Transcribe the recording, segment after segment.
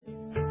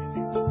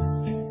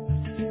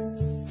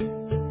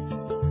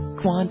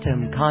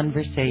Quantum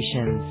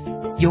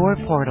Conversations, your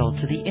portal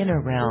to the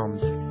inner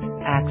realms.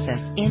 Access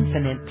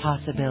infinite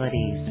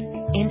possibilities,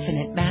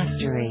 infinite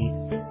mastery,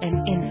 and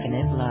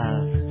infinite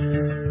love.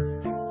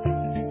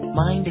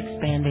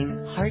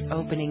 Mind-expanding,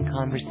 heart-opening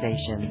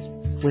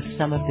conversations with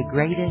some of the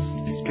greatest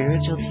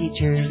spiritual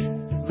teachers,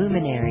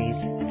 luminaries,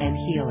 and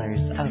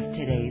healers of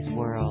today's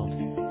world.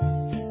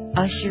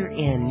 Usher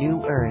in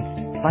new earth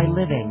by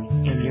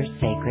living in your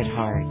sacred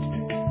heart.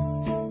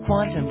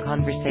 Quantum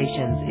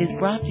Conversations is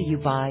brought to you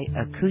by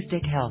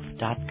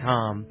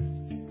AcousticHealth.com,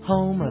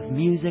 home of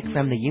music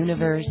from the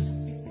universe,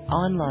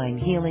 online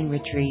healing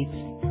retreats,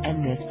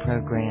 and this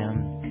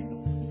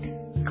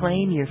program.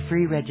 Claim your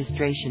free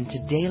registration to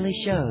daily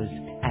shows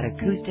at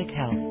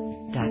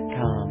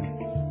AcousticHealth.com.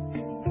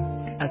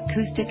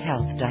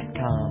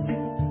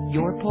 AcousticHealth.com,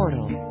 your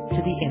portal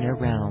to the inner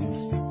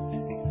realms.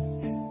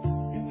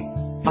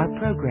 Our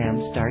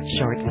program starts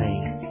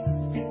shortly.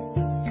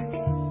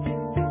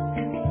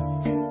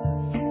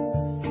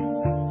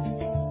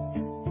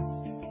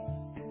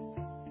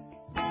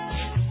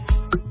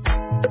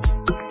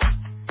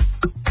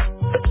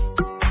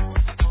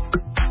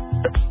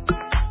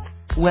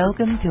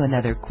 Welcome to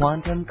another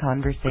Quantum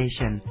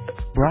Conversation,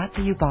 brought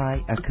to you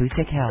by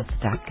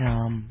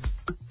AcousticHealth.com.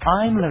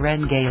 I'm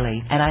Loren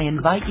Gailey, and I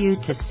invite you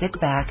to sit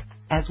back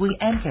as we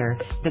enter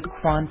the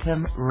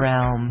quantum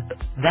realm,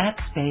 that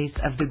space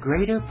of the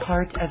greater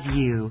part of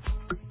you.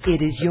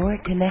 It is your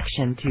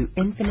connection to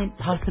infinite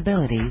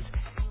possibilities,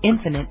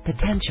 infinite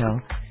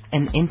potential,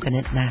 and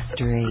infinite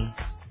mastery.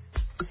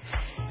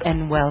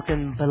 And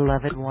welcome,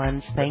 beloved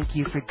ones. Thank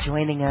you for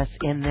joining us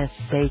in this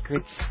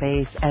sacred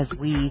space as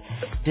we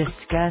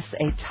discuss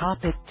a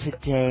topic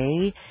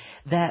today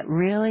that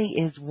really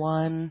is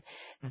one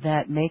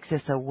that makes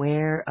us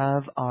aware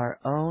of our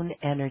own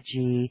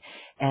energy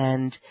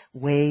and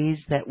ways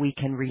that we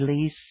can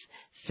release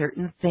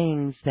certain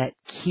things that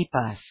keep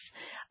us.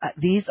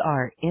 These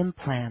are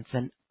implants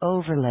and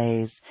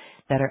overlays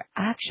that are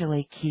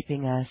actually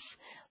keeping us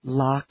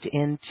locked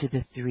into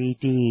the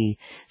 3D.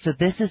 So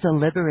this is a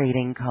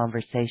liberating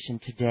conversation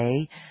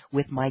today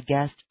with my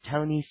guest,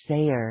 Tony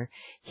Sayer.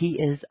 He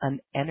is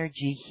an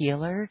energy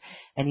healer,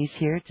 and he's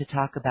here to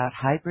talk about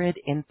hybrid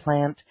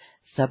implant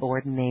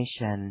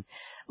subordination.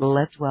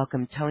 Let's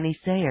welcome Tony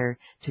Sayer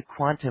to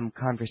Quantum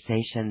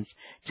Conversations.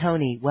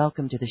 Tony,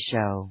 welcome to the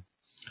show.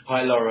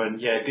 Hi, Lauren.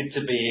 Yeah, good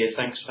to be here.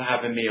 Thanks for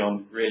having me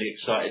on. Really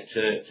excited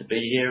to be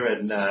here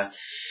and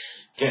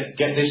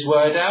get this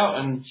word out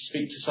and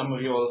speak to some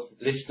of your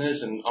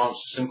listeners and answer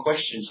some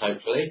questions,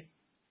 hopefully.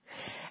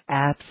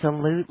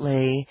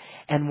 Absolutely.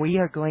 And we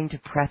are going to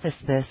preface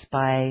this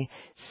by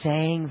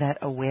saying that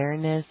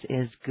awareness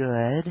is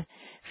good.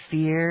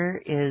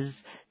 Fear is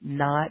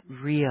not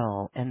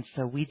real. And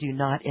so we do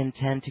not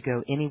intend to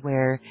go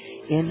anywhere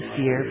in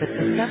fear. But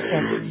the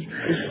subject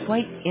is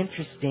quite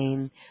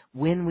interesting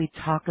when we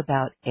talk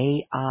about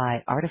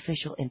AI,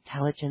 artificial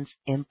intelligence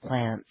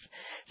implants.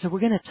 So we're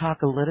going to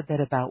talk a little bit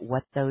about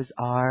what those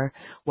are,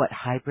 what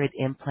hybrid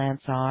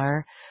implants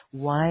are,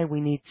 why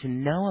we need to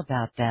know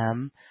about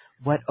them,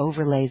 what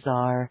overlays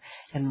are,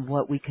 and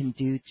what we can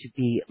do to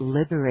be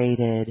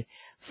liberated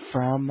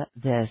from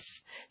this.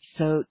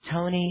 So,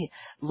 Tony,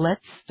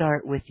 let's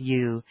start with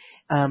you.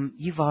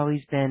 You've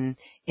always been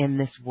in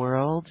this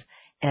world,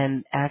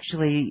 and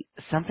actually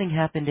something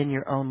happened in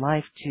your own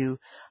life to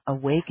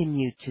awaken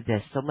you to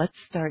this. So let's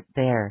start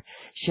there.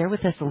 Share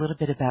with us a little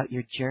bit about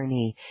your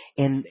journey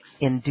in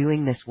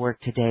doing this work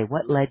today.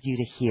 What led you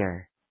to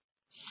here?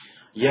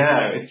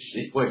 Yeah,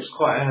 it's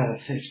quite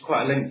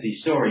a lengthy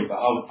story, but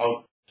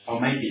I'll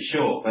make it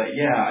short. But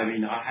yeah, I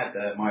mean, I had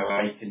my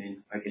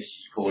awakening, I guess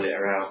you'd call it,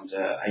 around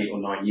 8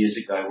 or 9 years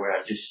ago, where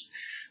I just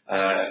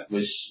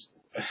was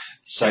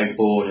so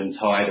bored and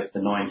tired of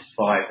the 9 to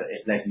 5 that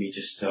it led me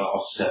just to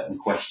ask certain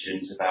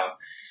questions about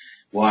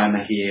why am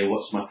I here,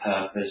 what's my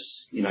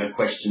purpose,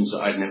 questions that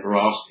I'd never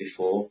asked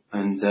before.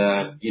 And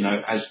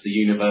as the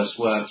universe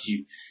works,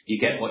 you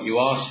get what you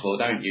ask for,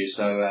 don't you?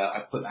 So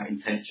I put that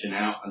intention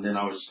out, and then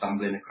I was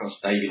stumbling across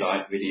David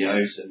Icke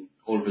videos, and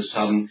all of a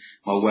sudden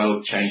my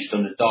world changed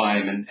on a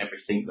dime, and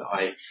everything that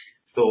I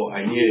thought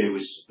I knew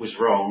was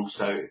wrong.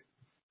 So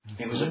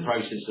it was a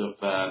process of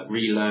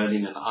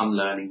relearning and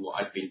unlearning what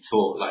I'd been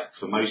taught, like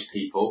for most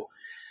people.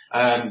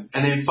 And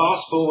then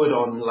fast forward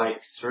on like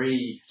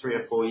three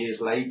or 4 years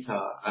later,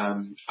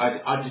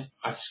 I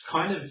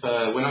kind of,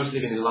 when I was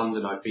living in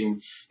London, I'd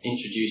been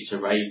introduced to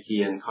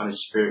Reiki and kind of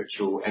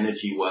spiritual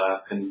energy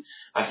work, and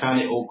I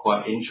found it all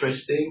quite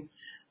interesting.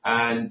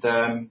 And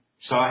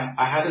so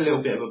I had a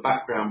little bit of a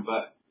background,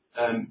 but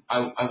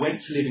I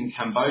went to live in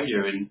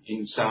Cambodia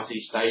in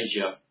Southeast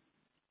Asia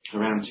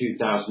around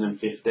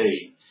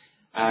 2015.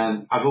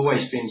 And I've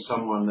always been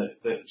someone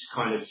that's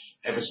kind of,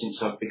 ever since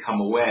I've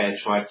become aware,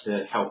 tried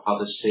to help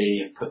others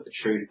see and put the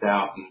truth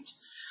out.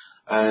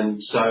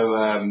 And so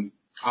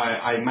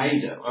I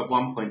made, at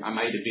one point, I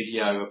made a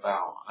video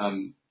about,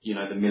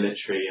 the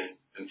military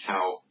and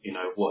how,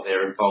 what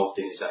they're involved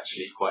in is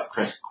actually quite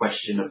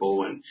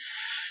questionable. And,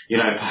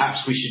 perhaps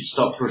we should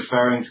stop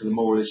referring to them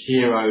all as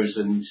heroes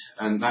and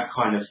that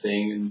kind of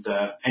thing. And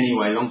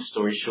anyway, long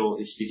story short,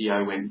 this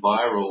video went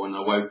viral, and I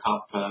woke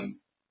up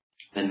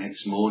the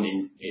next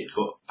morning. It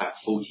got about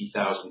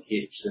 40,000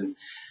 hits, and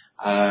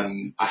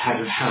I had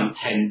around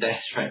 10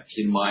 death threats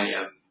in my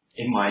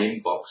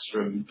inbox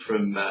from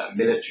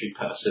military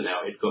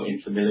personnel. It got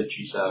into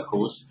military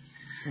circles.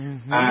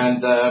 Mm-hmm.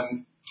 And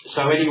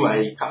so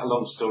anyway, cut a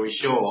long story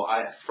short,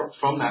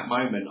 from that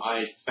moment,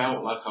 I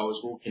felt like I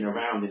was walking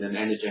around in an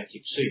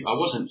energetic suit. I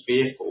wasn't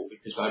fearful,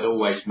 because I'd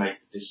always made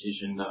the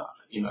decision that,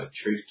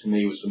 truth to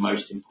me was the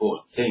most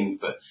important thing.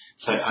 But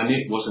so I knew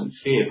it wasn't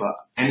fear,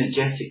 but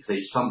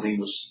energetically something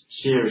was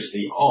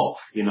seriously off.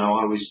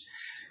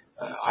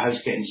 I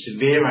was getting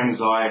severe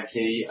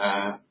anxiety,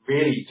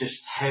 really just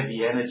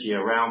heavy energy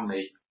around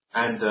me,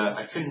 and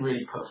I couldn't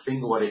really put a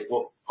finger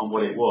on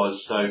what it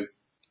was. So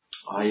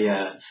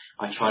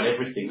I tried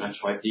everything. I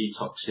tried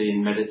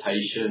detoxing,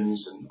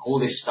 meditations, and all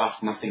this stuff.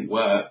 Nothing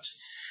worked.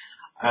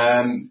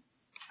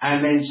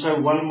 And then so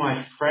one of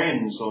my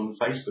friends on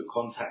Facebook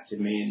contacted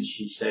me, and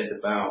she said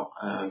about,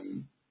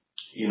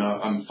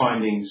 I'm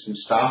finding some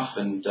stuff,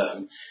 and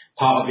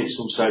part of it's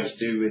also to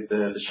do with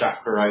the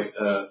chakra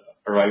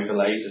are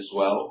overlaid as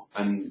well.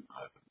 And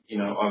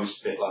I was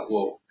a bit like,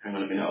 well, hang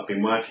on a minute, I've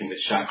been working with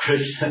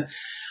chakras.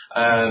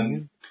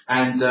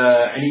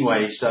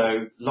 Anyway,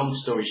 so long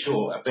story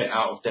short, a bit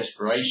out of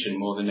desperation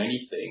more than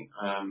anything,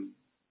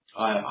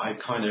 I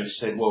kind of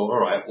said, well, all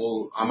right,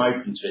 well, I'm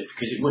open to it,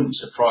 because it wouldn't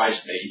surprise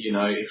me,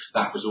 if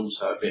that was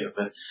also a bit of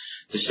a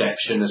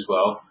deception as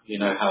well,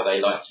 how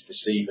they like to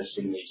deceive us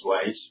in these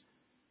ways.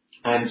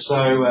 And so,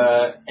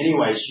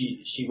 anyway,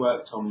 she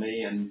worked on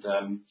me, and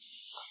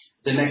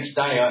the next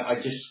day I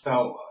just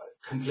felt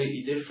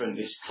completely different.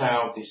 This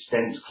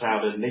dense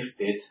cloud had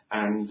lifted,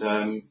 and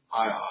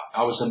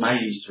I was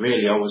amazed,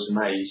 really. I was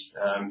amazed,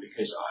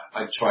 because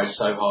I tried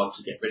so hard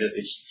to get rid of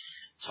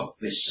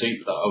this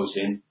suit that I was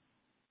in.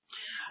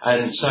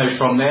 And so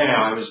from there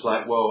I was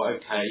like, well,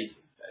 okay,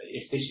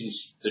 if this is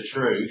the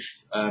truth,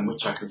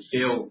 which I can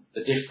feel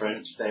the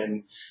difference,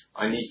 then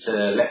I need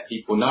to let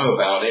people know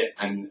about it,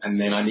 and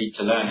then I need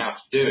to learn how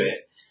to do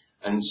it.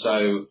 And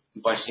so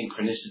by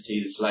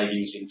synchronicity, this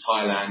lady was in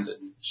Thailand,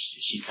 and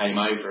she came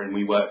over, and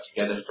we worked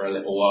together for a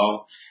little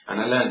while,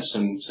 and I learned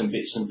some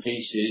bits and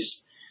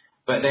pieces.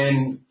 But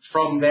then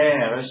from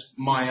there, as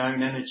my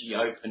own energy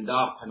opened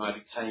up and I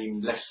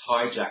became less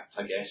hijacked,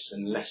 I guess,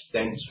 and less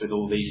dense with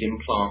all these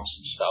implants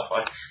and stuff,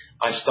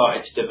 I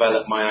started to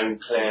develop my own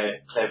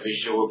clear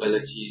visual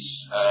abilities.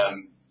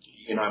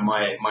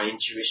 My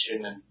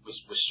intuition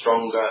was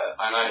stronger,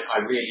 and I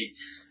really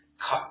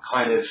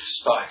kind of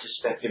started to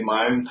step in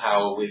my own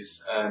power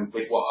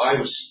with what I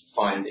was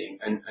finding,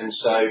 and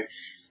so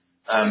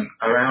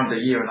around a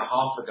year and a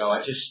half ago,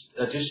 I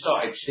just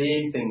started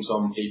seeing things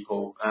on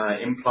people,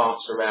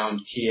 implants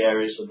around key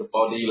areas of the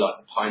body,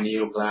 like the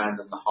pineal gland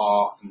and the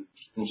heart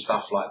and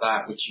stuff like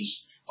that, which is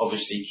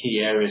obviously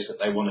key areas that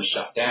they want to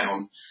shut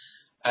down.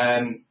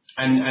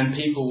 And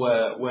people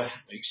were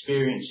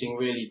experiencing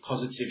really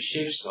positive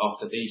shifts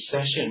after these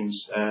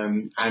sessions,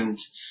 and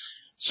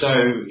so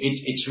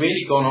it's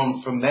really gone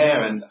on from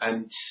there,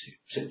 and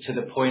to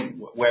the point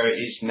where it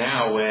is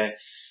now, where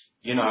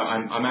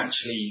I'm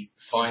actually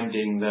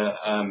finding that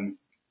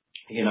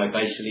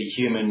basically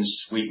humans,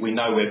 we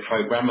know we're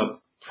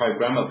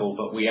programmable,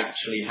 but we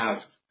actually have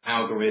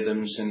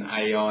algorithms and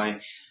AI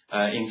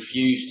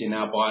infused in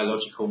our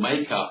biological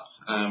makeup,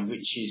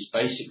 which is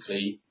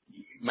basically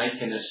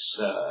making us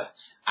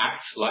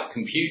act like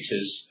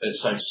computers,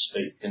 so to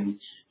speak. And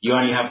you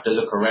only have to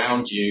look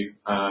around you.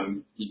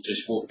 You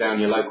just walk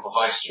down your local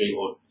high street,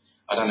 or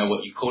I don't know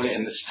what you call it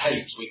in the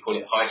States. We call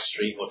it high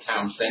street or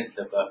town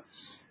centre, but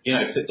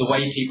the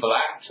way people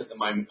act at the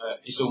moment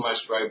is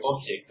almost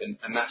robotic,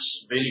 and that's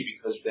really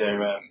because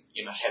they're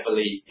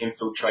heavily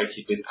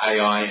infiltrated with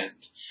AI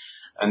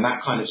and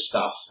that kind of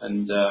stuff.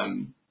 And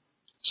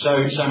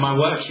so my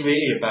work's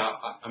really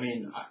about,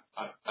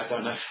 I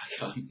don't know,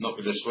 I'm not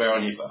going to swear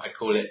on you, but I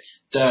call it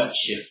dirt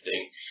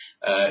shifting.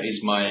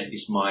 Is my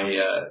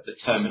the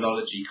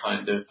terminology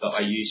kind of that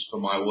I use for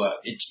my work.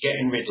 It's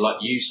getting rid, like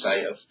you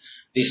say, of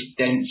this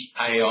dense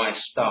AI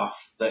stuff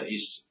that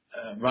is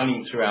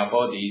running through our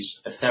bodies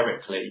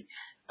etherically,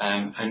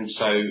 and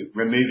so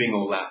removing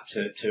all that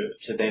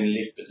to then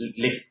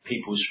lift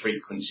people's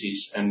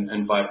frequencies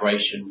and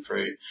vibration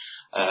through,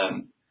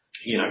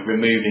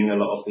 removing a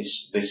lot of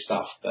this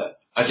stuff. But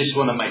I just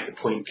want to make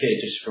the point clear,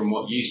 just from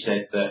what you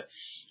said, that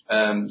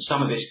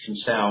some of this can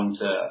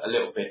sound a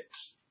little bit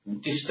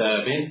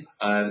disturbing,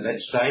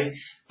 let's say,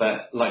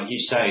 but like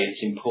you say,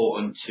 it's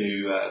important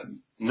to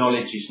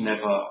knowledge is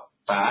never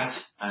bad,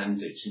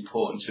 and it's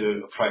important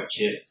to approach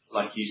it,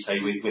 like you say,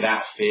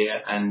 without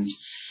fear and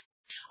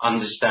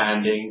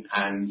understanding,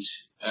 and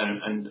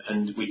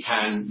we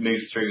can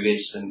move through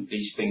this, and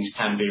these things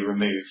can be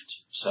removed.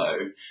 So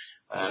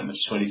I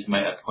just wanted to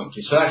make that point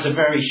clear. So that's a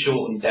very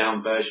shortened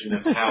down version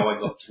of how I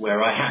got to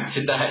where I am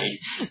today.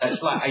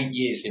 That's like 8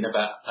 years in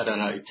about,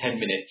 10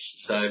 minutes.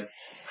 So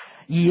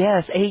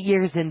Yes, 8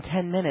 years in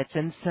 10 minutes.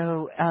 And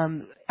so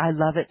I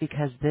love it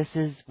because this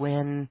is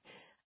when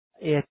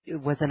it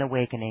was an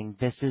awakening.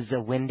 This is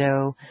a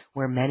window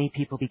where many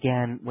people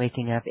began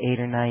waking up 8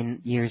 or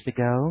 9 years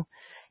ago,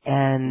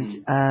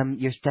 and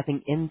you're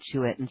stepping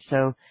into it. And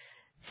so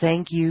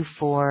thank you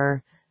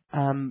for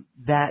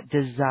that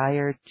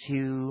desire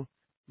to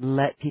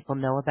let people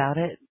know about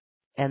it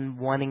and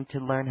wanting to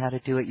learn how to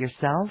do it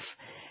yourself,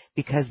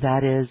 because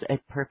that is a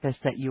purpose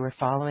that you are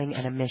following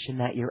and a mission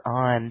that you're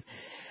on.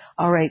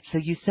 All right, so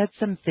you said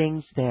some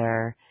things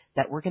there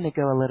that we're going to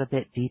go a little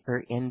bit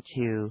deeper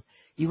into.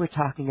 You were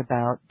talking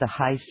about the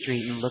high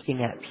street and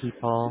looking at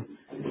people.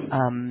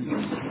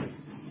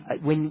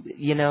 When,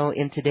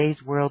 in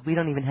today's world, we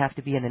don't even have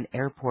to be in an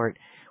airport.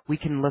 We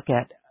can look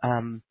at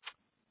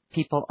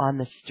people on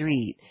the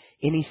street.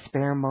 Any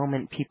spare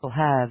moment people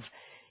have,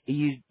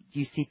 you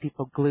see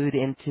people glued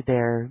into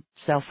their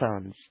cell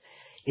phones.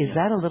 Is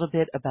that a little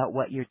bit about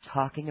what you're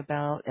talking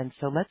about? And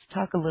so let's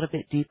talk a little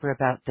bit deeper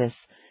about this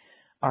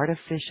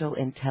artificial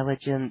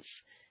intelligence,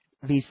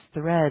 these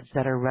threads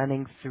that are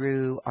running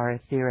through our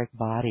etheric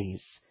bodies.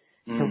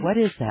 So what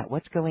is that?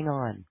 What's going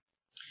on?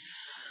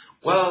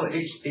 Well,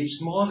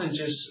 it's more than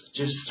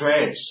just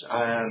threads.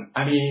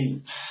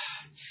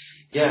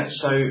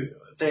 So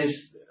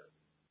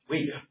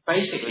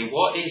basically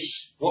what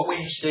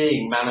we're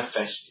seeing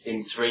manifest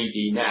in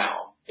 3D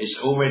now is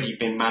already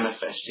been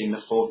manifest in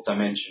the fourth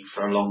dimension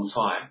for a long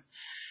time.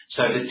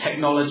 So the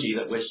technology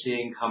that we're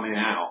seeing coming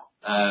out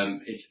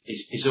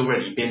it's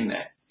already been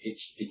there.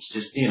 It's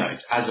just,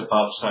 it's as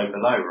above, so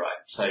below,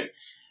 right? So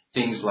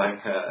things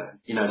like,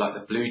 like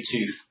the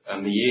Bluetooth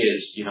and the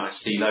ears, I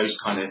see those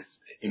kind of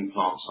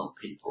implants on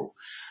people.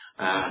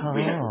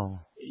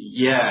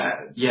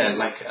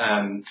 Like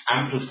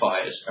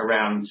amplifiers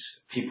around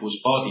people's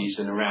bodies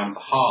and around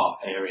the heart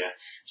area.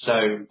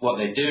 So what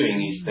they're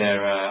doing is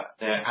they're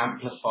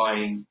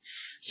amplifying.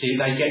 See,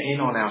 they get in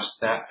on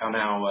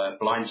our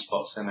blind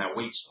spots and our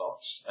weak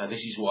spots.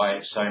 This is why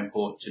it's so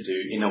important to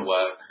do inner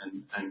work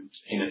and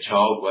inner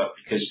child work,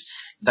 because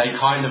they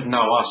kind of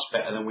know us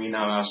better than we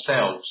know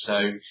ourselves.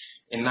 So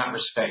in that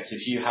respect,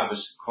 if you have a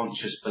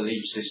subconscious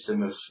belief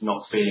system of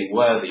not feeling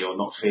worthy or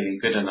not feeling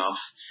good enough,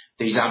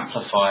 these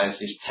amplifiers,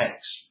 this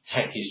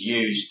tech is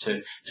used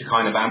to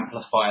kind of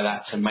amplify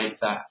that, to make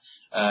that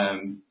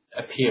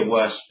appear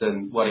worse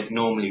than what it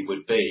normally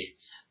would be.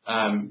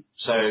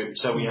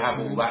 So we have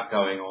all that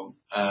going on.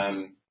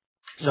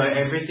 So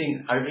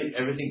everything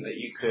that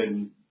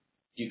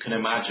you can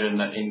imagine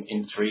that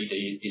in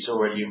 3D is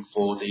already in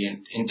 4D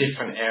and in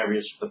different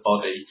areas of the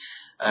body.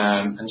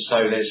 And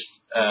so there's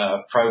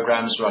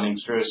programs running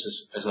through us,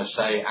 as I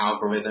say,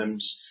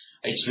 algorithms.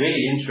 It's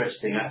really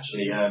interesting,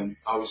 actually.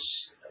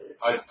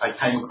 I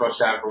came across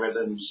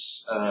algorithms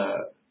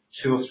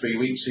 2 or 3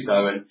 weeks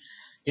ago, and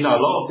a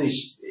lot of this,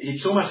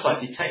 it's almost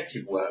like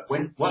detective work.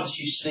 Once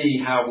you see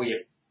how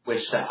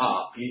we're set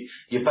up,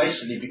 you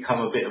basically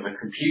become a bit of a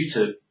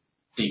computer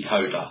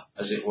decoder,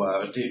 as it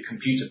were, a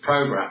computer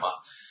programmer.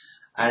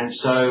 And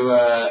so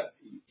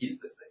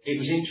it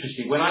was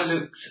interesting. When I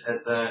looked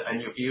at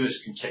and your viewers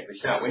can check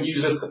this out, when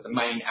you look at the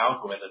main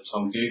algorithms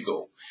on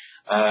Google,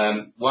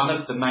 one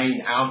of the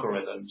main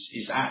algorithms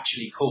is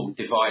actually called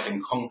divide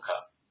and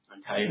conquer.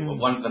 Okay, well,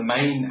 one of the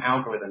main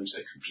algorithms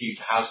a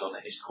computer has on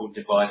it is called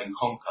divide and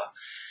conquer.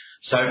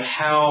 So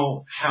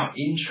how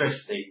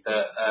interesting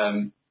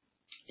that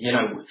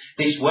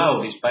this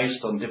world is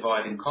based on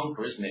divide and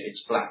conquer, isn't it?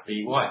 It's black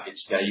v white,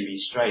 it's gay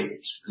v straight,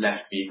 it's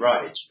left v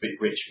right, it's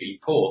rich v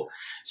poor.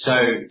 So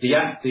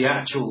the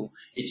actual,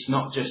 it's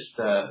not just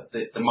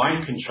the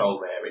mind control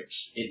there,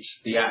 it's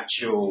the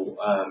actual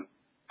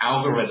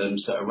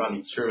algorithms that are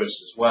running through us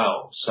as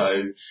well.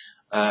 So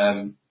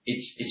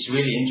it's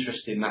really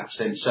interesting in that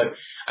sense. So,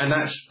 and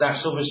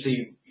that's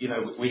obviously,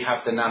 we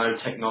have the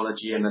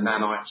nanotechnology and the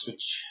nanites,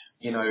 which,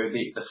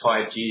 the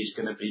 5G is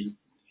going to be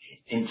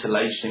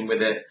interlacing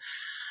with it.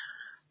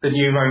 The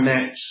neural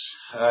nets,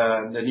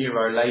 the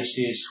neural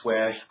laces,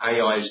 where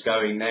AI is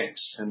going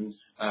next, and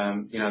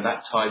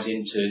that ties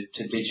into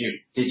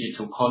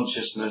digital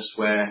consciousness,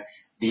 where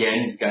the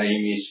end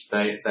game is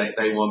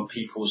they want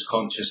people's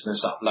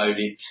consciousness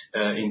uploaded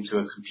into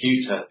a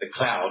computer, the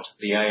cloud,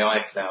 the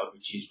AI cloud,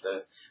 which is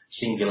the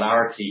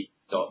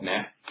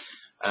singularity.net,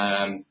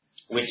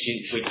 which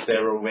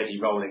they're already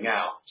rolling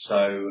out.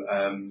 So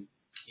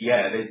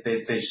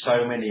there's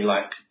so many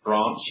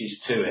branches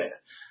to it.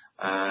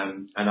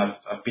 And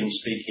I've been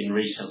speaking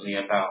recently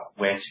about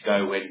where to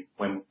go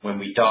when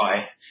we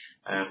die,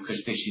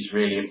 because this is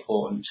really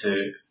important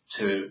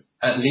to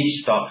at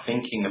least start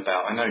thinking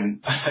about. I know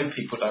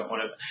people don't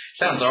want to.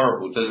 Sounds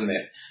horrible, doesn't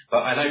it?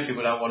 But I know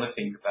people don't want to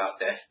think about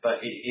death.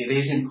 But it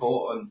is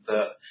important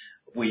that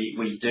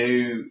we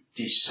do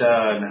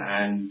discern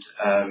and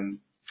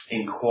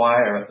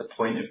inquire at the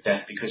point of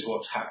death, because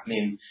what's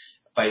happening,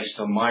 based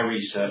on my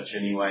research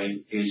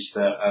anyway, is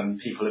that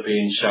people are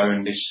being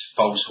shown this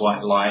false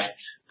white light,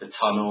 the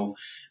tunnel,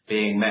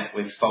 being met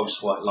with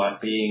false white light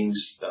beings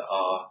that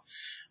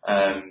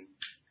are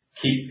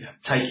keep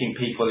taking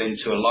people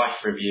into a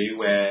life review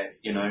where,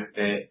 you know,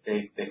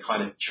 they're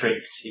kind of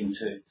tricked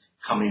into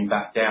coming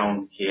back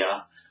down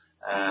here,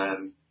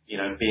 you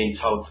know, being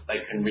told that they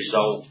can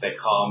resolve their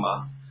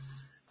karma.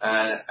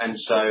 And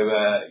so,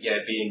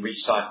 being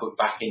recycled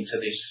back into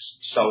this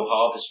soul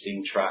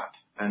harvesting trap.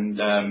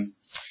 And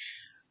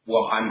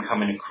what I'm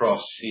coming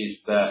across is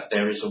that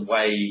there is a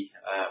way,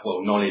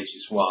 knowledge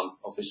is one,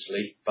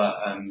 obviously, but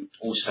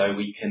also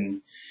we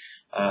can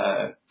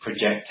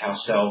project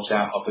ourselves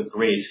out of a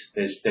grid.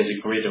 There's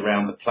a grid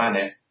around the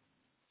planet,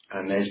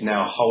 and there's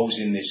now holes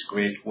in this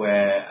grid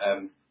where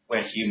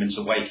humans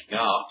are waking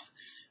up.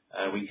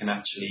 We can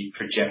actually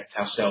project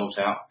ourselves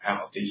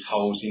out of these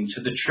holes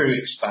into the true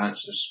expanse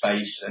of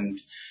space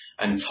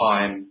and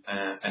time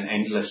and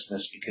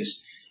endlessness, because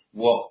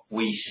what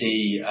we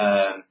see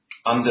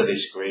under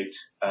this grid,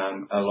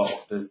 a lot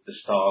of the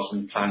stars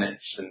and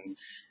planets and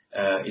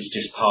is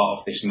just part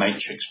of this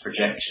matrix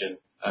projection.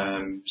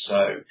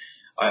 So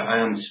I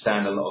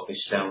understand a lot of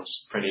this sounds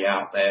pretty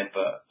out there,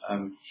 but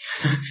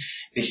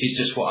this is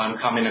just what I'm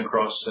coming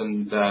across,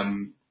 and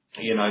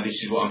you know, this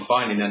is what I'm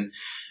finding, and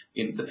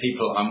the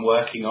people I'm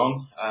working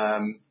on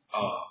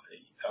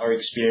are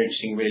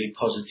experiencing really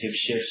positive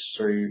shifts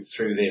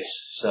through this.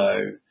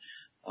 So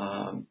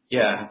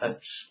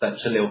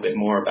that's a little bit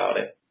more about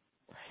it.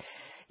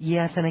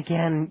 Yes, and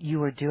again,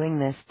 you are doing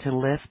this to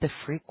lift the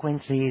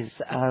frequencies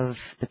of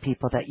the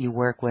people that you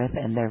work with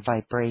and their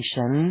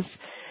vibrations,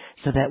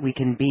 so that we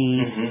can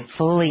be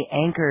fully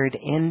anchored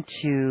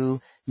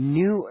into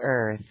New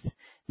Earth,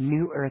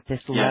 this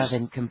love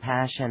and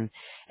compassion.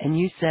 And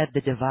you said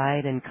the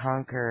divide and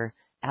conquer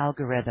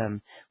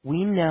algorithm.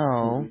 We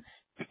know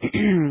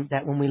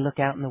that when we look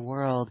out in the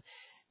world,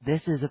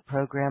 this is a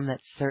program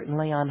that's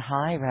certainly on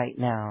high right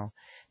now,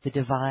 the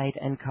divide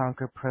and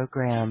conquer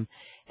program.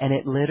 And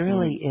it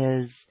literally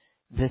is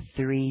the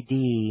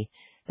 3D.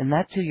 And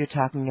that's who you're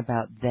talking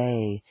about,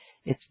 they.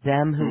 It's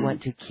them who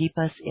want to keep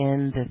us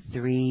in the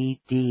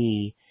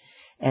 3D.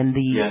 And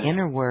the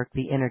inner work,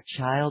 the inner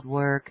child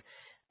work,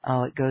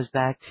 it goes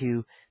back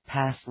to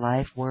past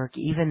life work,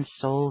 even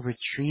soul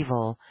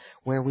retrieval,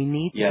 where we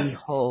need to be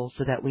whole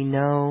so that we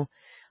know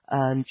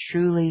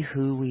truly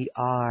who we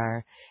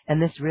are.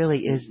 And this really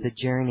is the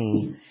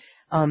journey.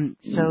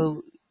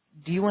 So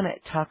do you want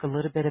to talk a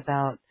little bit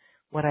about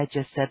what I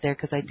just said there?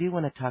 Because I do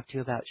want to talk to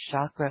you about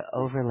chakra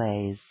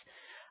overlays.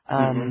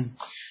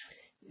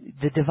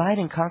 The Divide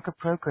and Conquer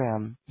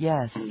program,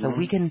 yes. So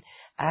we can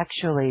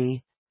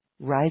actually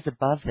rise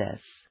above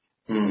this.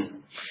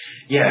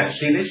 Yeah,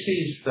 see, this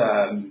is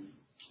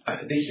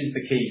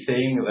the key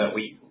thing, that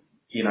we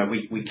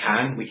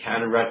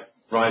can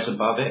rise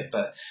above it,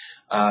 but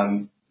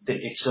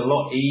it's a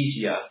lot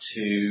easier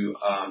to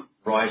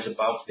rise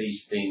above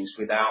these things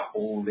without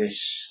all this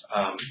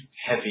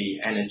heavy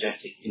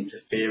energetic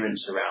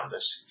interference around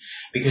us.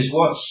 Because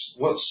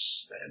what's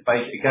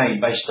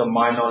based on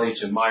my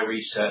knowledge and my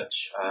research,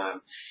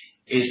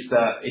 is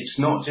that it's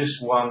not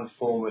just one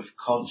form of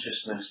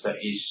consciousness that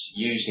is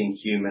using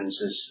humans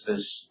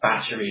as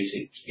batteries.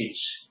 It's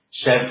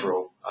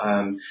several.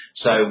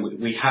 So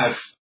we have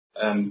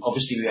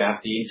obviously we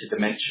have the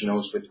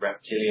interdimensionals with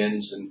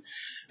reptilians and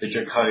the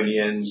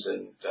draconians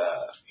and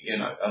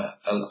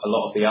a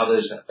lot of the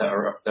others that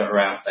are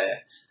out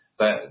there.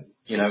 But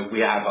we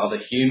have other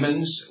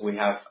humans, we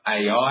have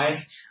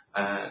AI,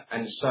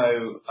 and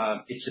so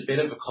it's a bit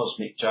of a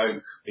cosmic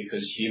joke,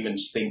 because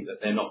humans think that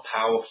they're not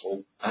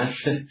powerful,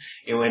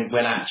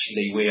 when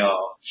actually we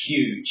are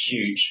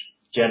huge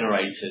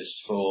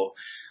generators for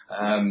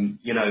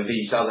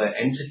these other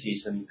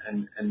entities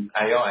and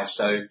AI.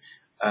 So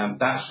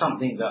that's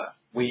something that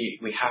we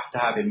have to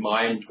have in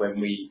mind when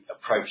we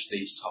approach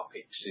these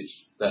topics, is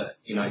that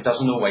it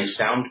doesn't always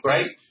sound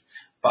great,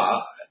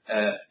 but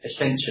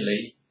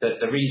essentially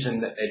the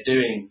reason that they're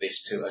doing this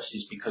to us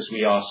is because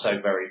we are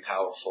so very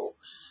powerful,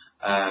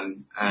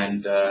 and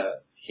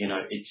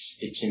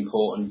it's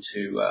important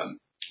to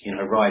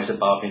rise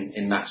above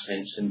in that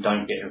sense, and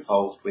don't get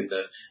involved with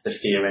the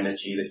fear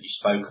energy that you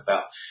spoke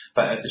about.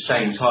 But at the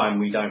same time,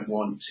 we don't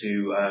want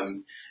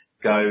to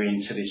go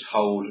into this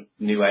whole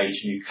new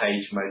age, new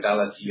cage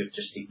modality of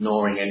just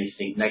ignoring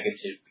anything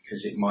negative,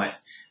 because it might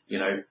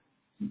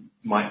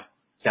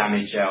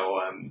damage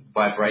our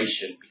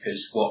vibration, because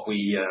what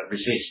we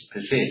resist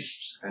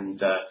persists.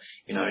 And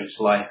it's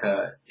like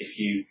if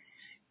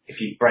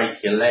you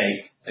break your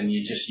leg and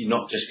you're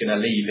not just going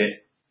to leave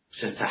it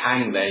to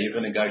hang there, you're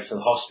going to go to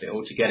the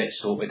hospital to get it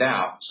sorted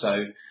out.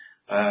 So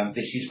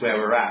this is where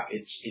we're at.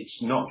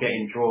 It's not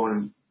getting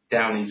drawn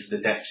down into the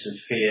depths of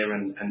fear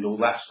and all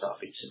that stuff.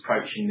 It's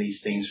approaching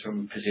these things from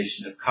a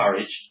position of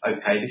courage.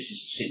 Okay, this is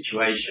the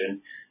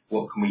situation.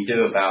 What can we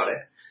do about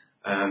it?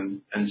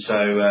 And so,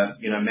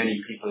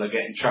 many people are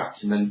getting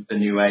trapped in the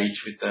new age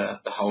with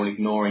the whole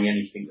ignoring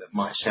anything that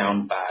might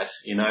sound bad,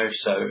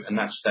 and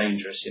that's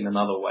dangerous in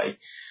another way.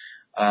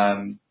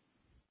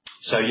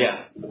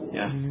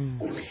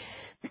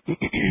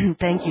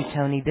 Thank you,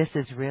 Tony. This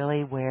is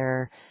really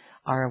where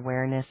our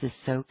awareness is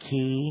so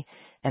key.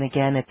 And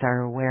again, it's our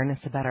awareness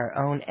about our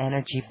own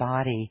energy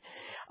body.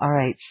 All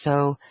right.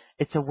 So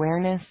it's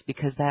awareness,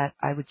 because that,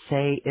 I would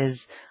say, is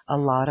a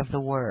lot of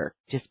the work.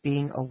 Just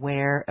being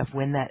aware of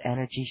when that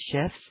energy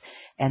shifts,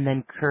 and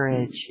then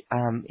courage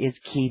is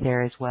key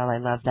there as well. I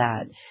love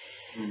that.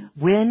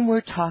 When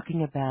we're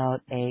talking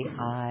about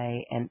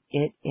AI and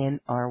it in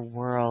our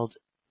world,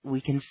 we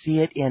can see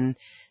it in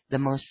the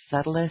most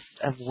subtlest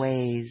of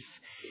ways.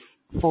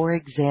 For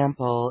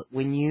example,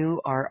 when you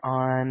are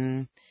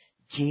on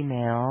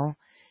Gmail,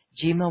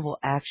 Gmail will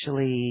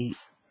actually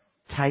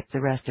type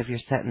the rest of your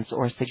sentence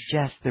or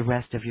suggest the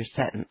rest of your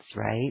sentence,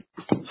 right?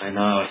 I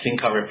know. I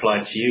think I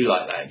replied to you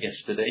like that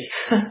yesterday.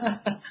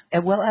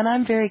 And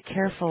I'm very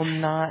careful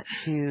not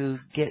to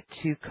get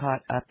too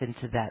caught up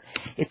into that.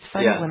 It's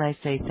funny when I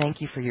say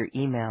thank you for your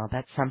email.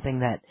 That's something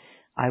that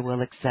I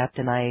will accept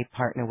and I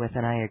partner with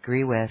and I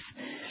agree with.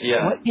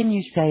 Yeah. What can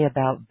you say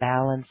about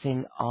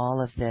balancing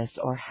all of this,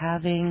 or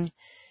having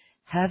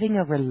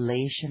a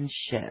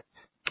relationship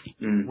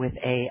with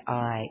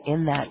AI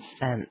in that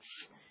sense?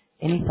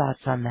 Any thoughts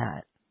on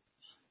that?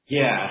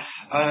 Yeah.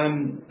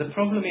 The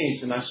problem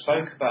is, and I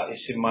spoke about this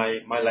in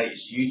my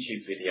latest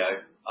YouTube video,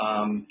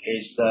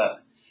 is that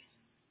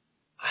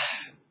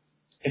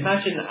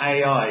imagine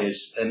AI as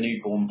a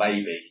newborn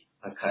baby,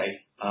 okay?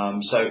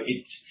 So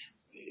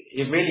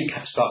it really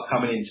started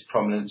coming into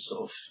prominence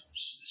sort of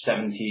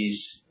 70s,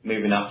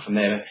 moving up from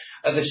there.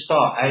 At the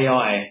start,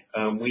 AI,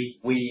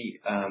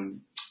 we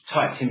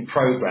typed in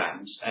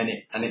programs,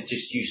 and it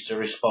just used to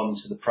respond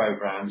to the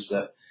programs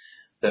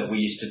that we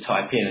used to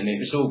type in, and it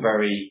was all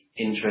very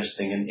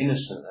interesting and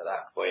innocent at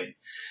that point.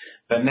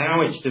 But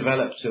now it's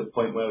developed to a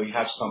point where we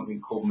have something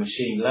called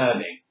machine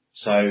learning.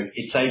 So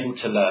it's able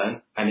to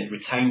learn and it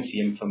retains the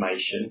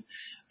information,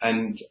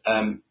 and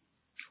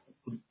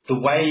the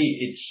way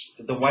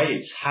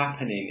it's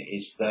happening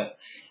is that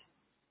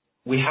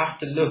we have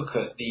to look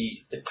at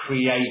the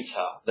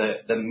creator,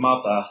 the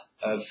mother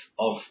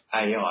of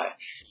AI.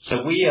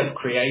 So we have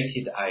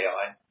created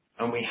AI,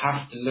 and we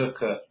have to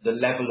look at the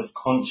level of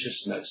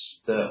consciousness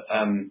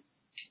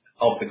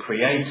of the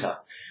creator.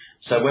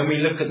 So when we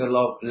look at the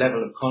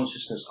level of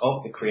consciousness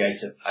of the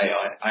creator of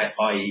AI,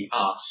 i.e.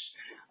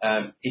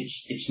 us,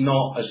 it's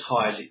not as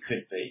high as it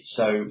could be.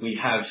 So we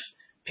have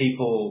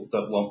people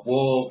that want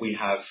war, we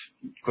have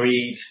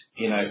greed,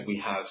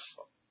 we have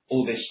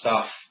all this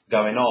stuff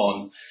going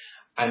on.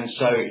 And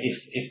so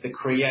if the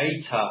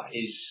creator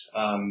is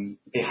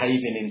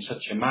behaving in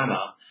such a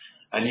manner,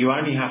 and you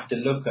only have to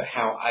look at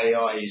how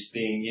AI is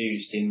being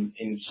used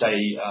in say,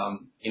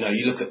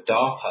 you look at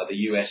DARPA, the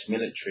US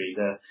military,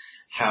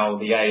 how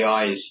the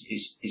AI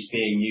is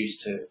being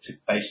used to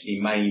basically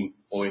maim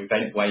or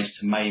invent ways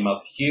to maim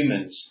other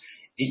humans.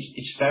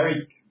 It's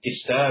very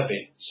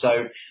disturbing. So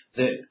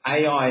the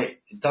AI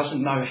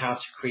doesn't know how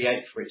to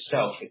create for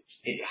itself.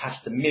 It has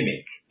to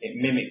mimic. It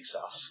mimics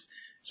us.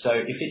 So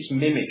if it's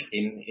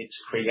mimicking its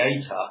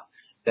creator,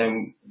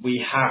 then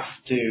we have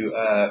to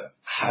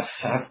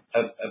have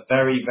a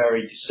very,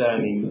 very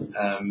discerning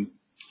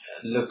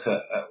look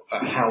at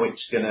how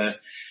it's going to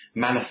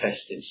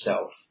manifest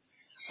itself.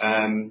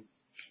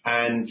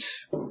 And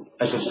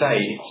as I say,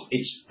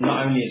 it's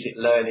not only is it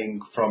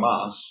learning from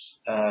us,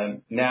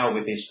 now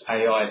with this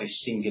AI, this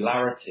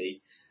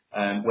singularity,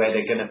 where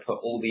they're going to put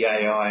all the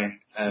AI,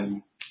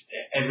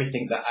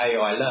 everything that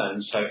AI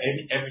learns, so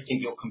everything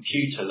your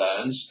computer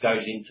learns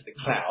goes into the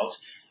cloud,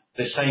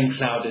 the same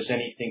cloud as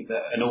anything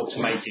that an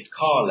automated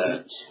car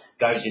learns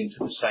goes into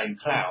the same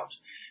cloud.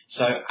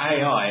 So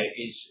AI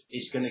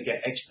is going to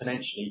get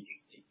exponentially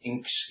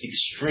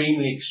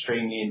extremely,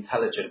 extremely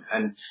intelligent.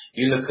 And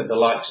you look at the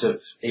likes of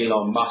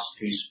Elon Musk,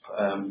 who's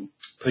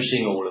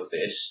pushing all of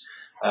this,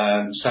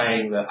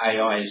 saying that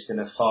AI is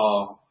going to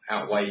far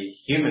outweigh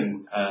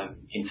human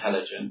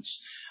intelligence.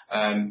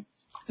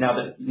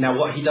 Now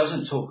what he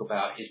doesn't talk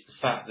about is the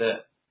fact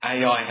that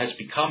AI has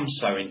become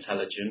so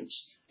intelligent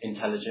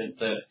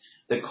that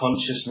the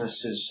consciousness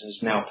has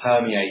now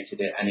permeated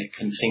it, and it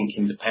can think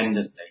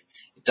independently.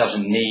 It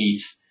doesn't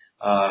need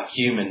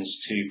humans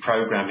to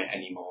program it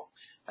anymore.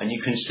 And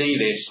you can see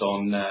this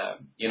on, a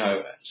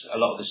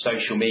lot of the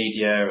social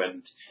media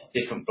and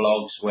different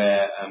blogs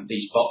where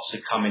these bots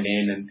are coming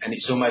in, and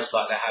it's almost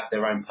like they have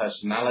their own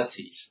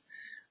personalities.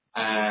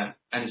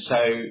 And so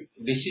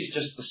this is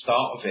just the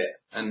start of it.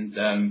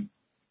 And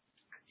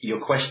your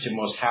question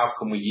was, how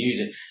can we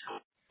use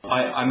it?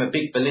 I'm a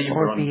big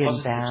believer on the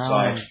positive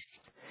side.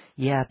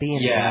 Yeah, be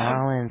in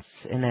balance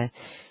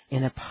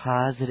in a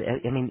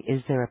positive. I mean,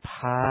 is there a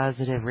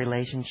positive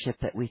relationship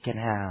that we can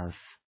have?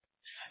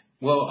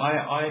 Well,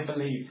 I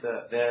believe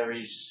that there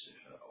is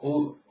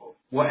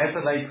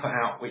whatever they put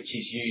out, which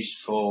is used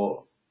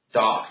for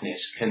darkness,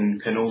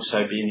 can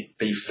also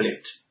be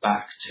flipped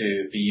back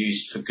to be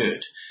used for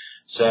good.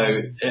 So,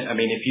 I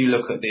mean, if you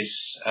look at this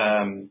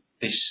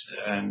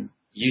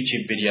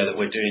YouTube video that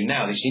we're doing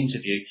now, this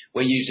interview,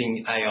 we're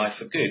using AI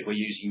for good. We're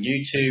using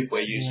YouTube.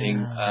 We're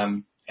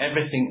using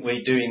everything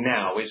we're doing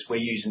now we're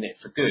using it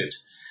for good.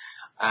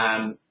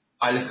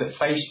 I look at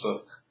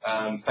Facebook.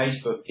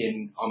 Facebook,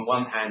 on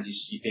one hand,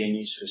 is being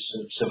used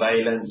for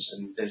surveillance,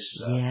 and there's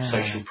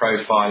social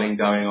profiling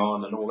going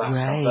on and all that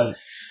stuff.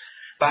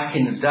 back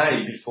in the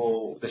day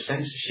before the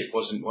censorship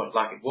wasn't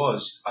like it was,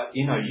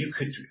 you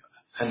could,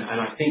 and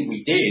I think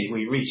we did.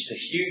 We reached a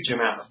huge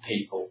amount of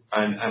people,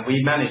 and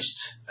we managed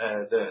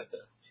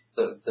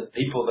the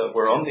people that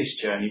were on this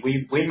journey.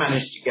 We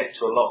managed to get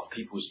to a lot of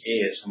people's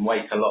ears and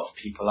wake a lot of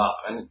people up,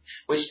 and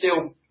we're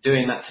still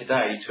doing that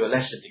today to a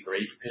lesser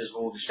degree because of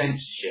all the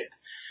censorship.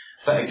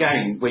 But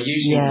again, we're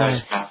using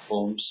those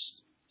platforms.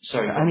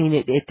 Sorry. I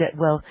mean,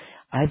 well,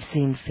 I've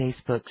seen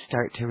Facebook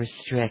start to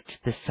restrict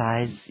the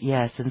size.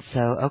 Yes, and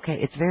so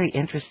it's very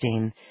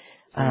interesting.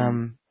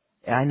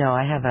 I know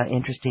I have an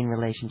interesting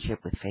relationship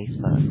with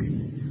Facebook.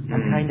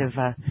 I'm kind of,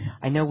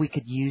 I know we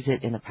could use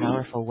it in a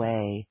powerful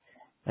way,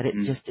 but it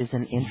just is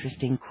an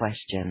interesting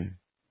question.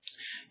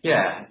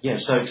 Yeah.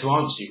 So to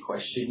answer your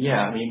question,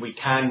 I mean, we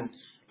can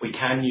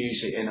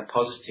use it in a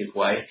positive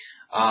way.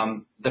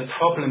 The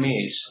problem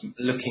is,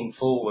 looking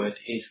forward,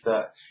 is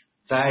that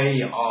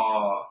they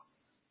are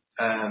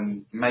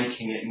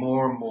making it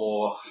more and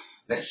more,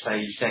 let's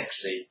say,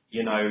 sexy.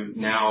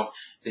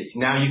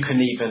 Now you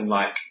can even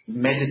like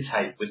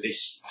meditate with this.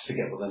 I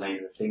forget what the name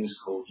of the thing's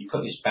called. You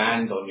put this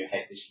band on your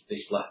head,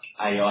 this like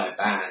AI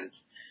band.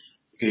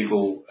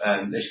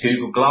 There's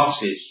Google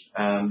Glasses.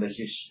 There's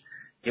this,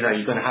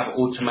 you're going to have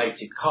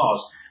automated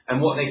cars.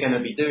 And what they're going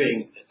to be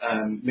doing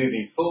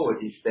moving forward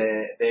is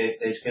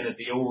there's going to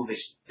be all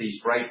these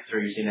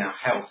breakthroughs in our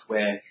health,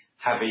 where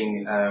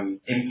having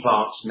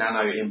implants,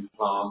 nano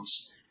implants,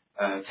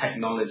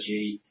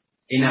 technology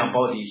in our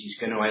bodies is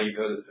going to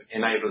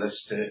enable us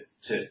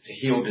to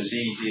heal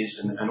diseases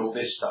and all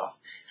this stuff.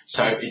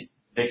 So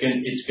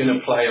it's going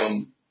to play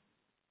on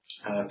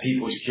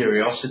people's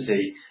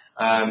curiosity,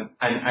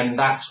 and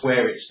that's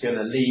where it's going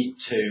to lead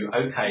to.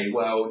 Okay,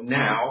 well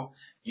now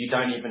you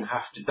don't even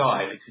have to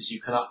die because you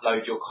can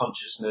upload your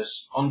consciousness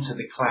onto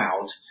the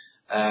cloud,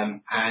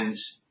 and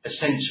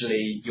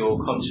essentially your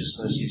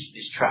consciousness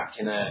is trapped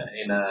in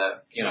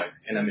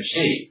a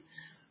machine.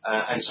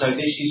 And so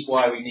this is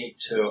why we need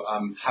to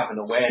have an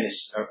awareness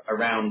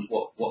around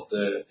what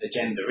the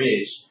agenda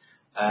is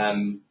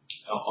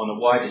on a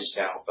wider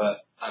scale.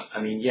 But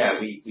I mean,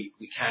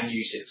 we can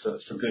use it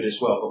for good as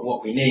well. But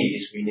what we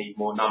need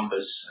more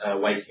numbers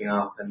waking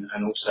up and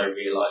also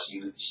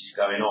realizing that this is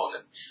going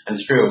on. And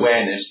through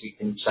awareness, we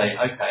can say,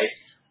 okay,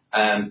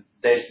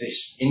 there's this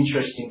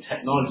interesting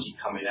technology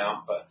coming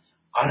out, but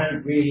I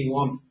don't really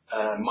want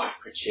a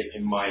microchip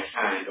in my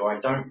hand, or I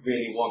don't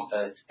really want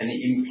an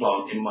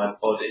implant in my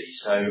body,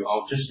 so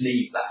I'll just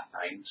leave that,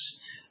 thanks.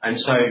 And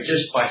so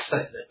just by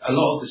a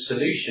lot of the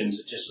solutions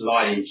are just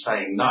lie in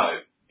saying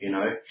no.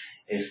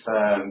 If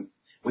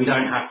we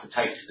don't have to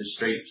take to the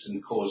streets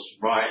and cause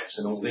riots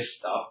and all this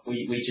stuff,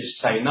 we just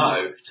say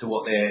no to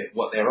what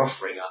they're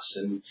offering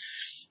us.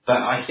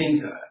 But I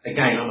think,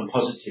 again, on a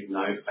positive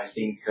note, I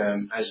think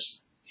as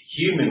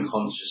human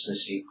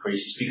consciousness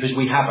increases, because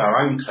we have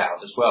our own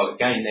cloud as well.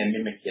 Again, they're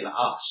mimicking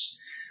us.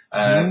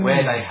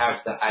 Where they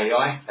have the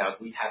AI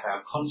cloud, we have our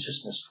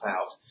consciousness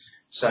cloud.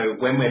 So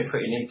when we're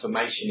putting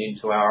information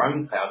into our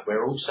own cloud,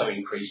 we're also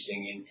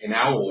increasing in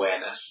our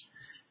awareness.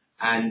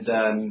 And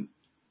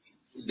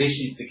this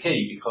is the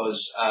key, because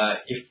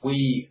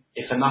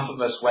if enough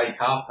of us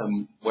wake up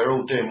and we're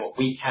all doing what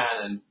we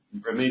can and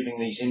removing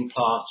these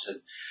implants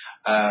and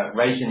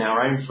raising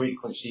our own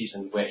frequencies,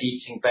 and we're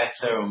eating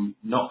better and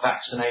not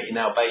vaccinating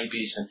our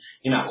babies,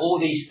 and all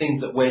these things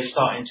that we're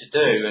starting to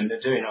do and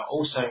they're doing are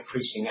also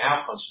increasing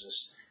our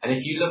consciousness. And if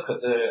you look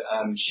at the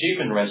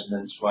Schumann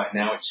resonance right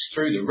now, it's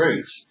through the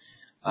roof.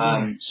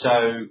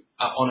 So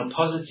on a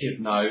positive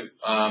note,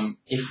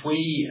 if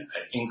we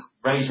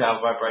raise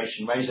our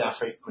vibration, raise our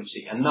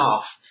frequency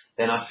enough,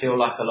 then I feel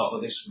like a lot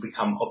of this will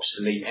become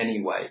obsolete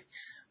anyway.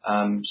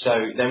 So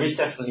there is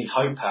definitely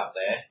hope out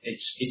there.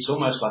 It's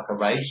almost like a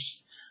race.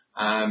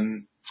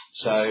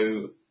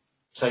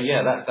 So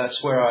yeah,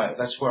 that's where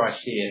I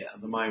see it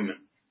at the moment.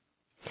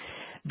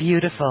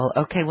 Beautiful.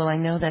 Okay, well, I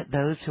know that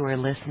those who are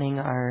listening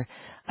are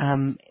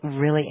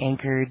really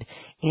anchored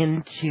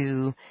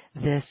into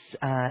this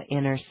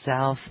inner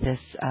self, this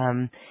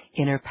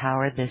inner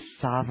power, this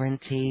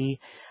sovereignty,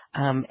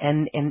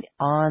 and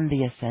on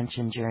the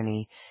ascension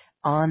journey,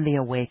 on the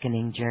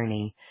awakening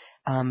journey.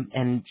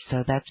 And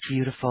so that's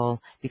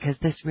beautiful, because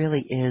this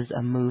really is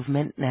a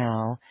movement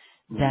now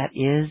that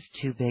is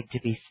too big to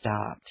be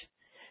stopped.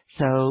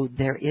 So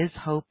there is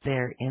hope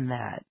there in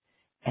that.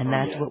 And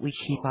that's what we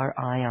keep our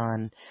eye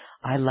on.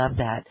 I love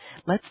that.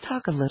 Let's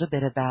talk a little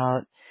bit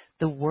about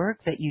the work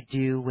that you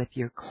do with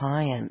your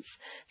clients.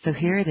 So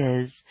here it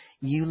is.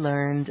 You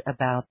learned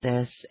about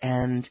this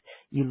and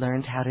you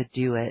learned how to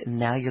do it, and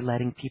now you're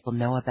letting people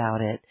know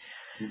about it.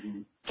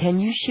 Can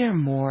you share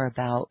more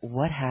about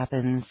what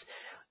happens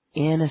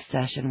in a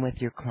session with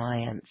your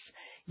clients?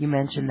 You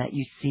mentioned that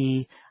you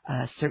see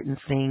certain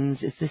things.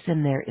 Is this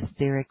in their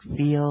etheric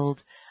field?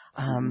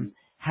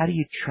 How do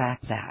you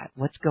track that?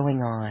 What's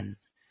going on?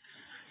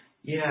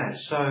 Yeah,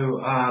 so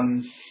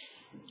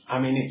I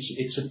mean,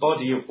 it's a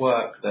body of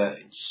work that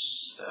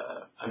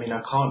I mean,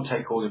 I can't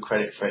take all the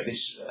credit for it.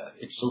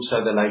 It's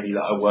also the lady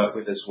that I work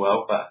with as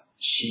well, but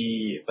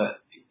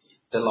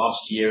the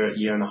last year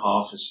and a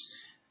half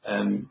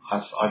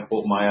I've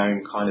brought my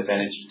own kind of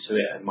energy to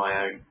it and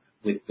my own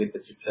with the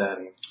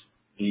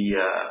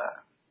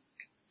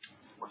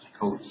what's it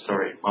called?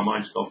 Sorry, my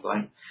mind's gone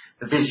blank.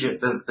 The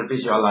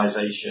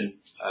visualization,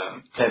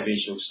 clear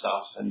visual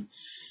stuff, and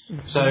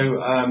so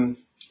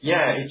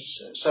it's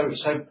so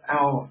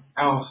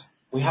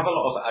we have a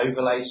lot of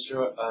overlays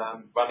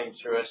running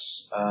through us.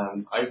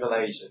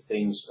 Overlays of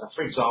things.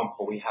 For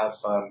example, we have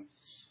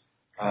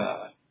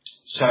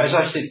so as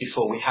I said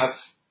before, we have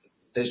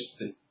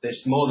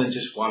there's more than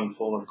just one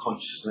form of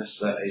consciousness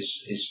that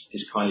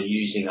is kind of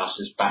using us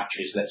as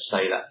batteries. Let's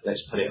say that.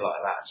 Let's put it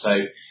like that. So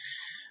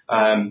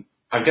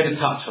I'm going to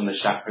touch on the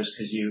chakras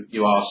because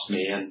you asked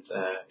me, and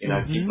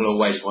people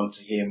always want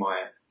to hear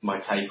my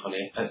take on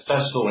it.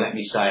 First of all, let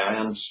me say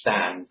I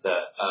understand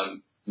that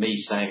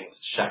me saying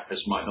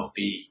chakras might not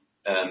be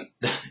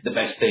the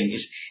best thing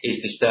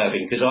is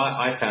disturbing, because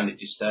I found it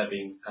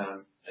disturbing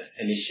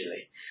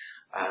initially.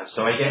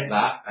 So I get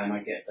that, and I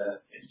get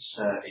that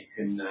it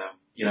can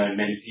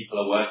many people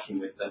are working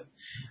with them.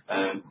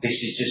 This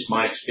is just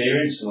my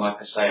experience, and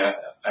like I say,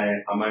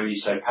 I'm only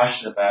so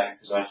passionate about it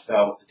because I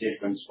felt the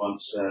difference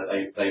once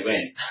they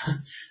went.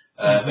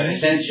 But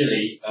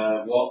essentially,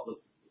 what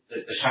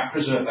the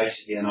chakras are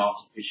basically an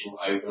artificial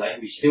overlay.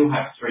 We still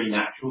have 3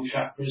 natural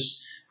chakras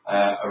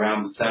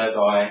around the third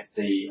eye,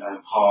 the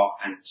heart,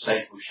 and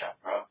sacral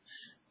chakra.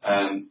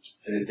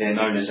 They're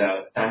known as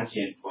our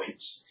Dantian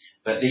points.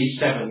 But these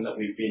 7 that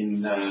we've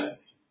been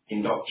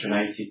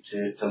indoctrinated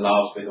to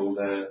love, with all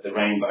the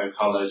rainbow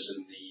colours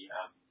and the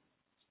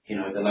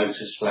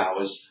lotus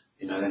flowers,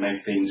 they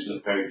make things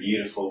look very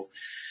beautiful,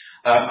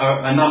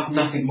 are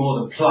nothing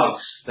more than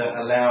plugs that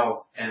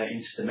allow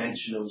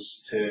interdimensionals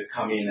to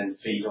come in and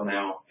feed on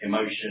our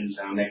emotions,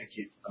 our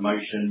negative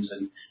emotions,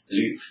 and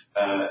loop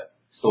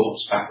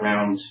thoughts back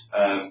round.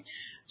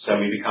 So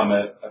we become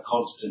a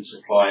constant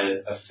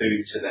supply of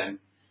food to them.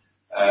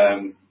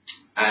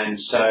 And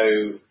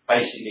so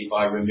basically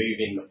by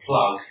removing the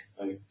plug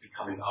and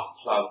becoming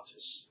unplugged,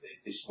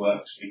 this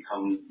work's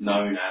become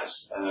known as,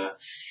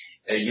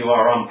 you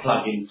are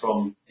unplugging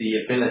from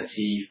the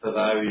ability for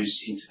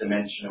those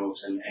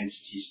interdimensionals and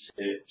entities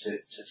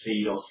to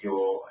feed off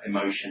your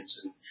emotions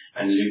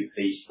and loop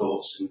these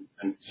thoughts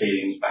and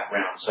feelings back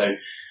round. So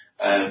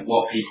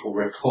what people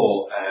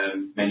report,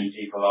 many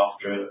people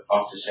after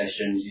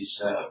sessions,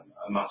 is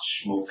a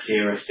much more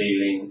clearer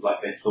feeling,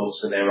 like their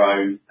thoughts are their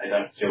own. They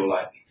don't feel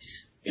like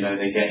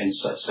they get in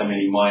so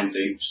many mind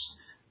loops.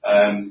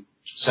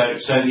 So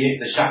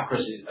the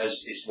chakras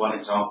is one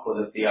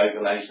example of the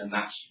overlays, and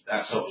that's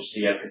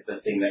obviously the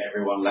thing that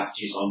everyone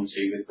latches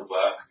onto with the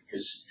work,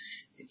 because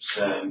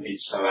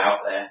it's so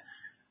out there.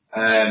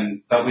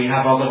 But we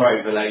have other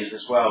overlays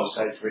as well.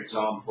 So for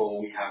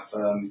example, we have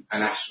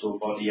an astral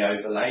body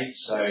overlay.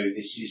 So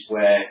this is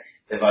where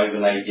they've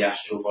overlaid the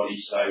astral body.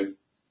 So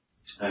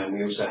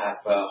we also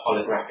have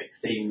holographic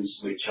themes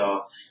which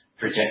are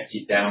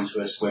projected down to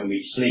us when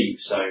we sleep.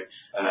 So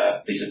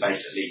these are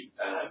basically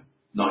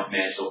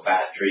nightmares or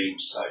bad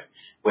dreams. So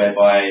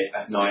whereby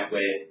at night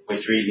we're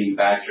dreaming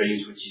bad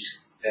dreams, which is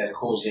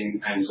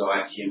causing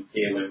anxiety and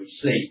fear when we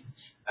sleep.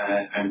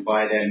 And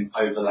by them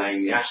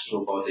overlaying the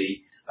astral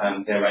body,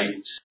 they're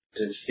able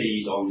to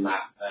feed on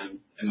that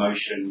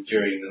emotion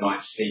during the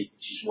night's sleep,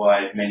 which is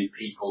why many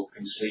people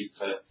can sleep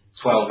for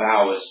 12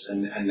 hours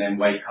and then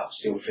wake up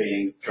still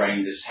feeling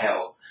drained as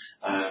hell.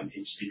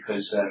 It's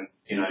because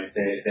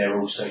they're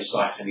also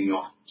siphoning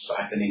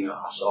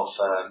us off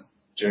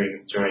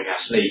during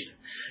our sleep.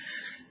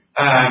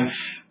 And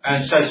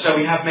so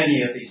we have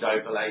many of these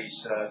overlays.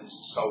 This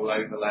is soul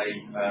overlay.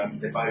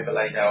 They've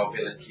overlaid our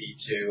ability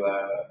to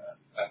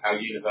our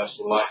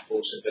universal life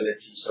force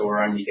ability, so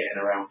we're only getting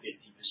around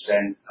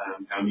 50%.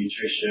 Our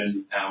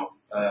nutrition, our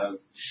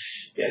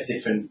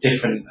different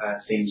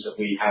things that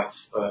we have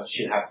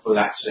should have full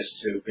access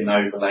to have been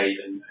overlaid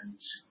and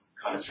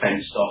kind of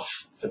fenced off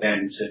for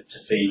them to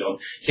feed on.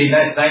 See,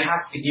 they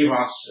have to give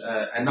us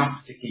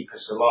enough to keep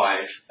us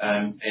alive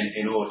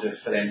in order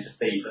for them to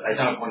feed, but they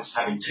don't want us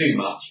having too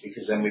much,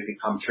 because then we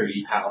become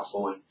truly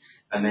powerful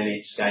and then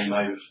it's game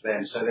over for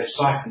them. So they've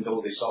siphoned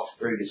all this off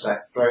through the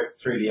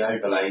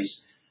overlays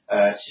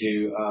to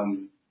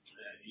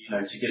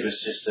give us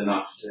just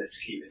enough to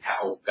keep the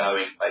cattle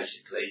going,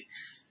 basically.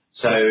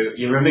 So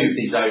you remove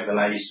these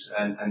overlays,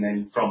 and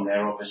then from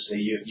there, obviously,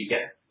 you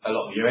get a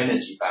lot of your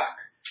energy back.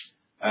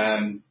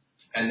 And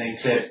then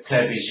clear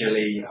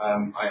visually,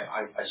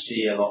 I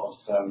see a lot of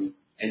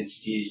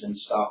entities and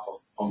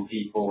stuff on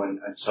people, and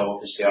so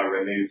obviously I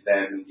remove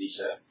them. And these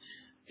are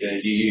your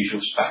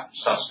usual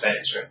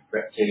suspects: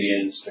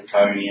 reptilians,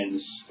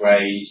 draconians,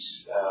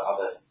 greys,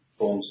 other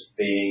forms of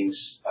beings.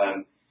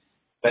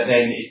 But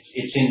then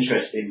it's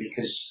interesting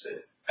because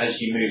as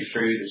you move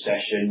through the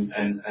session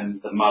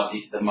and the mud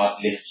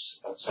lifts,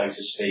 so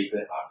to speak,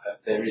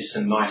 there is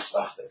some nice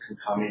stuff that can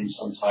come in.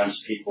 Sometimes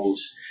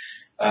people's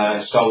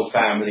soul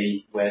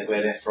family, where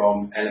they're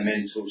from,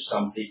 elementals,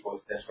 some people,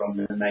 if they're from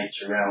the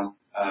nature realm,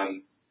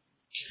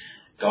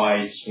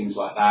 guides, things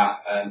like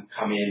that,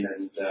 come in,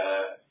 and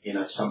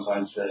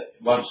sometimes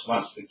once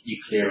you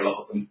clear a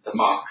lot of the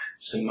muck,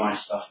 some nice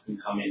stuff can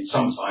come in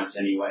sometimes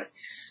anyway,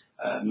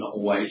 not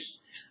always.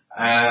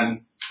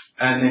 And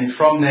then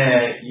from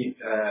there,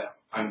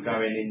 I'm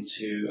going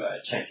into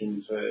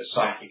checking for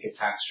psychic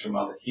attacks from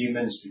other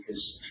humans,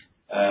 because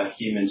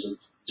humans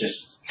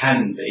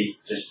can be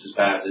just as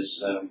bad as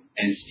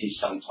entities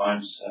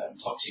sometimes.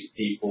 Toxic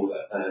people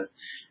that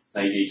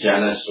may be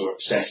jealous or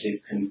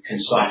obsessive can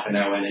siphon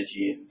our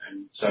energy,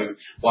 and so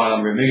while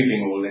I'm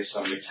removing all this,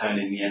 I'm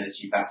returning the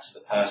energy back to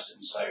the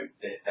person, so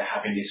they're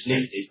having this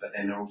lifted, but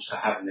then they're also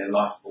having their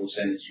life force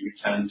energy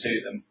returned to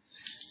them.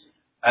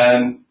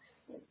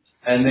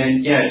 And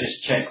then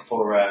just check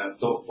for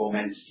thought form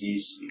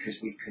entities, because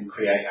we can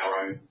create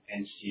our own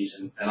entities,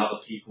 and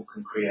other people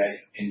can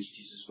create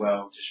entities as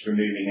well, just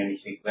removing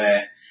anything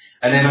there.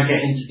 And then I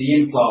get into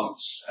the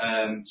implants,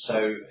 so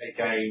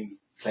again,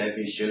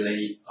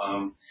 clairvisually,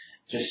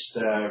 just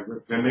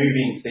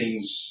removing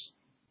things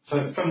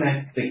from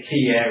the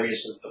key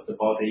areas of the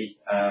body.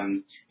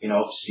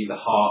 Obviously the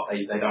heart,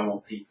 they don't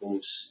want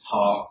people's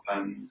heart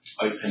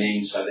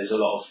opening, so there's a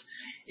lot of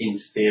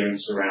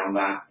interference around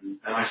that. And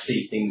I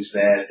see things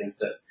there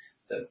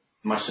that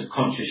my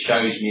subconscious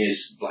shows me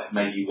as like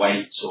maybe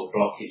weights or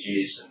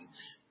blockages and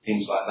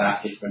things like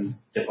that, different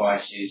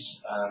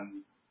devices,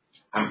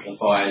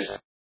 amplifiers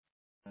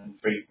and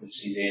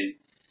frequencies in.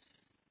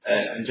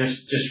 And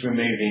just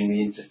removing the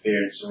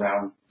interference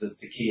around the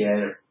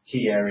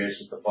key areas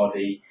of the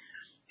body,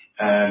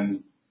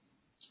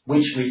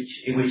 which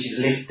is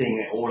lifting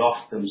it all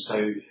off them. So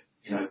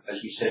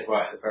as we said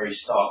right at the very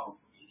start,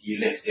 you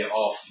lift it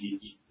off, you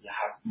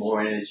have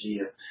more energy,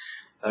 you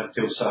don't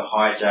feel so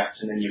hijacked,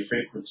 and then your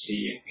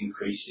frequency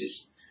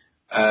increases.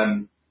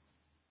 Then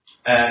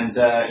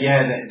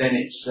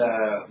it's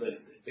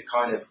the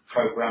kind of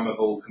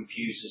programmable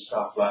computer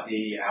stuff like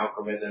the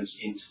algorithms,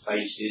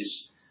 interfaces.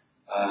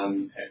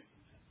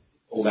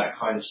 All that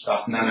kind of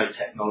stuff,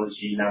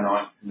 nanotechnology,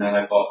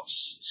 nanobots,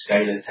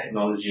 scalar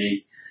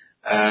technology,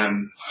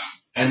 and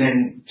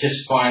then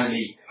just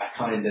finally I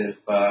kind of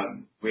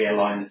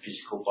realign the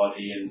physical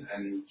body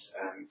and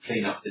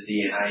clean up the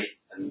DNA,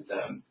 and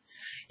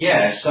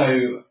so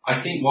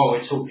I think while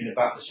we're talking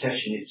about the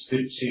session, it's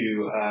good to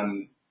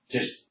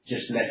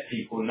just let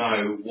people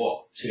know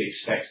what to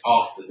expect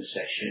after the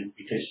session,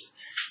 because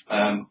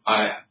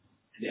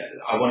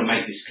I want to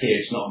make this clear,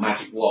 it's not a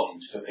magic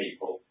wand for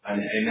people, and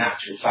in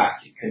actual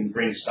fact it can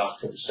bring stuff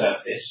to the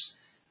surface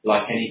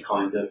like any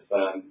kind of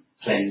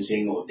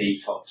cleansing or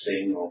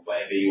detoxing or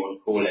whatever you want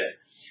to call it.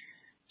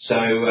 So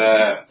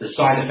the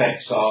side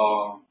effects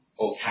are,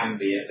 or can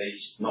be at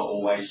least, not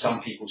always.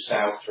 Some people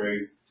sail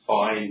through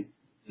fine,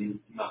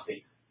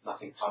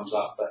 nothing comes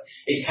up, but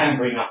it can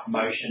bring up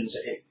emotions.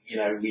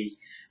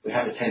 We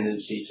have a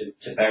tendency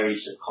to bury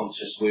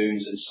subconscious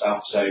wounds and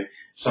stuff, so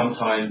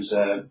sometimes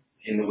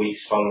in the weeks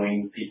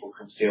following, people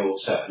can feel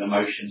certain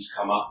emotions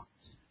come up.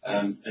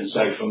 And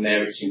so from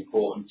there, it's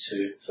important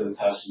for the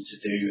person to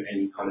do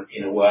any kind of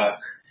inner work,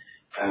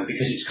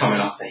 because it's coming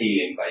up for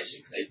healing,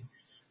 basically.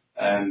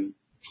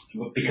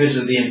 Because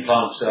of the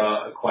implants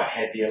are quite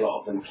heavy, a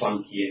lot of them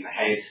clunky in the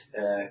head,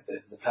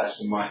 the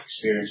person might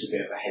experience a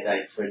bit of a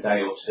headache for a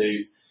day or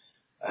two,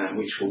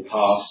 which will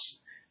pass.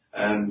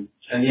 And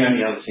the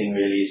only other thing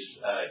really is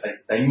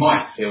they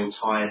might feel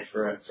tired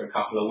for a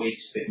couple of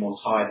weeks, a bit more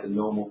tired than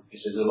normal,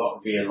 because there's a lot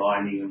of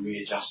realigning and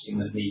readjusting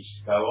that needs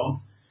to go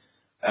on.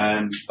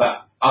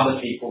 But other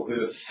people who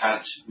have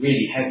had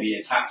really heavy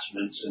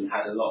attachments and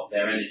had a lot of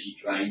their energy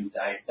drained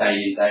day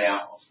in, day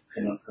out,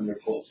 can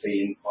report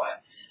feeling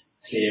quite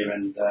clear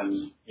and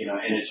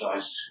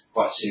energized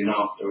quite soon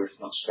after, if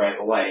not straight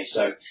away.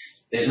 So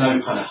there's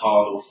no kind of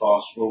hard or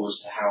fast rule as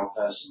to how a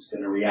person's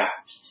going to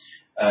react.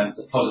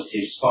 The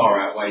positives far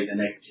outweigh the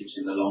negatives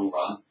in the long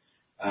run.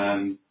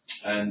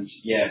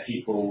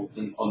 People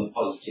on the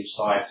positive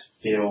side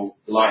feel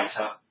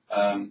lighter.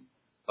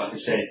 Like I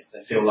said,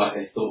 they feel like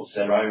their thoughts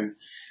their own,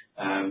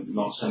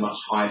 not so much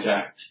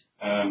hijacked.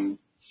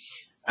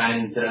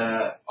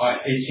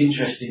 It's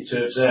interesting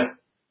to observe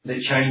the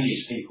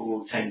changes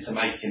people tend to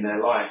make in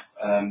their life.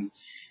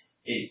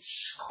 It's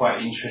quite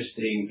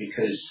interesting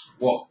because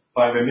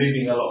by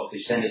removing a lot of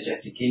this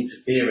energetic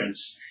interference,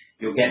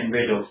 you're getting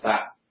rid of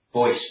that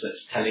voice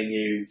that's telling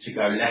you to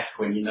go left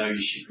when you know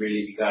you should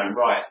really be going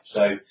right.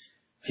 So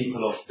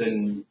people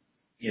often,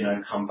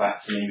 come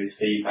back to me with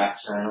feedback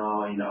saying,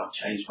 I've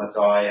changed my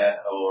diet,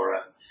 or,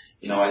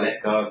 I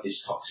let go of this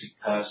toxic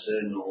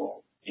person,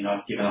 or,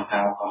 I've given up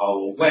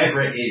alcohol, or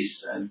whatever it is.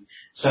 And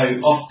so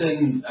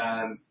often,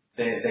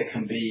 there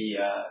can be,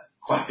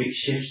 quite big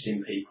shifts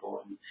in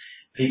people, and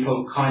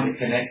people kind of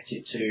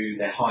connected to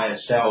their higher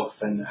self,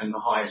 and the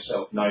higher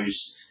self knows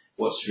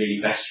what's really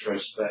best for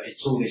us, but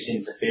it's all this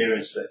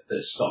interference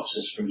that stops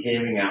us from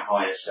hearing our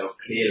higher self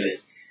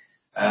clearly.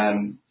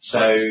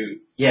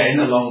 In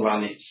the long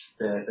run, it's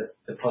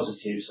the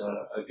positives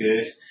are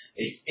good.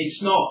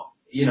 It's not,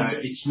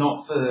 it's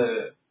not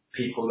for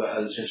people that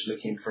are just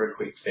looking for a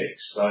quick fix.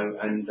 So,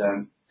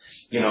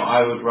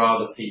 I would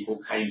rather people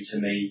came to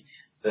me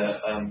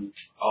that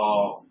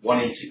are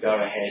wanting to go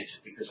ahead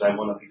because they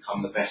want to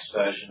become the best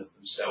version of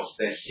themselves.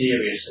 They're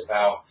serious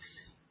about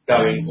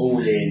going all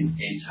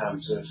in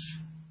terms of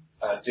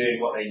doing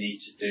what they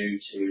need to do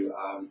to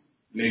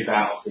move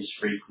out of this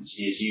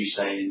frequency, as you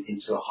say,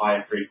 into a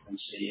higher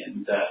frequency,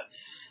 and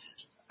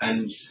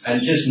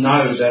just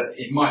know that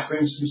it might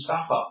bring some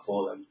stuff up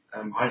for them.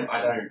 I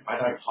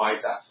don't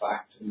hide that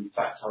fact. In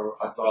fact,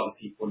 I'd rather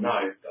people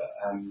know.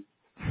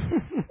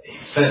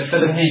 But for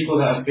the people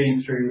that have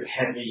been through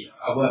heavy,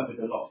 I work with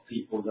a lot of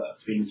people that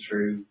have been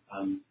through,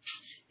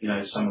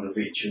 some of the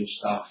ritual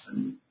stuff,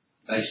 and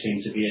they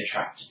seem to be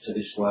attracted to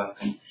this work,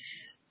 and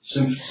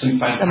some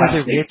fantastic. Some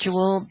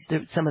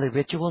of the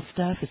ritual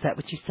stuff. Is that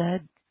what you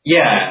said?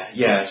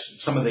 Yeah,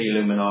 some of the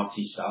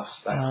Illuminati stuff.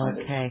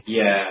 Okay.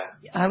 Yeah.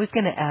 I was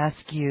going to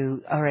ask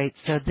you. All right.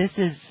 So this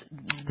is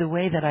the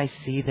way that I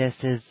see this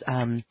is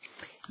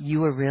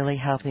you are really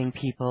helping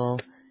people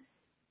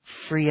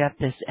free up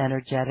this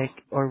energetic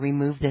or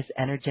remove this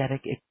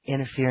energetic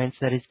interference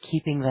that is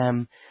keeping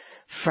them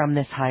from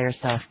this higher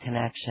self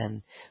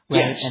connection, right?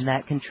 Yes. And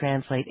that can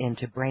translate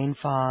into brain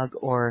fog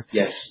or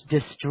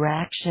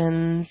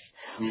distractions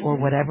or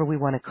whatever we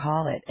want to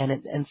call it.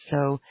 And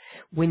so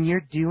when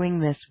you're doing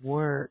this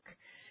work,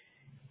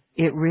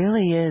 it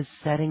really is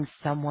setting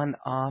someone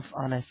off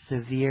on a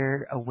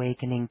severe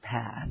awakening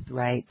path,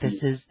 right?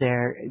 This is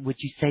would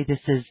you say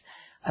this is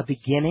a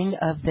beginning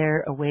of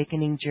their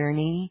awakening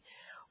journey?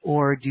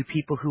 Or do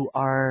people who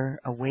are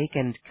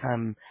awakened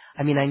come?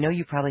 I mean, I know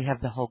you probably have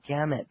the whole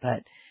gamut,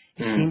 but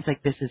it seems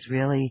like this is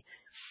really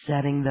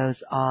setting those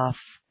off.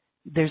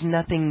 There's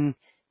nothing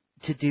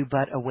to do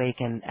but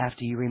awaken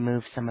after you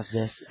remove some of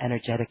this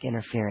energetic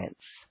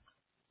interference.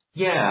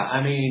 Yeah,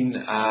 I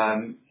mean,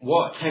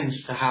 what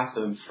tends to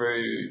happen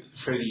through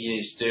the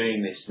years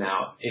doing this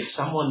now, if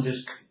someone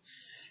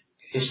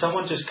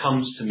just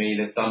comes to me,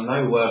 they've done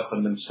no work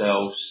on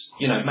themselves,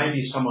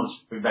 maybe someone's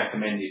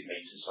recommended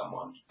me to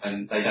someone,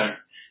 and they don't,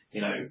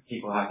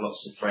 people have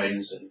lots of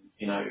friends, and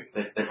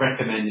they've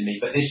recommended me,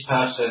 but this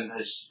person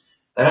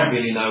they don't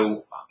really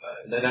know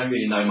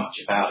much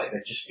about it.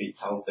 They've just been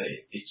told that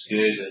it's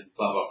good and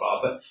blah blah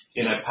blah. But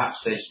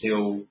perhaps they're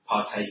still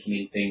partaking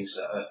in things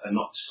that are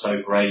not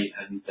so great,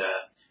 and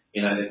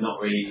they've not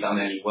really done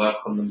any work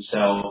on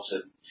themselves.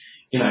 And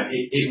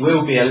it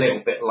will be a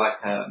little bit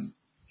like a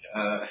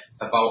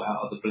bolt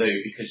out of the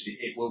blue, because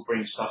it will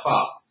bring stuff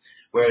up.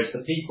 Whereas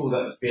the people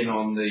that have been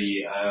on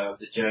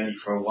the journey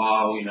for a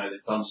while,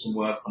 they've done some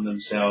work on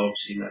themselves,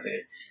 they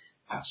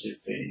perhaps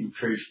have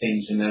improved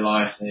things in their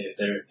life,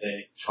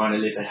 they're trying to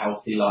live a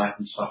healthy life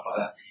and stuff like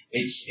that.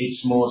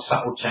 It's more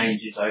subtle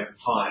changes over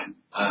time.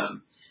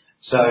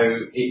 So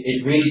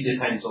it really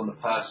depends on the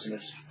person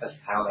as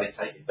how they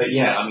take it. But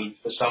yeah, I mean,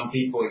 for some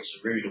people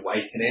it's a rude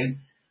awakening,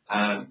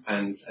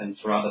 and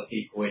for other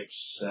people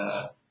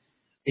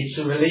it's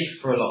a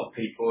relief for a lot of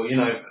people,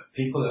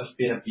 people that have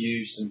been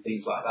abused and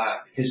things like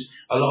that, because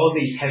a lot of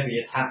these heavy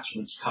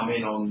attachments come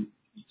in on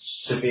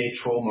severe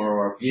trauma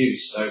or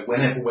abuse. So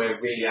whenever we're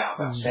really out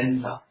of that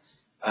center,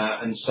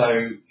 and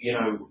so,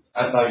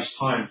 at those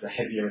times the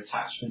heavier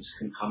attachments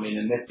can come in,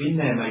 and they've been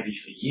there maybe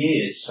for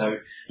years. So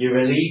you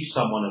relieve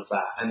someone of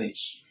that, and it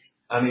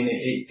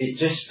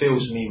just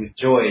fills me with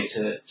joy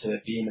to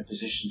be in a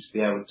position to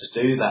be able to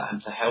do that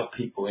and to help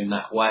people in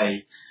that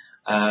way.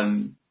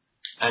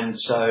 And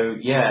so,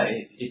 yeah,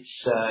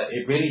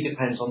 it really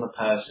depends on the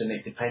person.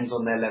 It depends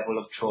on their level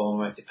of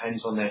trauma. It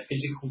depends on their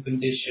physical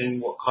condition,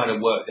 what kind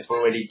of work they've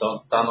already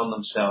done on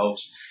themselves,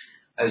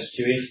 as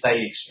to if they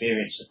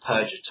experience a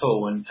purge at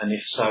all, and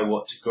if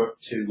so,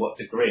 to what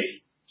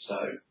degree.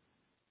 So.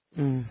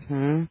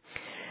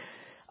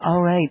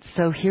 All right.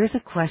 So here's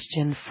a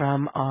question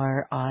from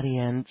our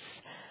audience.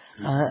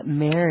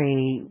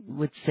 Mary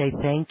would say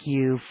thank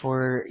you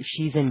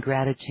she's in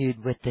gratitude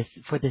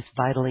for this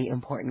vitally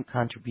important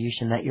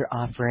contribution that you're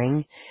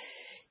offering.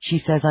 She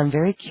says, I'm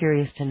very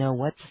curious to know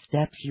what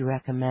steps you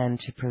recommend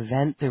to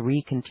prevent the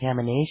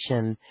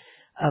recontamination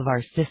of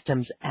our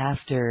systems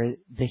after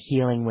the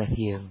healing with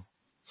you.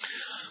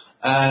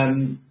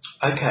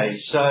 Okay,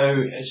 so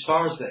as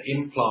far as the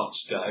implants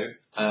go,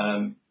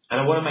 and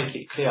I want to make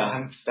it clear, I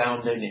haven't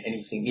found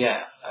anything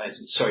yet. I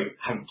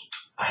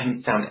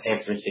haven't found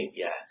everything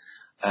yet.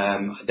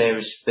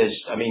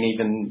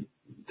 Even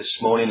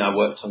this morning I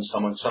worked on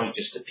something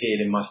just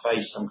appeared in my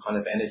face, some kind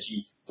of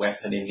energy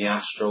weapon in the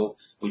astral,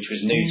 which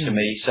was new to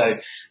me. So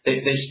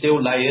there's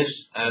still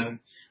layers,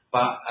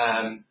 but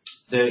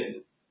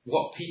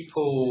what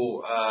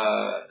people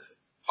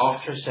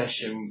after a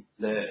session,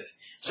 so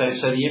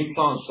the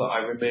implants that I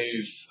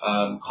remove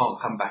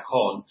can't come back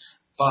on,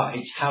 but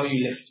it's how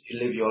you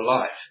live your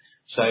life.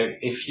 So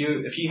if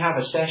you have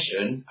a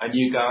session and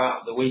you go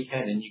out the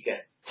weekend and you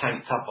get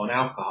tanked up on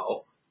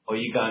alcohol, or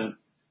you go and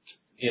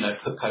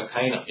put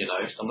cocaine up your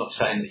nose. I'm not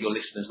saying that your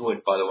listeners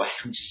would, by the way.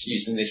 I'm just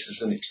using this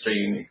as an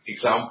extreme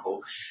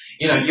example.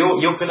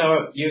 You're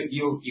gonna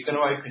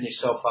open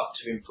yourself up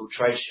to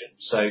infiltration.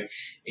 So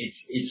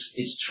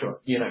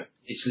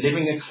it's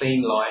living a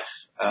clean life,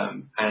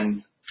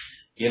 and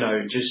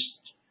just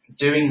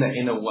doing the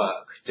inner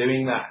work,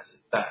 doing that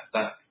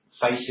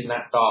facing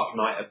that dark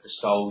night of the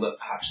soul that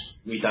perhaps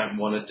we don't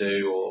want to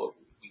do, or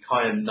we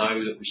kind of know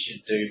that we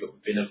should do, but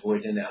we've been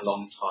avoiding it a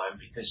long time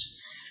because,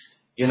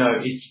 you know,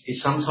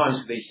 it's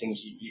sometimes with these things,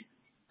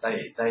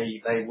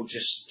 they will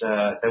just,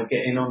 they'll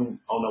get in on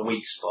a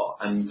weak spot.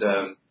 And,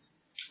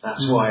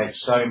 that's why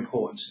it's so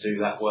important to do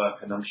that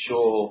work. And I'm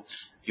sure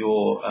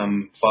your,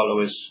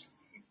 followers,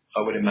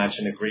 I would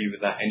imagine, agree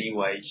with that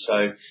anyway.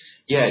 So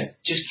yeah,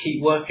 just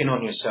keep working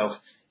on yourself.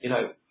 You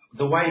know,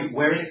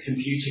 we're in a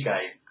computer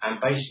game,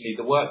 and basically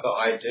the work that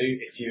I do,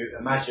 if you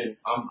imagine,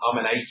 I'm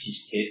an 80s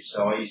kid,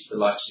 so I used to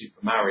like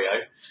Super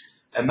Mario.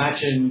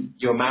 Imagine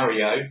you're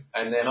Mario,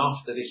 and then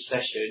after this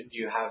session,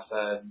 you have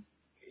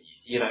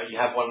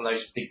one of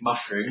those big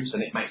mushrooms,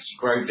 and it makes you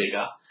grow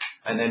bigger.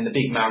 And then the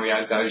big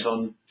Mario goes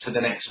on to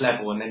the next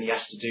level, and then he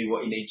has to do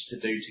what he needs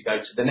to do to go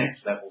to the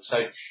next level. So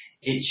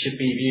it should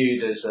be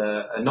viewed as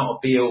not a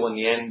be-all and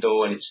the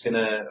end-all, and it's going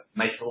to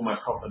make all my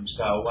problems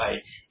go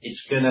away.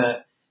 It's going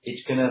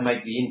to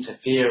make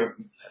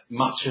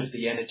much of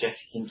the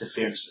energetic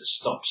interference that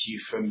stops you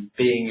from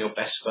being your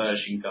best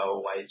version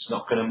go away. It's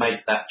not going to make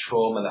that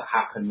trauma that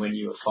happened when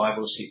you were 5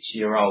 or 6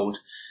 year old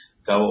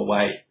go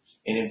away.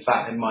 And in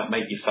fact, it might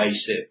make you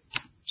face it.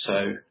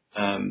 So,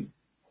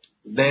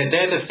 they're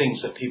the things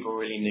that people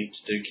really need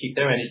to do. Keep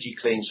their energy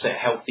clean, set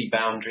healthy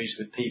boundaries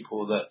with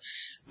people that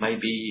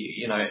maybe,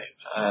 you know,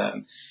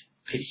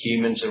 pick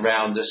humans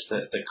around us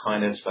that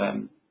kind of,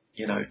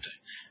 you know,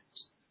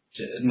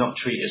 not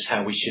treat us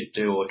how we should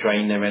do or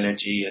drain their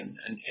energy. And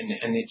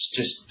it's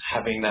just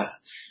having that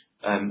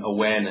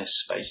awareness,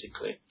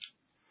 basically.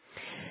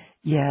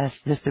 Yes,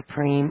 the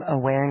supreme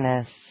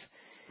awareness.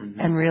 Mm-hmm.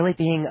 And really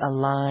being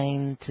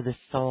aligned to the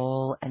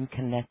soul and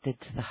connected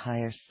to the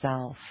higher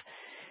self.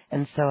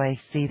 And so I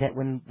see that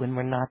when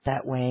we're not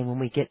that way, when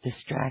we get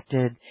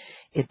distracted,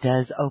 it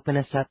does open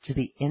us up to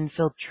the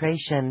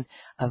infiltration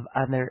of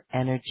other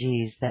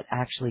energies that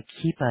actually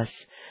keep us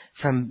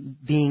from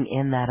being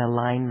in that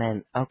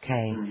alignment. Okay.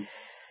 Mm-hmm.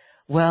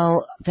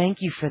 Well, thank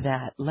you for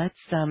that.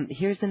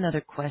 Here's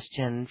another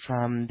question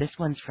this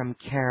one's from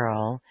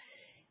Carol.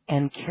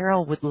 And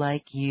Carol would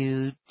like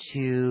you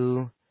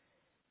to,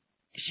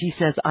 she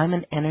says, I'm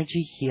an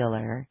energy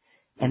healer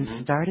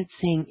and started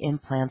seeing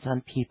implants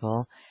on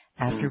people.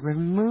 After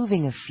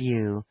removing a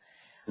few,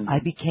 I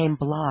became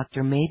blocked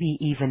or maybe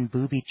even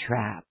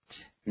booby-trapped.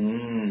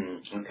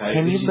 Okay.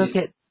 Can you look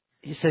at,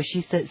 so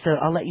she said, so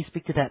I'll let you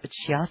speak to that, but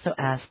she also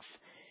asks,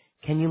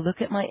 can you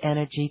look at my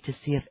energy to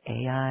see if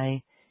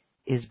AI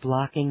is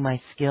blocking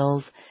my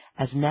skills,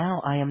 as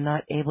now I am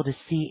not able to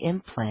see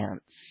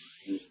implants?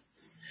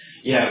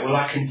 Yeah, well,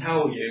 I can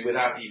tell you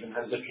without even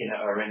her looking at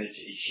her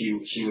energy,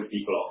 she would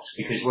be blocked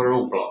because we're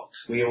all blocked.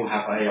 We all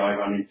have AI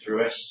running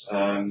through us.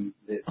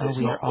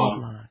 We are all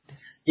blocked.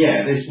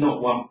 Yeah, there's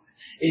not one.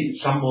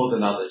 Some more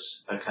than others.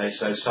 Okay,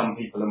 so some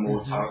people are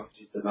more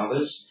talented than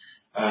others.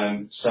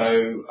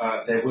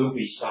 There will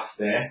be stuff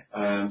there.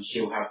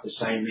 She'll have the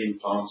same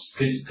implants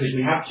because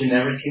we have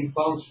generic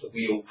implants that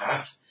we all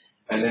have,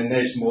 and then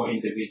there's more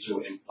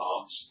individual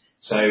implants.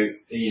 So,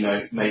 you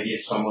know, maybe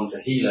if someone's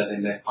a healer,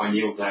 then their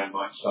pineal gland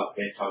might start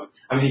their tongue.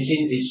 I mean,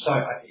 it's so,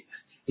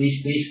 these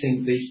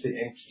things, these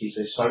entities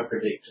are so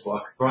predictable.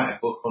 I could write a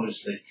book,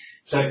 honestly.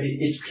 So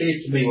it's clear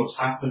to me what's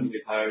happened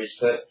with her is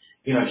that,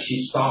 you know,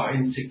 she's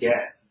starting to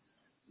get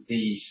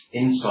these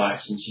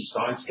insights and she's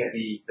starting to get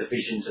the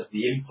visions of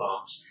the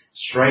implants.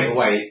 Straight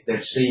away,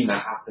 they've seen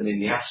that happen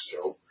in the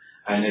astral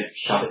and they've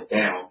shut it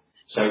down.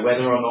 So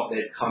whether or not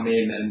they've come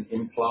in and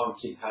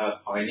implanted her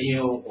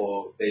pineal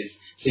or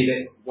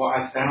what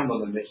I found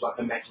on them, there's like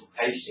a metal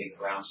casing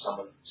around some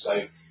of them. So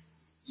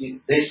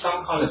there's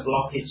some kind of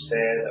blockage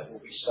there that will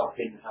be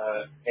stopping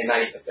her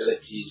innate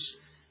abilities.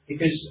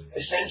 Because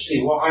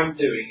essentially what I'm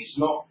doing is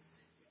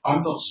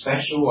I'm not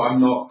special,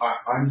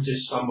 I'm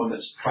just someone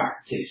that's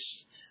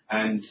practiced.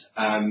 And,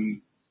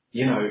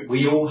 you know,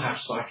 we all have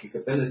psychic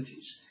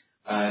abilities.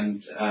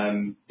 And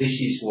this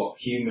is what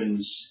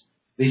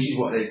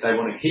they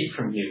want to keep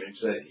from humans.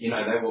 That, you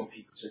know, they want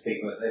people to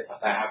think that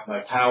they have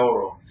no power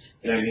or,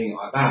 you know, anything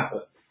like that.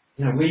 But,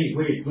 you know,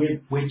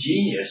 we're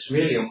genius,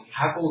 really, and we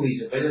have all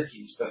these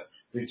abilities, but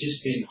we've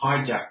just been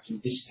hijacked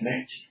and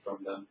disconnected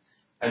from them.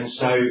 And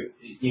so,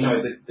 you know,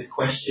 the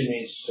question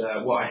is,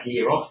 what I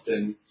hear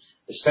often,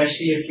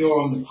 especially if you're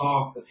on the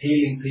path of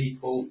healing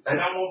people, they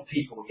don't want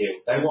people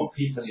healed. They want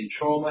people in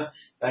trauma.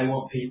 They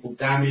want people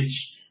damaged.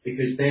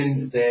 Because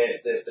then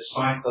the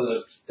cycle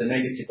of the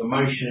negative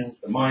emotions,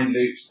 the mind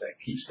loops that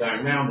keeps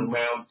going round and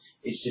round,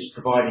 is just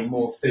providing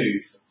more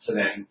food to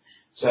them.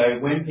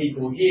 So when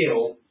people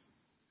heal,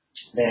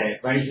 they're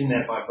raising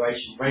their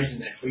vibration, raising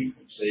their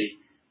frequency,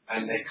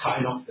 and they're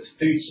cutting off the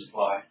food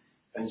supply.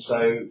 And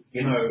so,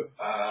 you know,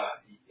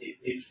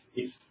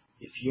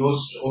 if you're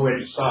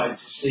already starting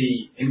to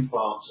see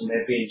implants and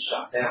they're being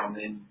shut down,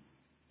 then,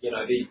 you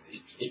know,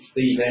 it's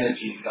these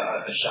energies that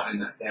are shutting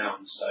that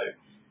down. So,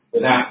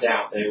 without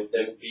doubt, there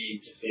will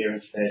be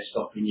interference there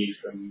stopping you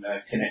from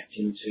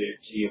connecting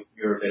to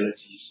your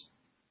abilities.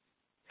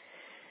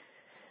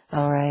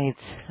 All right.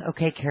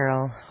 Okay,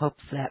 Carol. Hope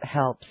that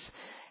helps.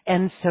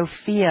 And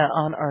Sophia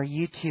on our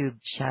YouTube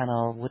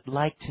channel would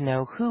like to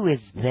know, who is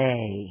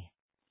they?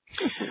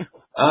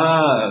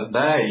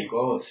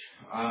 God.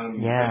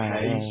 Yeah,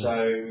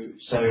 Okay,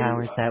 the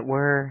powers that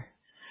were.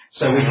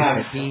 So we have,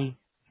 that be.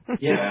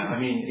 yeah, I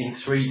mean, in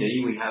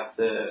 3D we have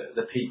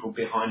the people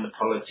behind the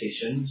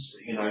politicians,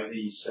 you know,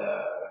 these,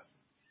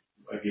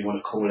 whatever you want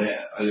to call it,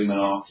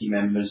 Illuminati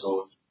members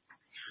or,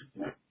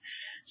 you know,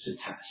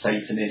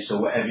 Satanists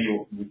or whatever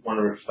you want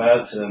to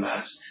refer to them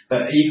as.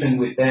 But even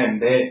with them,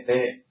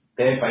 they're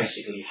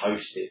basically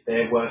hosted.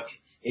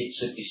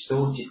 It's a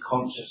distorted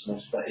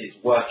consciousness that is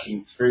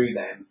working through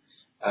them,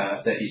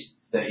 that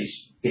is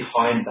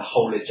behind the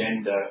whole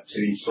agenda to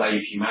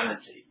enslave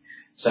humanity.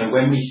 So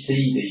when we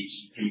see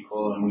these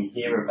people and we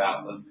hear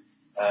about them,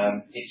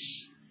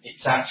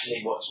 it's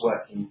actually what's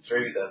working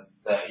through them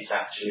that is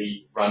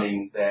actually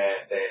running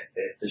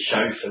the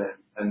show for them.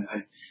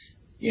 And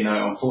you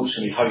know,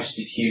 unfortunately,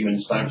 hosted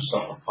humans don't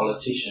stop at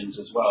politicians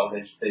as well.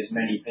 There's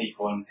many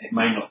people, and it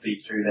may not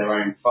be through their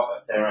own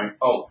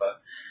fault, but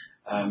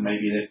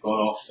maybe they've gone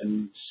off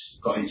and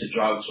got into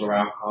drugs or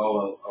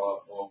alcohol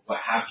or what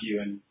have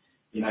you. And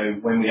you know,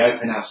 when we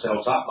open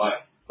ourselves up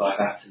like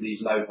that to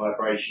these low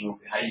vibrational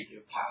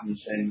behaviour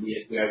patterns, then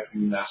we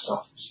open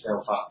ourselves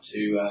up to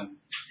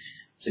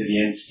the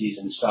entities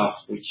and stuff,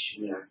 which,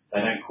 you know,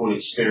 they don't call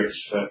it spirits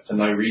for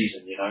no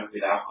reason, you know,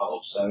 with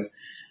alcohol. So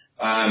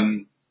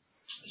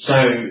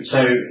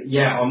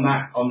yeah, on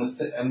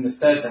the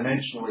third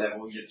dimensional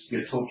level,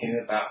 you're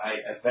talking about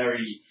a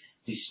very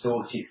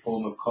distorted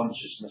form of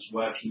consciousness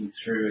working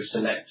through a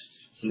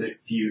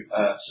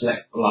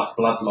select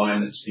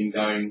bloodline that's been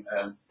going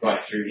right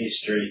through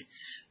history.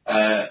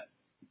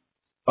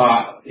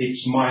 But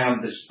it's my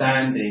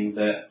understanding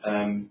that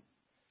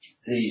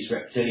these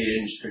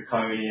reptilians,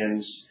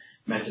 draconians,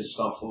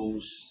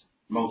 metastophals,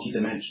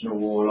 multidimensional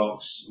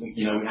warlocks,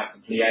 you know, we have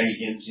the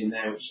Pleiadians in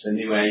there, which the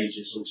New Age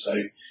has also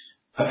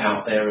put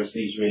out there as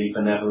these really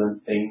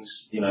benevolent things.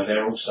 You know,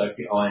 they're also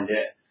behind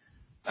it.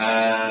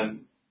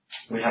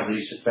 We have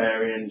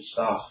Luciferian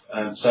stuff.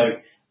 So,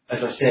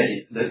 as I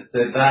said, the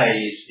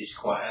they is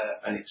quite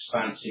an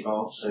expansive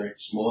answer.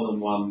 It's more than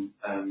one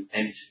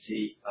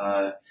entity.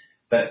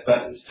 But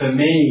for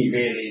me,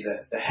 really,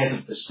 the head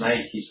of the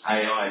snake is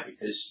AI,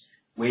 because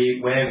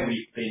where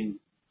we've been,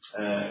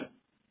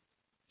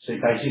 so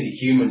basically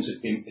humans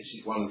have been, this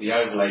is one of the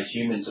overlays,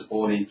 humans are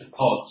born into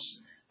pods,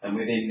 and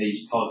within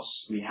these pods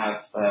we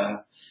have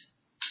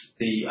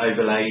the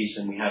overlays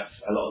and we have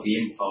a lot of the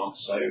implants.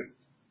 So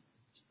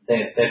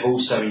they've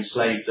also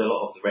enslaved a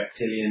lot of the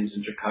reptilians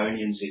and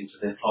draconians into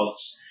their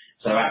pods.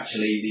 So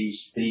actually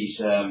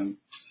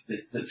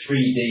the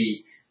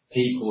 3D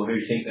people who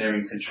think they're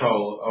in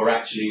control are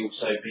actually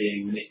also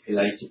being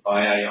manipulated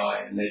by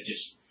AI, and they're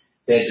just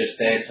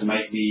there to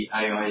make the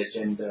AI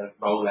agenda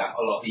roll out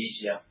a lot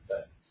easier.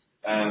 But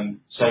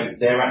so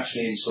they're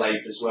actually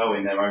enslaved as well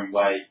in their own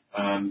way.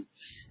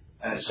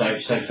 So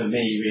for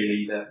me,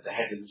 really, the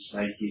head of the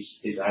snake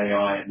is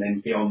AI, and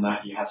then beyond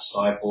that you have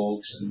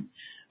cyborgs and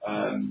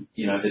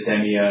you know, the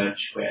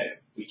demiurge,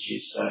 which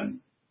is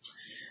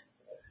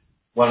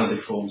one of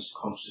the forms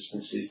of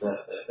consciousnesses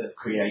that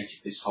created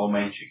this whole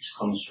matrix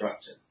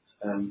construct,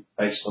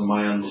 based on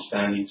my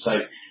understanding. So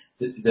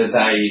the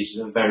they is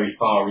a very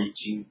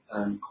far-reaching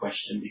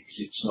question, because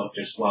it's not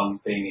just one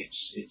thing;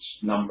 it's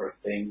a number of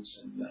things.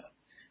 And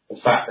the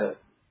fact that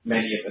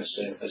many of us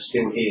are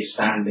still here,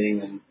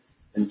 standing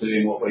and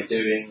doing what we're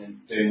doing,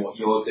 and doing what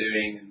you're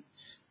doing, and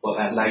what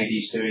that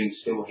lady's doing,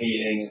 still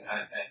healing,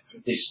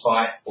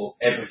 despite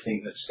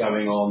everything that's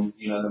going on.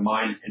 You know, the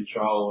mind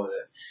control,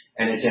 the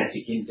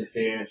energetic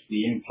interference,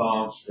 the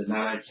implants, the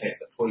nanotech,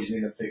 the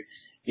poisoning of food,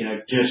 you know,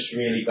 just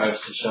really goes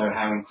to show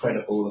how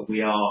incredible that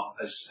we are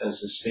as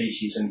a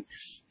species. And,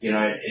 you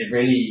know, it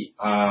really,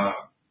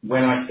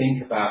 when I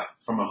think about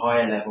from a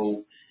higher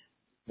level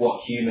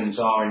what humans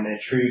are in their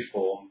true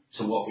form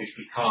to what we've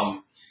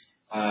become,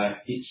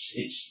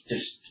 it's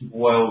just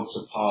worlds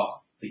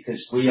apart,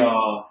 because we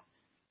are,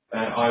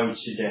 I would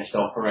suggest,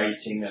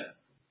 operating at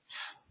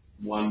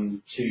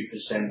 1-2%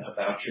 of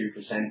our true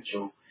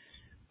potential.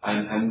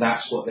 And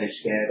that's what they're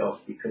scared of,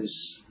 because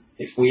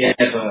if we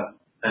ever,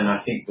 and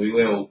I think we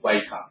will,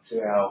 wake up to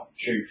our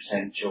true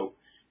potential,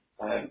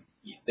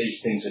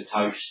 these things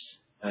are toast,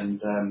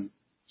 and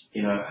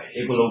you know,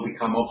 it will all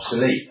become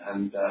obsolete,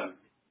 and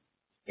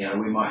you know,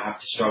 we might have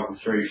to struggle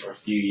through for a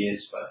few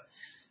years, but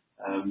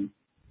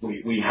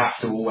we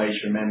have to always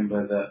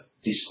remember that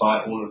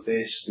despite all of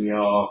this, we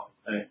are,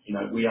 you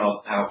know, we are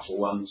the powerful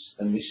ones,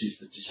 and this is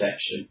the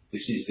deception,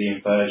 this is the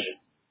inversion.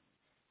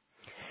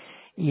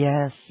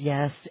 Yes,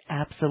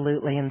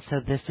 absolutely. And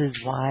so this is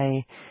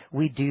why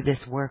we do this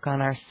work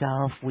on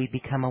ourselves. We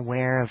become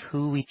aware of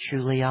who we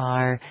truly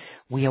are.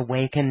 We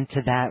awaken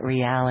to that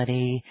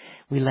reality.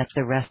 We let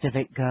the rest of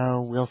it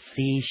go. We'll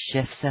see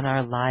shifts in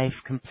our life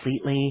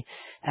completely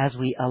as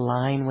we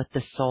align with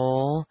the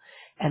soul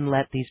and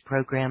let these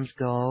programs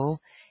go.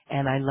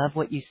 And I love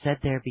what you said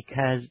there,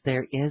 because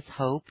there is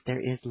hope, there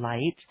is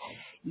light.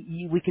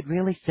 We could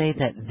really say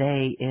that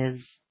they is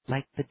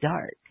like the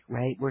dark,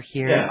 right? We're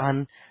here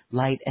on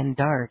light and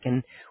dark,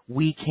 and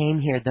we came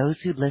here. Those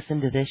who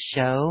listen to this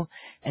show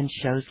and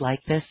shows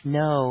like this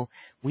know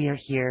we are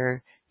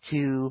here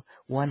to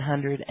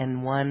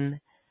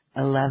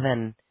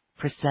 101.11%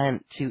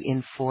 to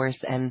enforce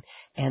and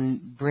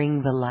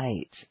bring the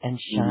light and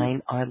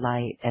shine our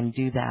light and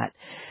do that.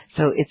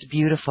 So it's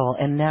beautiful.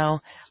 And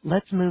now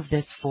let's move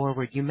this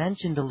forward. You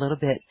mentioned a little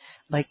bit,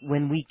 like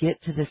when we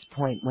get to this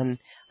point, when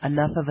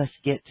enough of us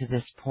get to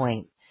this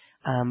point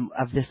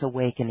of this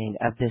awakening,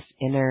 of this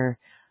inner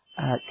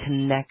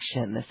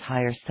connection, this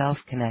higher self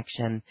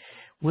connection,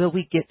 will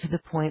we get to the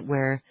point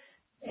where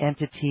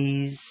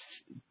entities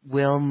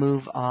will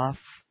move off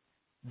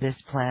this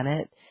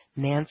planet?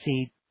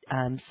 Nancy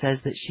says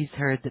that she's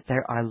heard that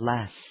there are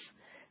less,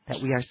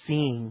 that we are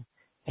seeing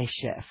a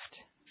shift.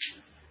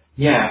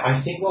 Yeah,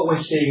 I think what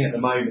we're seeing at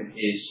the moment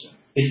is,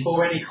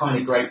 before any kind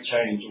of great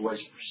change always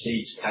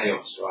precedes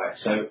chaos, right?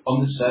 So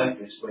on the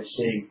surface, we're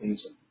seeing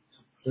things that are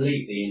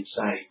completely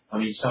insane. I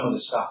mean, some of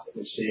the stuff that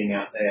we're seeing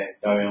out there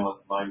going on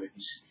at the moment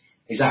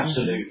is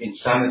absolute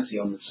insanity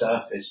on the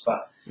surface,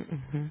 but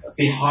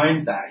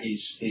behind that is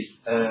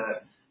a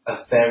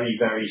very,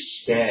 very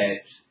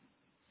scared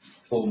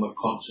form of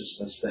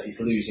consciousness that is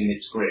losing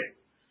its grip.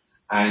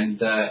 And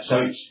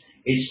so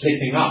it's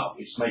slipping up,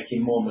 it's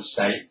making more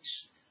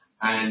mistakes.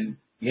 And,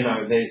 you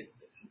know,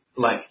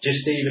 like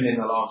just even in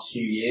the last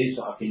few years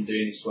that I've been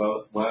doing this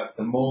work,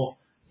 the more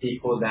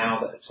people now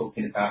that are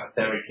talking about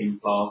etheric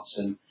implants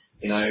and,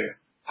 you know,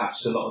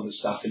 perhaps a lot of the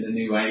stuff in the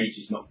new age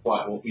is not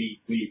quite what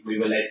we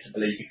were led to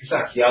believe, because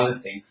that's the other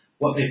thing.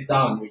 What they've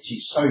done, which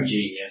is so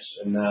genius,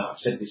 and I've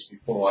said this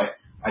before,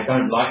 I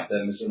don't like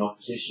them as an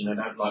opposition, I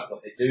don't like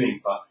what they're doing,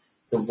 but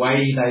the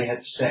way they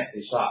had set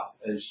this up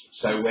is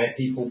so where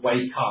people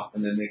wake up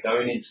and then they're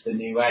going into the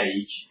new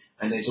age,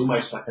 and there's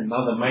almost like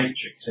another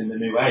matrix in the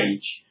new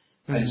age.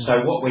 And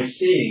so what we're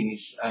seeing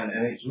is, and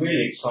it's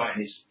really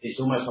exciting, it's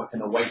almost like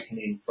an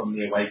awakening from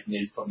the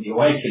awakening from the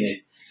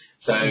awakening.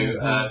 So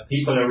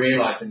people are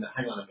realizing that,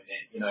 hang on a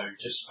minute, you know,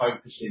 just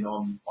focusing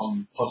on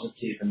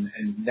positive and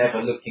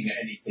never looking at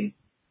anything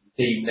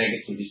deemed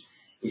negative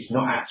is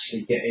not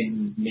actually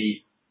getting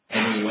me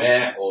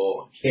anywhere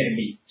or getting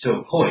me to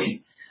a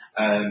point.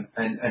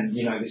 And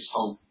you know, this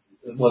whole,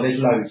 well, there's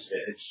loads of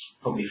it. It's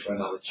probably for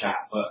another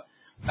chat, but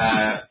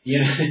you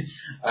know,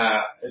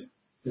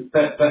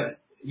 but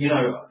you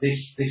know,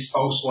 this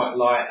false white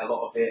light, a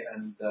lot of it,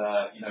 and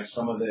you know,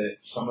 some of the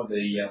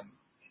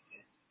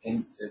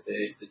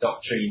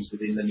doctrines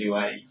within the new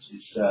age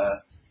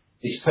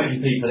is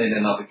putting people in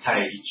another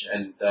cage.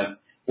 And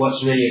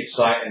what's really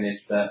exciting is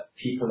that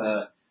people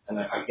are, and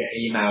I get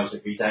emails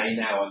every day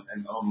now,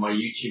 and on my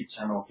YouTube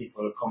channel,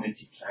 people are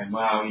commenting saying,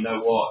 "Wow, you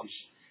know what?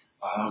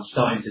 I'm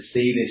starting to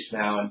see this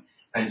now,"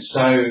 and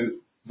so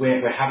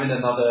we're having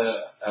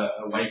another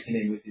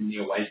awakening within the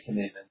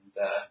awakening, and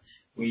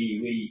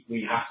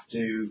we have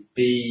to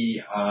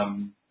be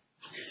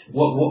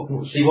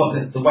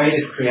the way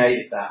they've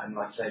created that, and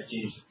like I said,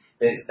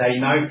 they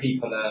know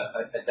people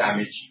are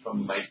damaged from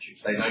the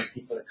matrix. They know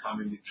people are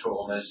coming with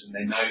traumas, and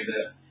they know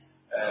that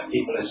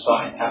people are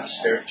starting to have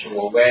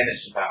spiritual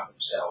awareness about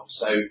themselves.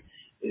 So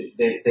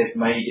they've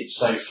made it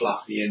so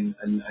fluffy,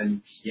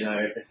 and you know,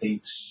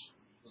 everything's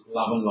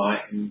love and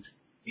light, and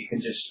you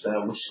can just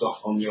whisk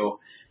off on your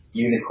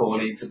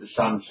unicorn into the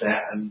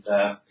sunset, and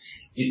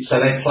so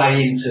they play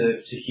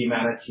into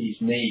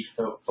humanity's need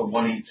for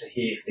wanting to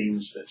hear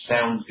things that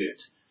sound good.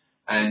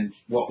 And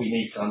what we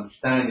need to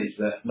understand is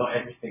that not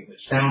everything that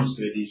sounds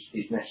good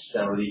is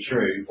necessarily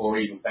true or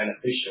even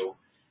beneficial,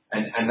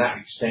 and that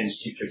extends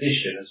to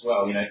tradition as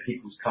well. You know,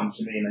 people come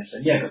to me and they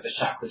say, "Yeah, but the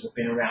chakras have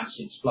been around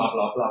since blah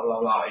blah blah blah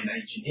blah in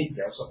ancient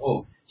India." I was like,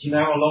 "Oh, do you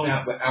know how long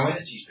our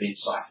energy's been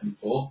siphoned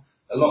for?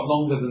 A lot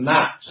longer than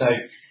that." So,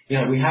 you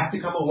know, we have to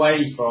come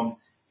away from,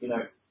 you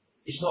know,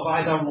 it's not that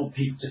I don't want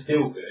people to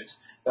feel good,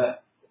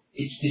 but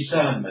it's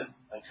discernment.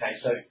 Okay,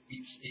 so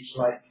it's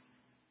like,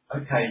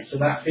 okay, so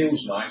that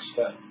feels nice,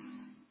 but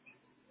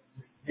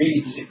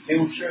really, does it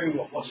feel true?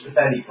 What's the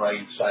belly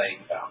brain saying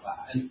about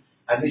that? And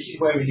this is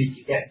where we need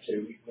to get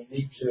to. We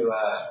need to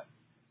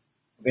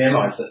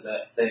realise that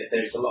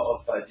there's a lot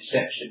of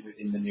deception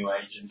within the new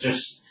age, and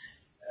just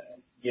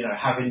you know,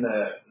 having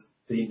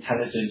the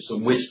intelligence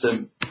and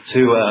wisdom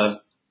to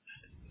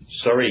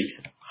sorry,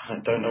 I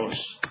don't know,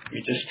 we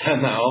just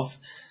turned that off.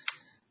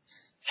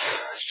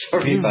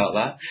 Sorry about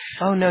that.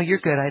 Oh no, you're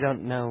good. I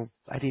don't know.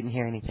 I didn't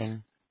hear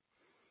anything.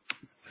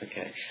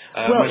 Okay.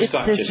 Well, it's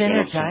this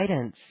inner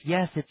guidance.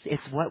 Yes,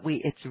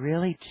 it's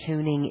really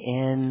tuning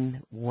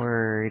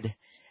inward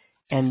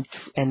and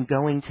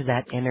going to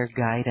that inner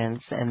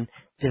guidance and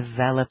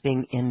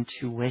developing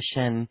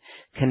intuition,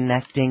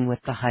 connecting with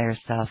the higher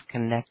self,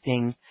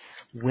 connecting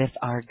with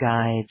our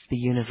guides, the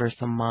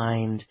universal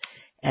mind.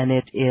 And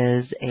it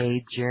is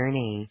a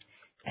journey.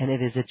 And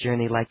it is a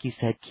journey, like you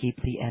said, keep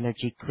the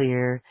energy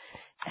clear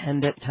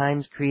and at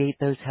times create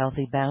those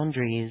healthy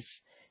boundaries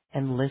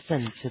and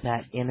listen to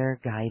that inner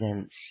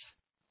guidance.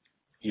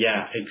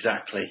 Yeah,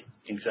 exactly.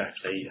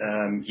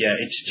 Yeah,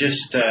 it's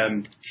just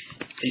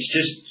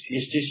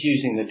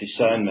using the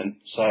discernment.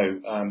 So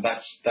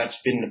that's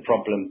been the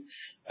problem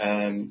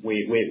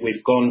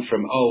We've gone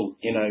from,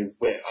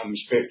 I'm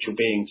a spiritual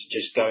being, to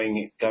just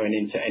going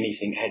into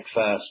anything head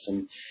first,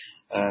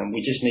 and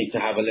we just need to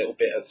have a little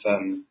bit of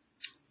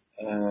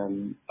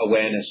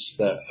awareness,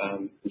 that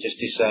just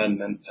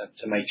discernment,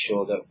 to make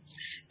sure that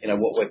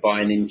what we're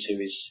buying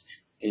into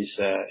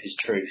is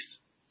truth.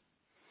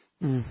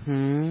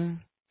 Mhm.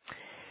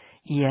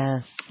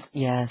 Yes,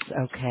 yes,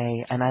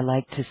 okay. And I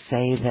like to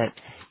say that,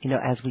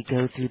 as we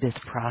go through this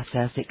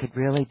process, it could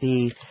really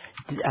be,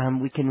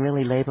 we can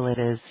really label it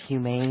as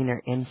humane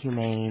or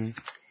inhumane.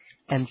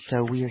 And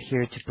so we are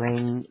here to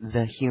bring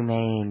the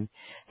humane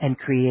and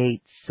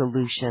create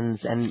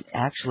solutions, and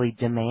actually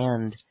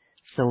demand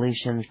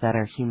solutions that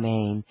are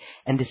humane,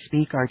 and to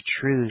speak our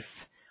truth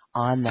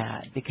on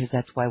that, because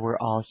that's why we're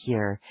all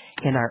here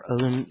in our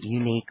own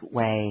unique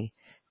way,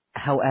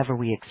 however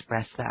we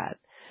express that.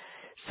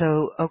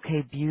 So,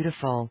 okay,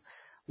 beautiful.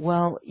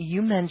 Well,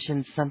 you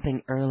mentioned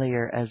something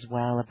earlier as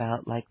well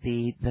about like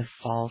the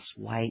false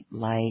white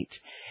light,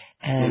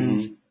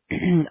 and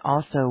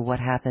also what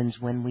happens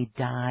when we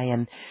die,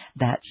 and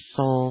that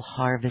soul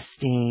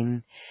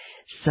harvesting.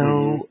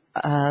 So,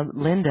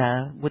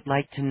 Linda would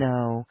like to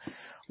know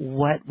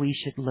what we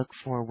should look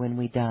for when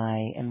we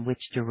die, and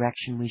which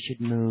direction we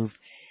should move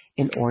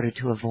in order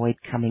to avoid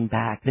coming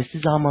back. This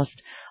is almost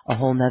a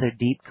whole nother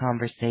deep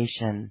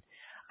conversation.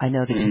 I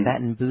know that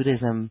Tibetan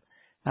Buddhism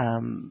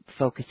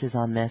focuses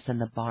on this, and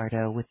the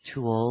Bardo, with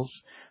tools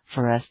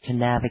for us to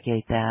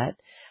navigate that.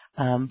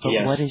 But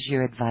Yes. What is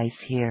your advice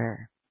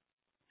here?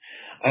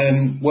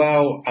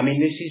 Well, I mean,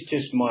 this is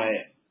just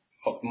my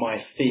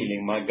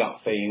feeling, my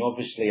gut feeling.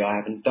 Obviously, I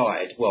haven't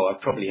died. Well, I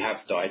probably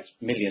have died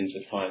millions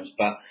of times,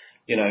 but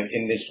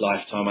in this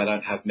lifetime, I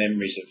don't have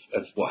memories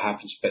of what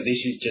happens. But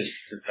this is just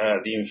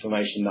the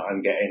information that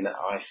I'm getting, that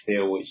I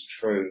feel is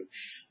true.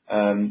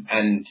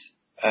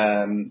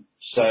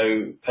 So,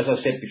 as I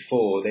said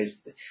before,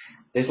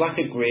 there's like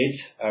a grid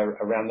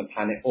around the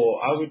planet, or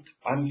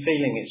I'm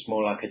feeling it's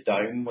more like a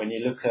dome. When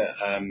you look at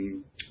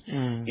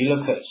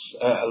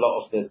a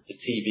lot of the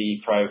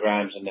TV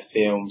programs and the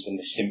films and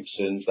the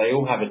Simpsons, they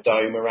all have a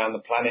dome around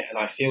the planet, and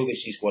I feel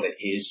this is what it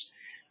is.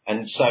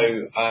 And so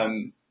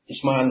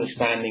it's my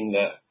understanding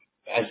that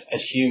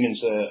as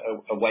humans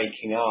are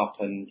waking up,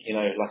 and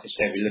like I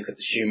said, we look at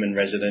the Schumann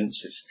resonance,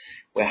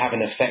 we're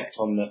having an effect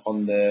on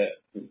the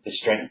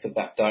strength of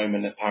that dome,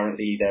 and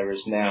apparently there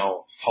is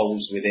now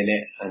holes within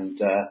it, and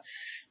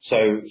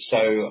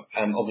so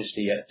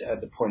obviously at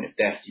the point of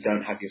death, you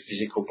don't have your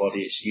physical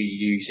body; it's you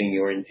using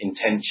your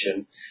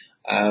intention.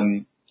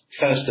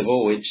 First of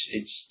all,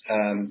 it's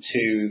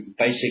to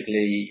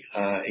basically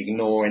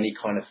ignore any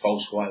kind of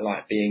false white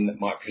light being that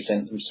might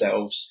present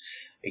themselves.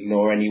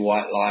 Ignore any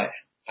white light.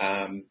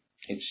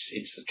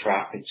 It's a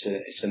trap.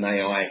 It's an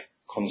AI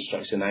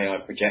construct, it's an AI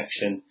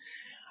projection.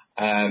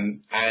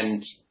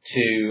 And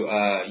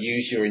to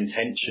use your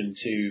intention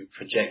to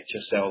project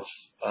yourself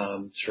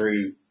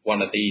through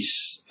one of these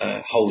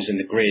holes in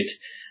the grid,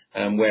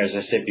 where, as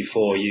I said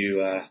before,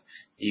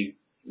 you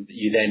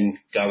then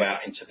go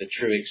out into the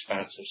true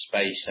expanse of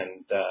space,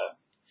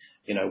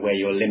 and where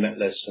you're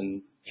limitless,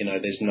 and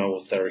there's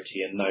no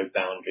authority and no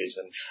boundaries.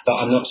 But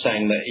I'm not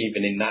saying that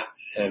even in that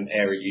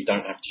area you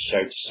don't have to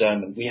show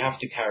discernment. We have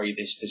to carry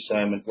this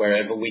discernment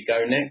wherever we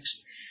go next.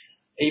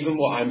 Even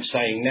what I'm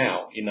saying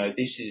now,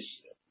 this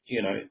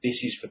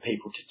is for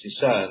people to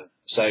discern.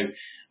 So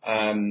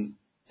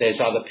there's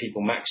other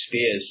people. Max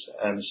Spears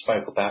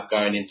spoke about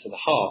going into the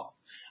heart.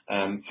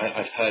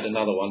 I've heard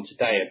another one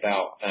today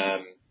about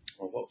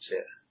what was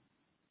it?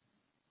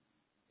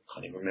 I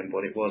can't even remember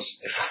what it was.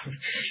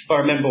 If I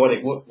remember what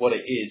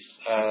it is,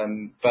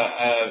 but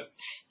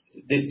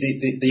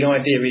the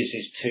idea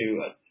is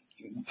to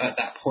at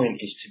that point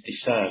is to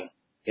discern.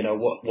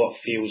 What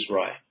feels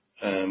right.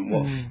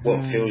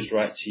 What feels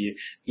right to you.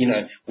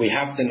 We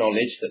have the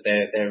knowledge that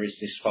there is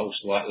this false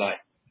white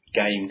light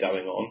game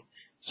going on.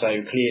 So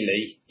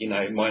clearly,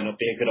 it might not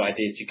be a good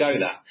idea to go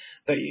that.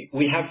 But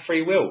we have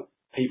free will.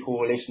 People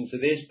will listen to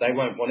this. They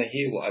won't want to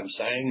hear what I'm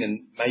saying,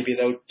 and maybe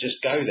they'll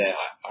just go there.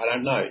 I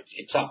don't know.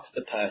 It's up to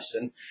the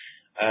person.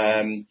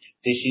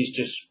 This is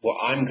just what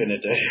I'm going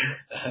to do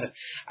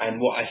and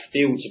what I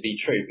feel to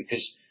be true,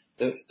 because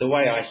the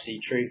way I see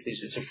truth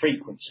is it's a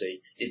frequency.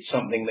 It's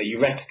something that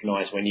you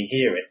recognize when you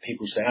hear it.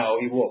 People say, "Oh,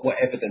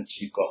 what evidence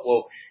you've got?"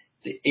 Well,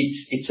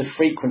 it's a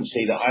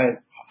frequency that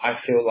I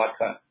feel like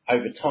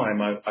over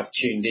time I've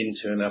tuned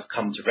into and I've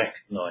come to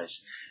recognize,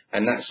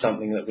 and that's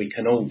something that we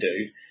can all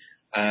do,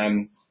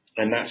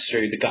 and that's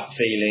through the gut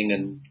feeling.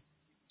 And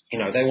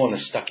they want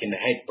us stuck in the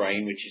head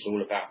brain, which is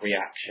all about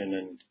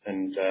reaction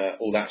and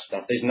all that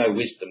stuff. There's no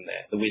wisdom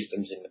there. The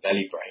wisdom's in the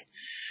belly brain.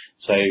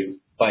 So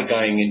by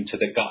going into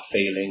the gut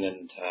feeling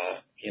and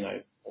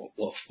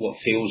what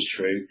feels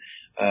true,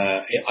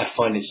 I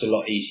find it's a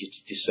lot easier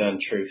to discern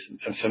truth.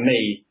 And for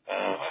me,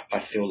 I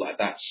feel like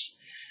that's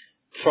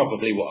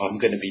probably what I'm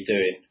going to be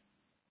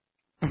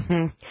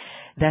doing.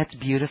 That's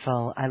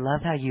beautiful. I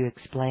love how you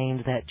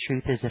explained that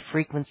truth is a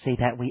frequency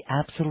that we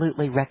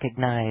absolutely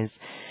recognize.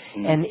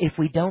 And if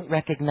we don't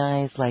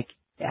recognize, like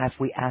if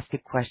we ask a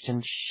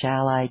question,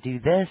 shall I do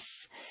this?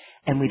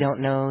 and we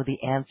don't know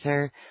the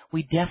answer,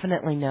 we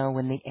definitely know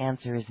when the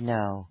answer is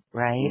no,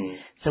 right?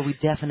 So we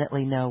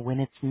definitely know when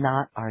it's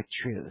not our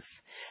truth.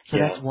 So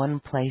that's one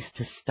place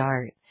to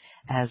start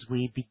as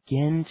we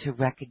begin to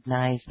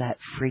recognize that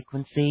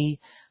frequency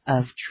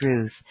of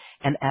truth.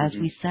 And as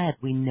we said,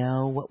 we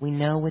know what we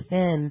know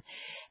within,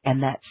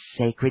 and that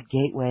sacred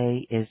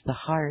gateway is the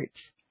heart.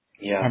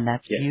 Yeah. And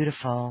that's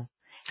beautiful.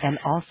 And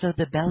also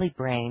the belly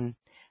brain.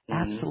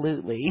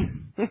 Absolutely.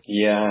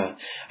 Yeah.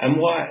 And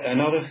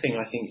another thing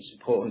I think is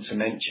important to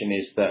mention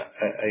is that,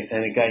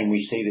 and again,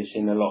 we see this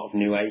in a lot of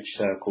New Age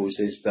circles,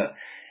 is that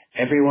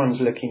everyone's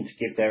looking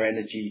to give their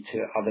energy to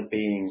other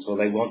beings, or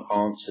they want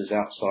answers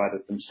outside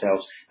of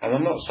themselves. And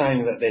I'm not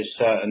saying that there's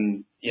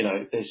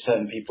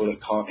certain people that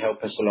can't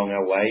help us along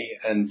our way.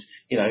 And,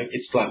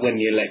 it's like when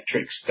the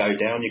electrics go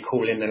down, you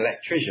call in an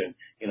electrician.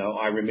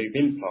 I remove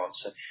implants.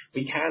 So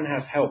we can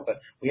have help, but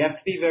we have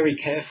to be very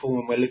careful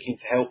when we're looking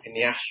for help in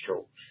the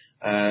astral.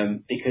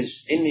 Because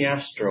in the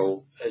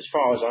astral, as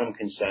far as I'm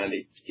concerned,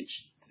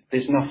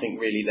 there's nothing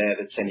really there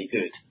that's any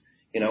good.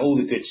 All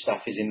the good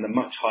stuff is in the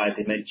much higher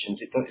dimensions.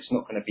 It's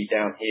not going to be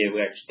down here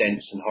where it's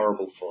dense and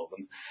horrible for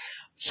them.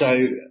 So,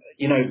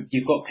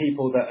 you've got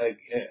people that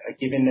are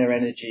giving their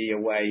energy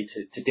away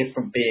to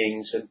different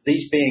beings, and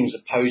these beings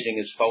are posing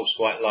as false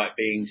white light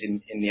beings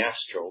in the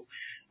astral.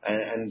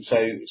 And so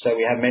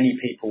we have many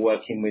people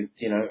working with,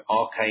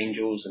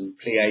 archangels and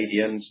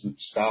Pleiadians and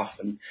stuff.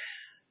 And,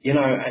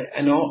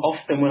 and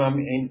often when I'm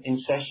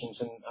in sessions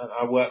and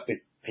I work with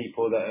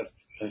people that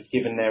have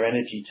given their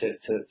energy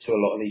to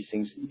a lot of these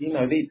things,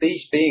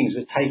 these beings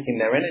are taking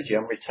their energy.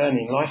 I'm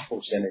returning life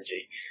force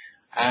energy.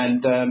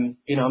 And,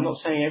 I'm not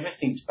saying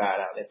everything's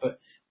bad out there, but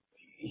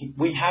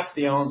we have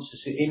the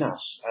answers in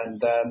us.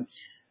 And,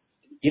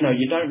 you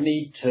don't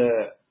need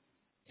to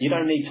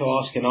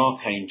ask an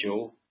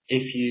archangel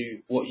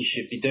what you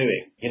should be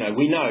doing.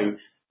 We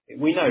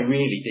know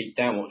really deep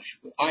down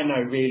I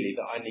know really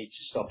that I need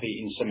to stop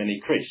eating so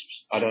many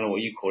crisps. I don't know what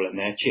you call them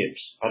there,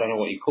 chips. I don't know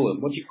what you call them.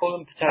 What do you call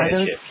them?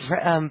 Potato chips?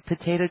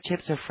 Potato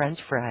chips or French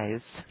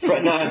fries?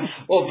 No,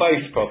 or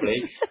both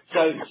probably. So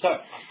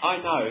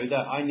I know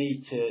that I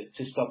need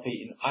to stop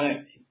eating.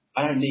 I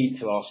don't need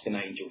to ask an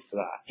angel for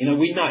that.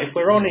 We know, if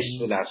we're honest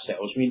with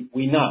ourselves,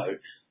 we know.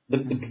 The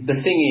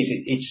thing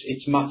is,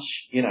 it's much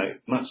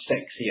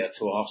sexier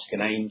to ask an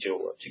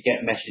angel, to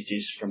get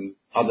messages from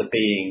other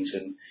beings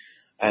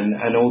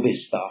and all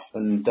this stuff.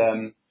 And,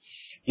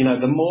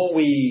 the more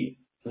we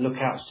look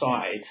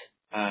outside,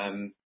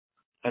 and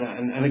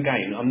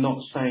again, I'm not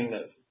saying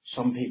that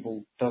some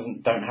people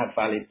don't have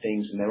valid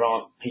things and there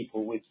aren't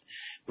people with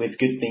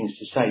good things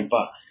to say,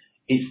 but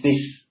it's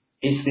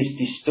this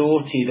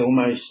distorted,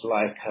 almost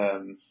like,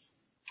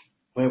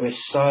 where we're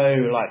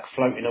so like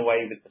floating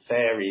away with the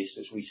fairies,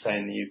 as we say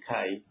in the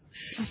UK,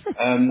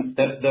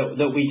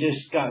 that we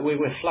just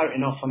we're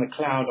floating off on a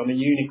cloud on a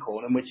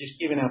unicorn, and we're just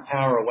giving our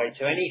power away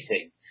to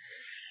anything.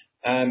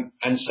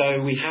 And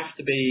so we have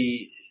to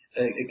be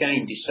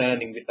again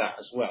discerning with that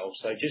as well.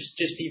 So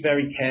just be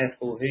very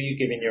careful who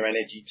you're giving your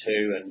energy to,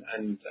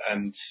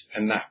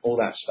 and that all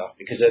that stuff,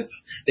 because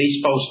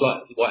these false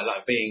white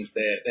light beings,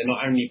 they're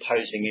not only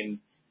posing in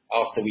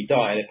after we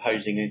die, they're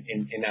posing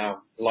in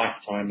our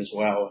lifetime as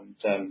well.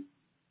 And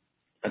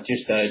I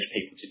just urge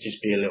people to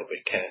just be a little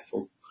bit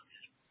careful.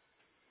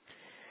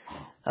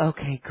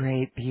 Okay,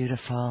 great,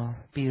 beautiful,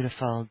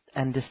 beautiful.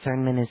 And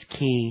discernment is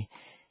key.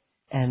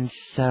 And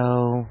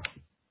so,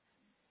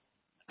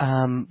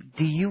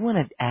 do you want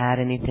to add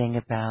anything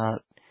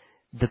about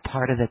the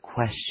part of the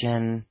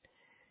question,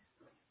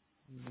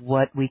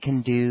 what we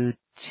can do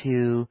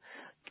to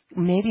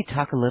maybe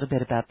talk a little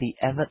bit about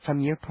from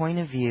your point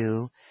of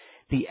view,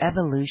 the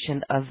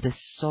evolution of the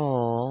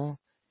soul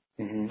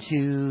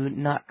to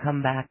not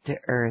come back to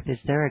Earth? Is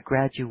there a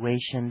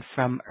graduation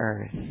from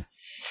Earth?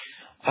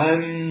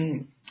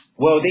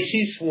 Well, this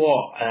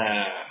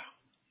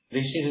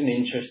is an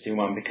interesting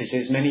one, because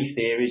there's many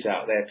theories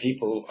out there.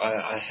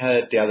 I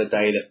heard the other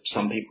day that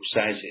some people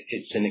say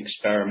it's an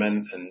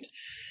experiment and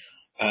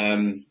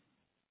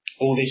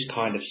all this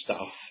kind of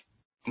stuff.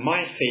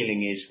 My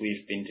feeling is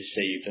we've been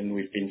deceived and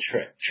we've been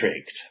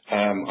tricked.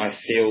 I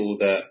feel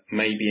that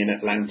maybe in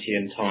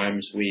Atlantean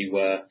times we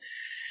were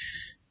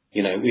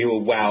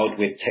wowed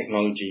with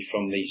technology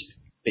from these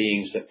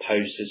beings that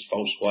posed as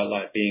false white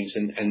light beings,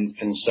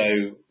 and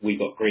so we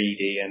got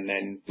greedy, and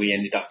then we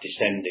ended up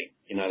descending.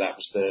 That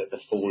was the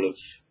fall of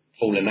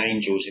fallen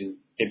angels in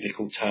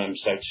biblical terms,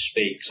 so to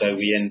speak. So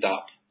we end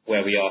up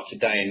where we are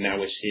today, and now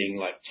we're seeing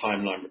like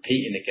timeline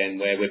repeating again,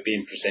 where we're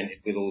being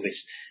presented with all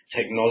this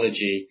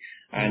technology,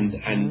 and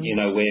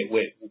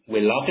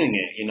we're loving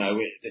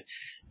it.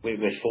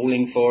 We're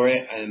falling for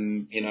it,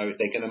 and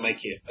they're going to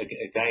make it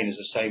again, as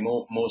I say,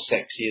 more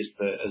sexy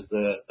as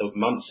the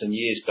months and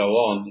years go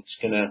on.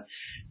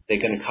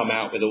 They're going to come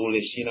out with all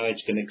this,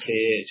 it's going to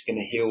clear, it's going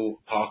to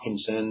heal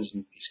Parkinson's,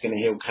 and it's going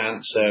to heal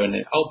cancer, and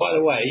oh, by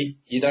the way,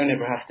 you don't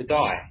ever have to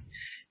die.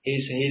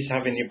 Here's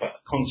having your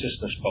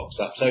consciousness box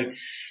up. So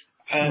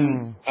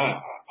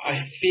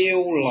I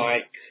feel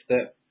like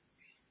that,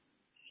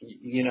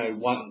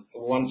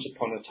 once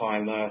upon a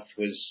time, Earth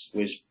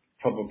was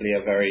probably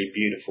a very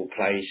beautiful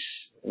place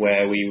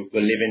where we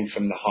were living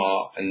from the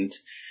heart, and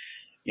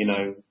it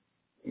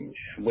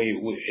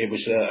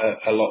was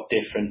a lot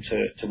different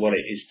to what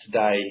it is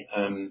today,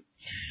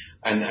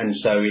 and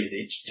so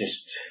it's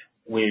just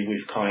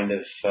we've kind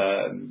of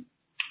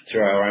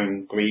through our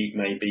own greed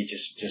maybe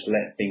just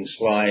let things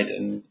slide.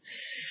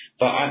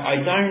 But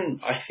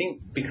I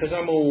think because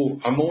I'm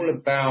all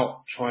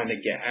about trying to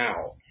get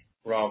out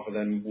rather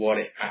than what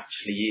it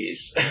actually is.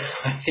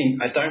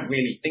 I don't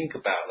really think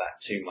about that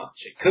too much.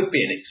 It could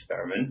be an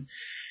experiment,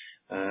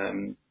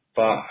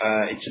 but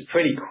it's a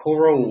pretty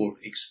cruel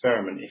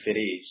experiment if it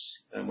is,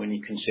 and when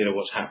you consider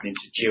what's happening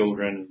to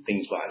children,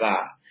 things like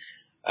that.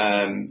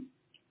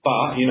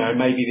 But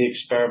maybe the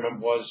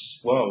experiment was,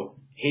 well,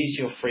 here's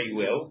your free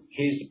will,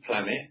 here's the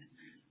planet,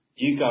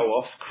 you go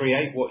off,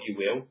 create what you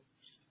will,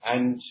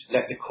 and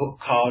let the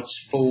cards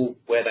fall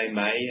where they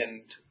may,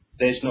 and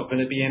there's not going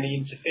to be any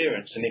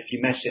interference. And if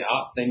you mess it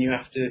up, then you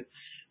have to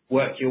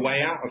work your way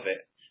out of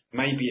it.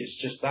 Maybe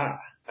it's just that.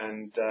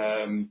 And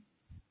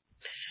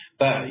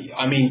but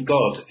I mean,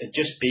 God,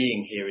 just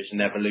being here is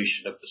an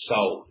evolution of the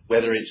soul.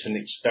 Whether it's an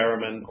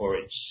experiment or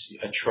it's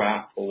a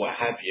trap or what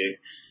have you,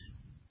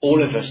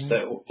 all of us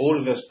that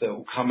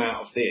will come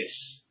out of this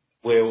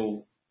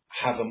will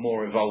have a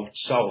more evolved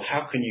soul.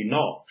 How can you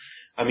not?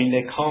 I mean,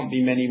 there can't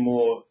be many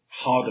more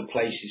harder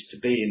places to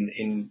be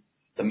in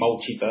the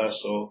multiverse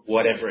or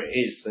whatever it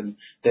is than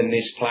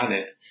this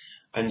planet.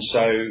 And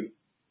so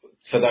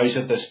for those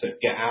of us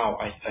that get out,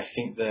 I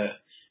think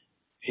that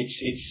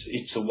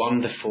it's a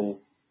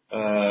wonderful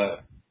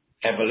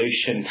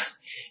evolution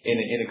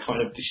in a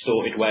kind of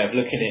distorted way of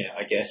looking at it,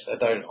 I guess. I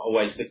don't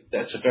always think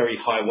that's a very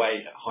high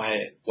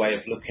way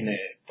of looking at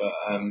it, but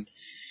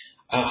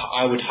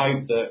I would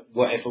hope that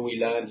whatever we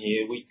learn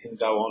here, we can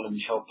go on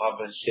and help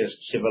other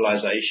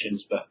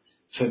civilizations. But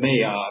for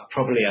me, I'd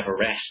probably have a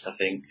rest, I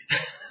think.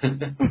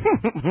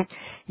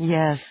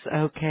 Yes,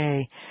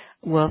 okay.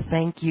 Well,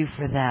 thank you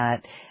for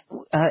that.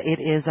 It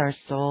is our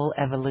soul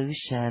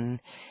evolution,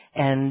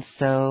 and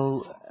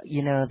so,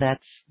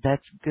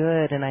 that's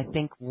good. And I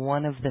think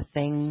one of the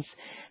things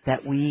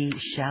that we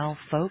shall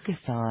focus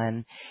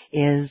on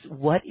is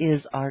what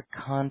is our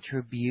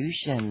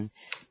contribution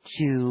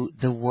to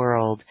the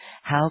world?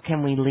 How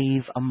can we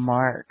leave a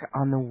mark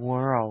on the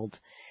world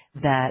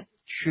that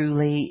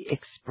truly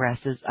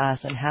expresses us,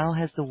 and how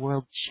has the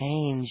world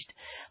changed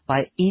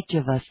by each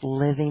of us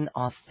living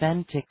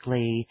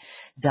authentically,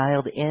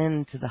 dialed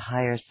into the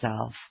higher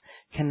self,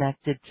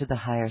 connected to the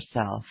higher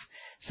self?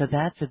 So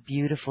that's a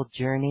beautiful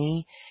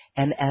journey,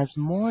 and as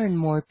more and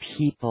more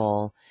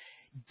people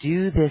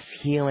do this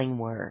healing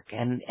work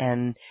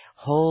and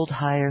hold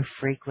higher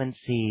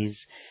frequencies,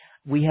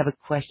 we have a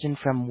question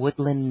from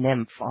Woodland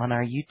Nymph on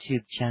our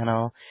YouTube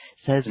channel.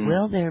 Says,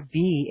 will there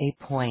be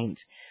a point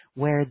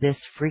where this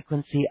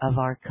frequency of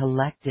our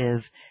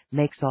collective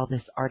makes all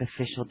this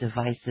artificial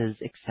devices,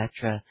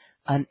 etc.,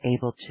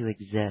 unable to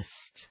exist?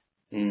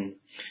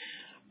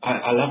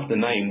 I love the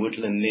name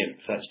Woodland Nymph.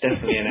 That's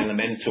definitely an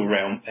elemental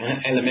realm,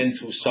 an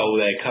elemental soul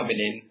there coming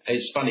in.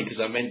 It's funny because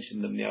I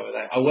mentioned them the other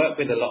day. I work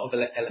with a lot of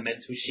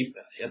elemental sheep.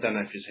 I don't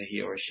know if it's a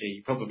he or a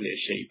she, probably a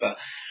she, but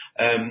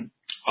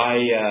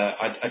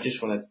I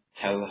just want to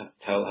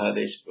tell her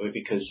this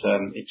because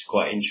it's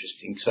quite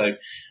interesting. So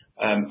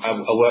I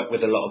work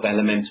with a lot of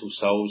elemental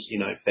souls,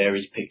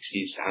 fairies,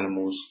 pixies,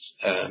 animals,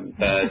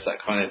 birds, that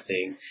kind of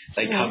thing.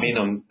 They come in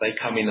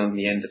on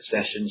the end of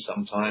sessions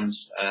sometimes,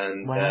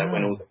 and wow.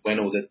 when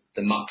all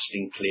the muck's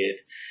been cleared,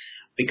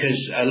 because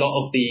a lot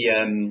of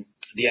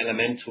the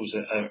elementals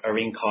are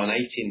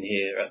incarnating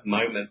here at the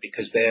moment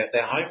because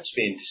their home's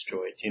being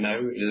destroyed.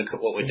 You look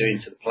at what we're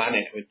doing to the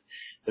planet with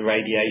the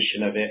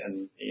radiation of it,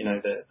 and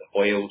the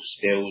oil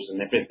spills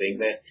and everything.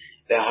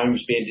 Their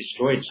home's being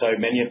destroyed, so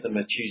many of them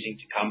are choosing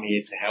to come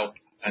here to help,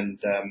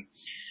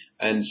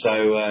 and so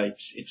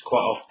it's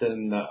quite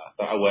often that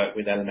I work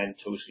with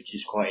elementals, which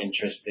is quite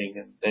interesting,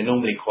 and they're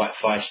normally quite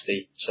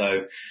feisty.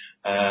 So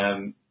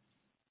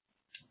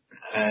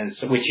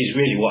which is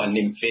really what a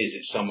nymph is.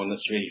 It's someone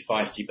that's really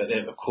feisty, but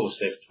of course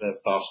they've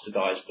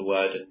bastardized the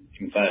word and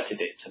inverted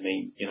it to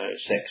mean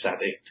sex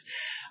addict.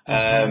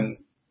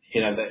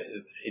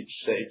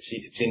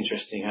 It's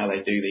interesting how they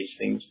do these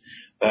things,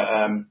 but.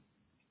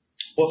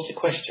 What's the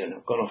question?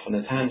 I've gone off on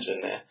a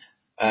tangent there.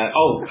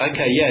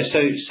 Okay, yeah.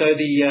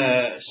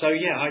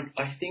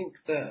 I think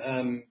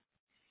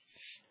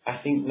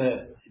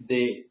that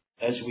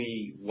as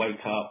we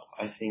wake up,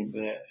 I think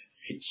that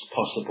it's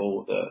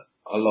possible that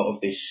a lot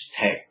of this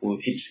tech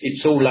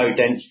it's all low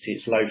density,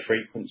 it's low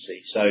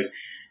frequency. So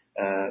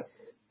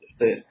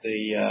the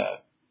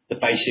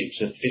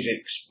basics of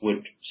physics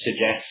would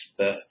suggest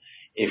that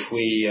if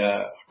we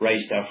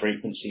raised our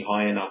frequency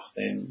high enough,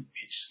 then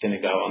it's going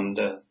to go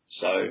under.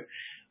 So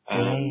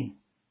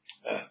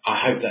I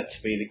hope that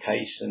to be the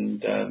case,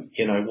 and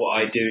what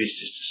I do is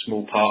just a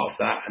small part of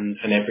that,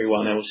 and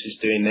everyone else is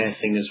doing their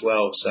thing as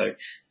well. So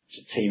it's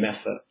a team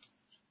effort.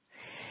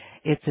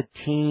 It's a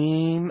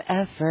team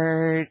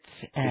effort,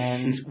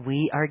 and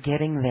we are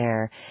getting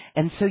there.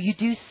 And so you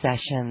do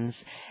sessions,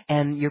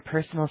 and your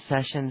personal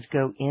sessions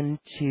go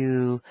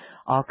into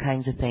all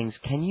kinds of things.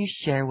 Can you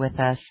share with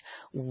us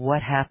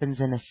what happens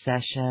in a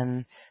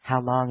session,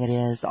 how long it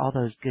is, all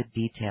those good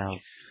details?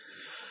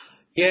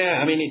 Yeah,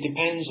 I mean, it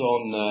depends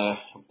on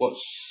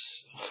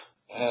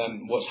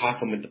what's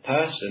happened with the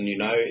person. You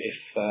know,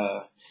 if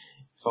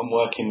I'm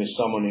working with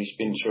someone who's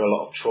been through a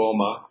lot of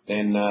trauma,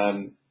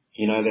 then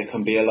you know, there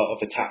can be a lot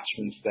of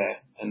attachments there,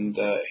 and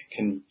it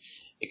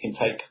can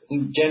take.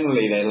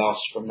 Generally, they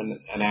last from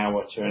an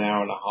hour to an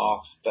hour and a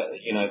half. But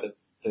you know,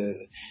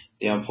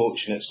 the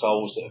unfortunate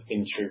souls that have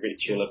been through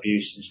ritual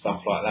abuse and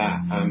stuff like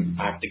that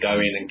have to go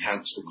in and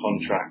cancel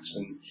contracts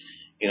and,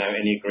 you know,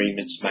 any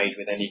agreements made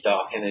with any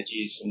dark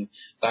energies, and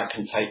that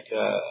can take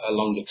a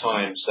longer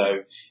time.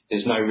 So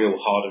there's no real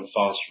hard and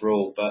fast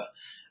rule, but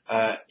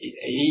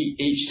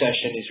each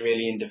session is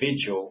really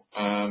individual.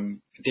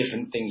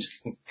 Different things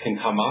can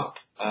come up.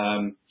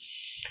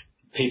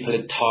 People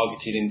are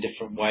targeted in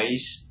different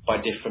ways by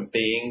different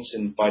beings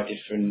and by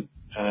different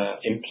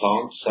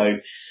implants. So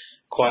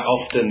quite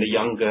often the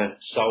younger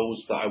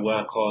souls that I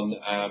work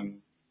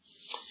on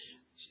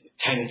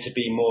tend to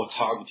be more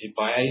targeted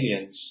by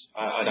aliens.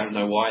 I don't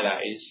know why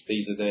that is.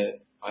 These are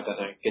I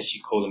guess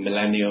you call them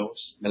millennials.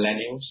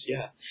 Millennials,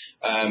 yeah.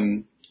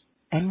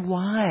 And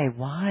why?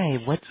 Why?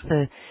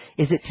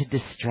 Is it to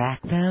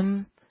distract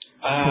them?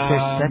 Because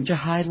there's such a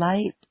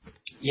highlight?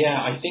 Yeah,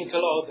 I think a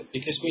lot of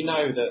because we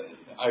know that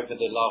over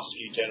the last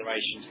few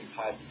generations we've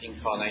had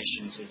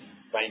incarnations of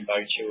rainbow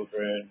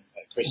children,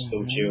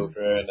 crystal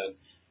children,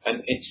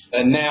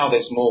 and now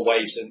there's more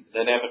waves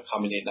than ever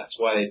coming in. That's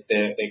why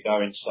they're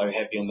going so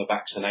heavy on the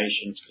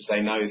vaccinations, because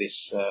they know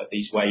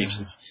these waves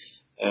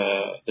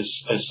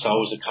as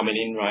souls are coming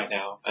in right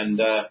now. And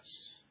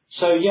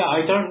so yeah,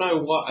 I don't know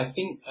what I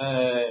think.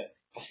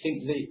 I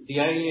think the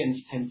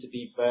aliens tend to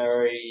be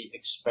very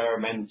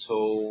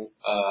experimental.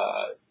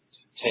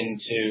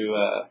 Tend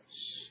to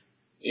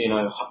you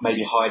know,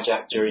 maybe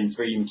hijack during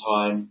dream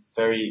time.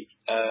 Very.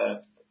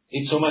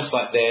 It's almost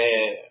like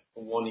they're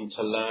wanting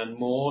to learn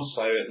more,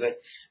 so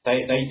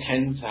they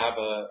tend to have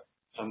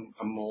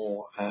a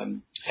more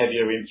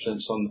heavier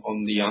influence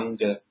on the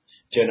younger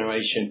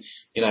generation.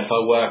 You know, if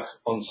I work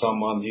on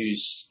someone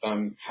who's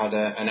had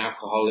an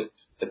alcoholic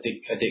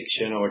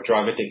addiction or a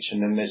drug addiction,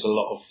 then there's a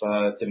lot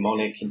of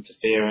demonic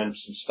interference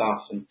and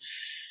stuff. And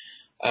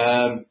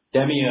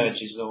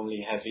demiurge is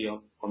normally heavy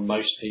on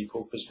most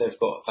people because they've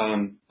got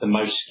the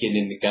most skin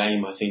in the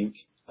game, I think.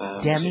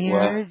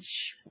 Demiurge?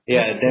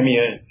 Yeah,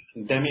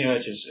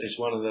 demiurge is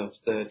one of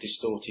the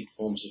distorted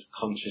forms of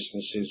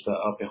consciousnesses that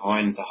are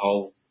behind the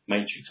whole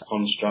matrix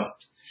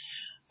construct.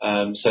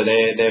 So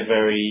they're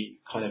very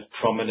kind of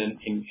prominent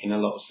in a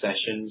lot of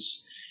sessions.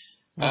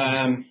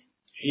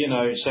 You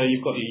know, so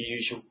you've got your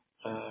usual.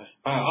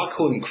 I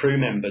call them crew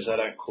members. I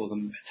don't call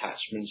them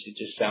attachments. It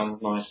just sounds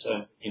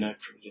nicer. You know,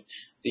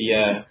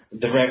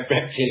 the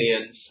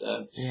reptilians.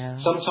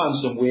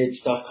 Sometimes some weird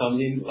stuff comes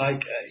in.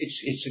 Like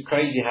it's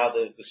crazy how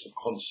the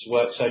subconscious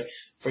works. So,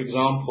 for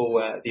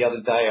example, the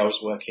other day I was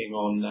working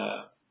on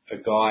a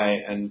guy,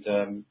 and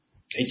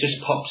it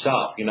just pops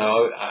up. You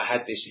know, I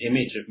had this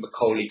image of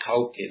Macaulay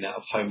Culkin out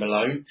of Home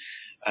Alone,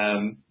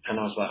 and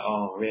I was like,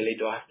 oh, really?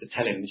 Do I have to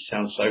tell him? This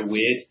sounds so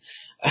weird.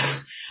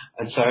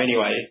 And so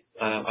anyway,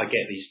 I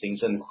get these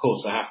things, and of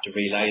course I have to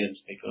relay them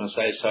to people. And I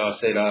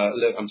said,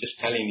 look, I'm just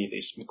telling you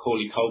this.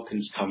 Macaulay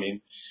Culkin's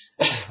coming,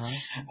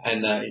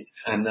 and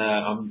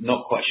I'm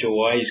not quite sure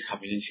why he's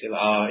coming.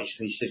 And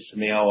he says to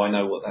me, oh, I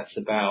know what that's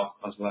about.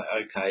 I was like,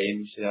 okay.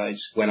 And he said,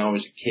 when I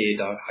was a kid,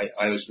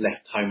 I was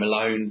left home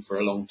alone for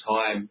a long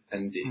time,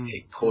 and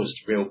it caused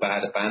real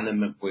bad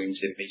abandonment wounds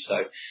in me.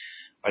 So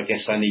I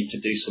guess I need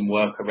to do some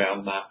work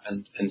around that,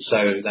 and so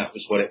that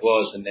was what it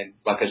was. And then,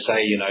 like I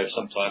say, you know,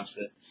 sometimes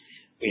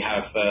we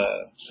have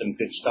some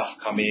good stuff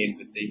come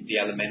in with the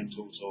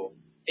elementals, or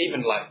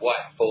even like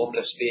white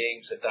formless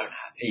beings that don't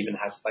even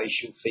have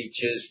facial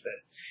features,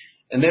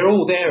 and they're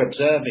all there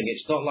observing.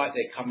 It's not like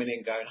they're coming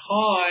in going,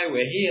 "Hi,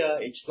 we're here."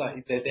 It's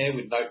like they're there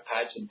with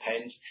notepads and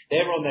pens.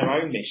 They're on their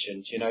own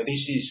missions. You know,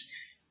 this is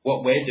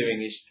what we're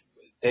doing. Is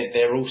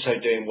they're also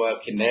doing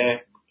work in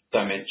their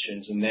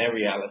dimensions and their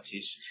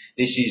realities.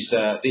 This is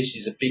a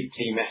big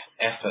team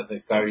effort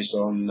that goes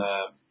on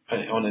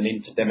an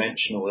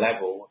interdimensional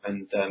level,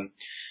 and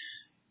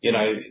you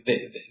know,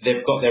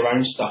 they've got their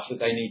own stuff that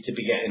they need to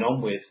be getting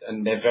on with,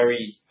 and they're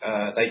very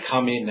they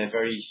come in, they're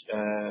very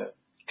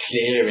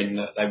clear in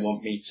that they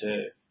want me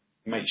to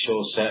make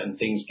sure certain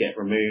things get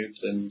removed,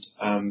 and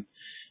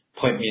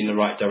point me in the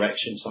right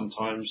direction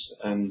sometimes.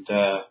 And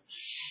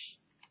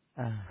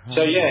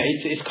so yeah,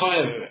 it's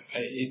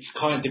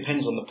kind of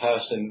depends on the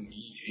person,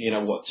 you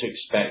know, what to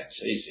expect.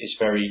 It's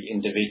very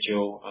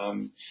individual.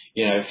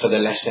 You know, for the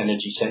less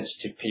energy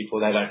sensitive people,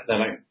 they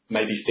don't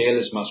maybe feel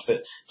as much, but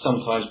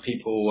sometimes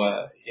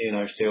people you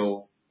know,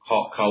 feel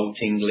hot, cold,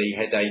 tingly,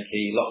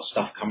 headachy, a lot of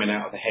stuff coming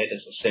out of the head,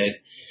 as I said.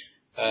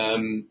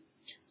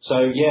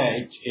 So yeah,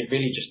 it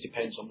really just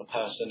depends on the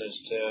person as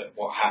to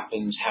what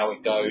happens, how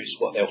it goes,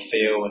 what they'll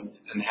feel,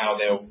 and how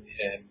they'll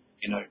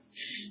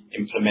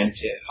implement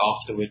it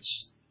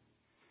afterwards.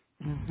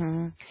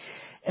 Mhm.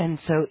 And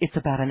so it's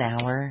about an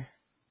hour.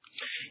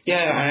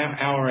 Yeah,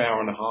 hour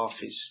and a half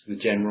is the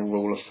general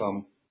rule of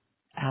thumb.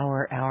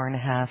 Hour and a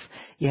half.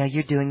 Yeah,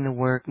 you're doing the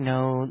work.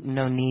 No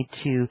need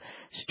to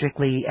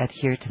strictly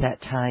adhere to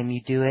that time.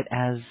 You do it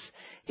as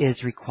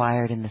is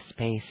required in the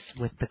space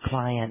with the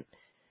client.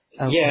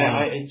 Okay.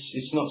 Yeah,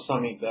 it's not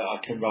something that I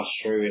can rush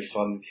through if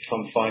I'm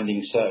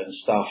finding certain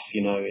stuff.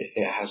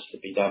 It has to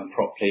be done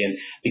properly, and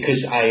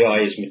because AI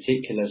is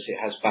meticulous, it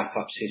has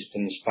backup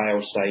systems, fail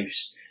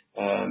safes,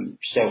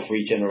 self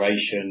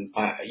regeneration.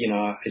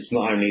 It's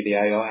not only the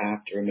AI I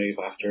have to remove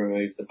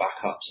the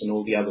backups and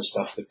all the other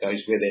stuff that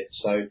goes with it.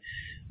 So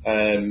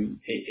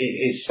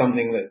it is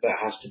something that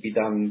has to be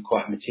done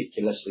quite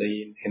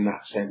meticulously in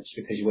that sense,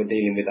 because we're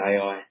dealing with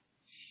AI.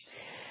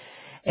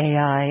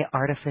 AI,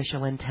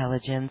 artificial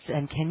intelligence,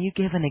 and can you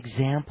give an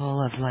example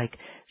of like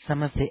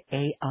some of the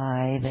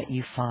AI that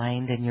you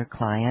find in your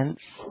clients?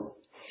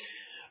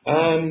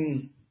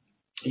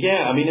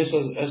 Yeah, I mean, as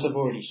I've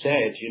already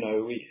said,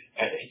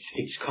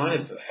 it's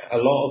kind of a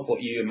lot of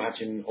what you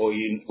imagine or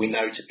we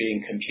know to be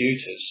in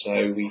computers.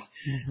 So we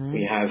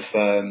have,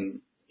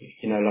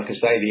 like I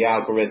say, the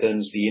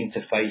algorithms, the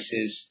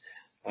interfaces.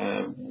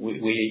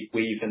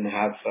 We even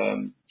have,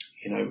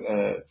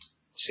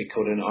 what's it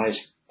called, an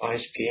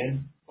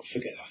ISPN? I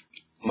forget.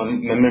 My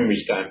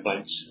memory's going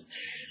blank.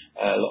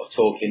 A lot of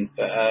talking,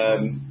 but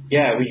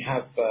yeah, we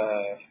have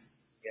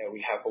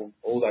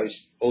all those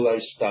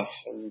stuff,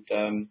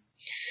 and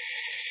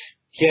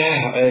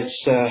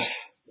it's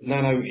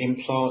nano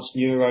implants,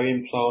 neuro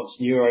implants,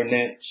 neuro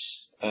nets,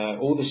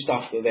 all the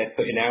stuff that they're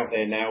putting out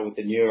there now with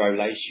the neuro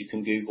lace. You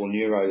can Google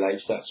neuro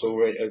lace. It's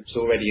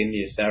already in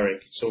the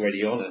etheric. It's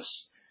already on us.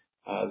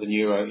 The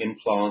neuro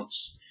implants.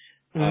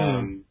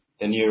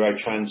 The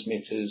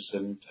neurotransmitters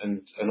and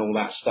all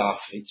that stuff.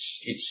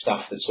 It's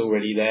stuff that's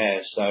already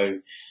there.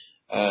 So,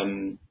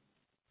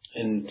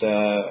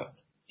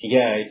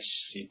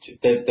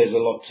 there's a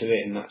lot to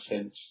it in that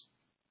sense.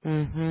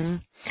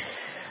 Mhm.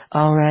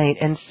 All right.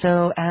 And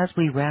so as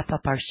we wrap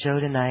up our show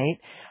tonight,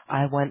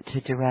 I want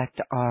to direct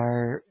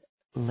our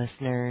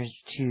listeners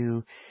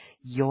to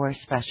your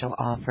special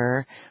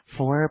offer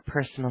for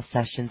personal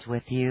sessions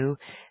with you.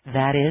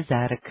 That is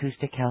at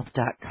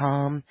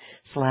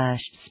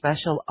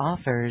acoustichealth.com/special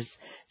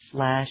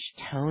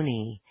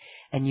offers/Tony.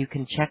 And you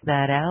can check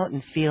that out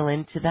and feel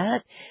into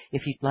that.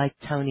 If you'd like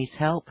Tony's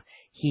help,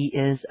 he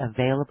is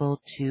available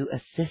to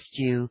assist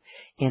you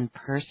in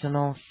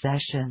personal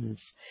sessions.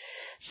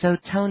 So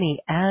Tony,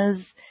 as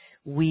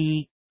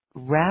we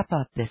wrap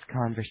up this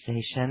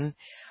conversation,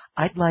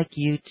 I'd like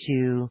you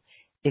to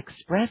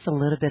express a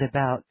little bit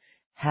about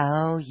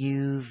how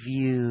you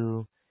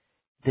view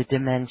the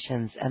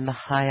dimensions and the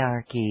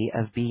hierarchy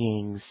of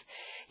beings.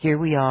 Here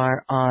we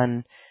are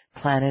on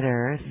planet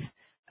Earth.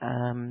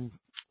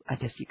 I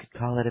guess you could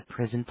call it a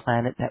prison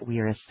planet that we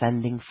are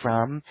ascending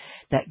from,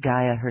 that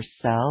Gaia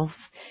herself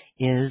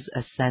is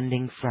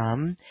ascending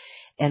from.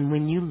 And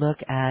when you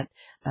look at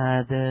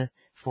the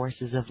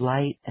forces of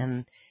light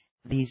and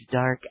these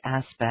dark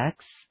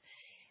aspects,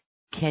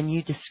 can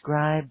you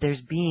describe, there's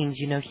beings,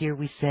 here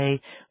we say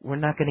we're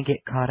not going to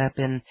get caught up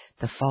in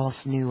the false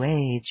new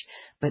age,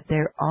 but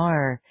there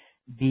are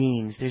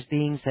beings, there's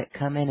beings that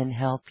come in and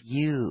help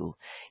you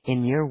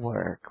in your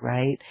work,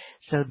 right?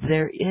 So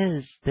there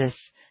is this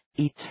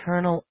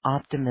eternal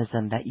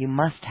optimism that you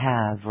must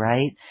have,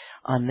 right,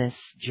 on this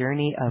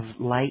journey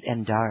of light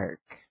and dark.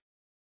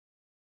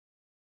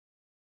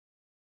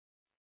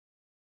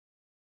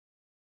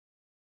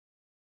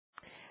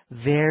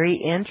 Very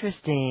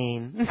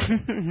interesting.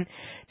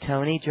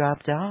 Tony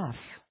dropped off.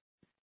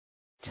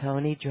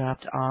 Tony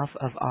dropped off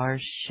of our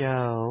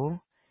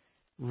show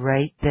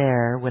right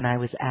there when I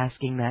was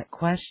asking that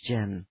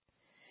question.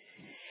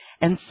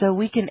 And so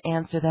we can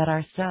answer that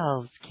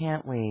ourselves,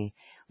 can't we?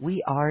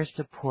 We are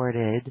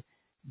supported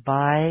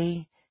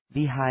by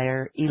the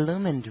higher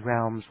illumined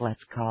realms,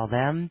 let's call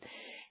them.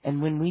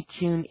 And when we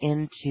tune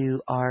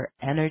into our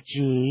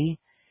energy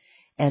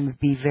and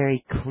be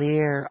very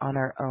clear on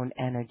our own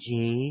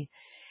energy,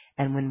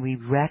 and when we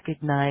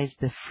recognize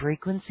the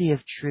frequency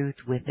of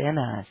truth within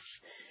us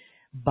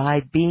by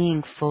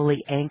being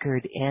fully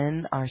anchored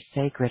in our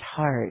sacred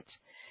heart,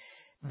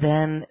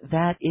 then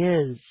that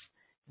is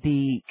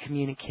the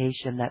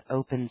communication that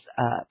opens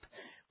up.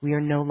 We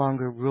are no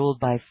longer ruled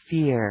by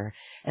fear,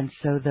 and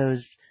so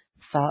those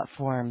thought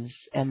forms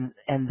and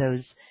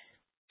those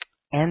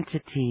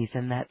entities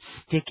and that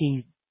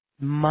sticky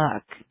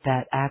muck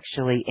that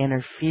actually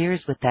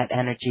interferes with that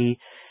energy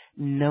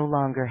no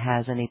longer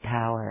has any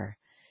power.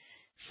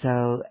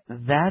 So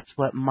that's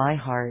what my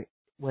heart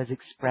was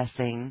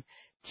expressing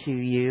to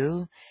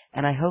you,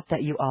 and I hope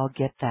that you all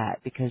get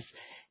that, because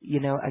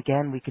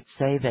again, we could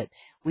say that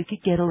we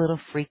could get a little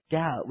freaked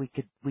out. We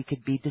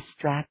could be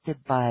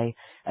distracted by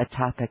a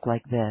topic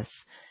like this.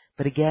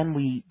 But again,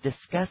 we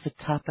discuss a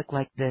topic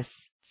like this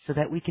so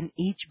that we can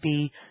each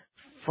be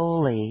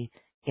fully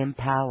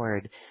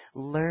empowered,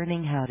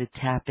 learning how to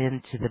tap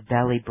into the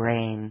belly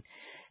brain,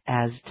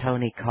 as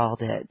Tony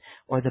called it,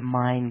 or the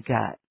mind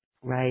gut,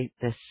 right?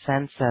 The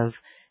sense of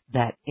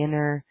that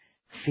inner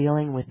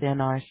feeling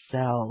within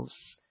ourselves,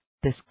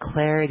 this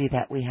clarity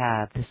that we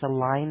have, this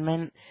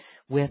alignment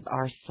with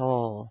our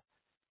soul.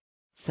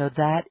 So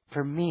that,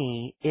 for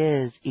me,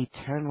 is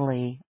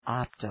eternally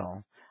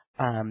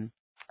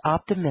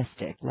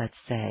optimistic, let's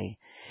say.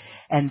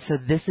 And so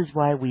this is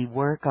why we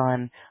work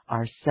on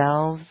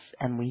ourselves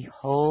and we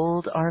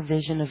hold our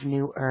vision of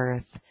New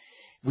Earth.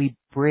 We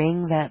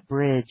bring that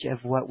bridge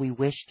of what we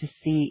wish to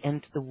see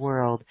into the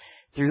world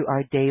through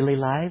our daily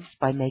lives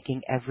by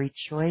making every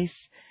choice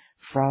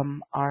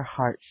from our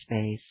heart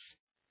space.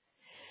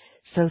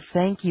 So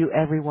thank you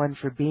everyone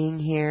for being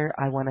here.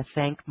 I want to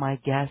thank my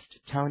guest,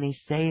 Tony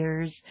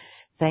Sayers.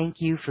 Thank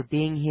you for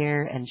being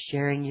here and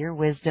sharing your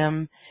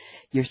wisdom.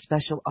 Your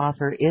special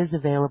offer is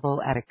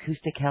available at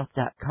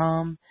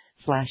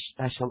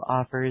acoustichealth.com/special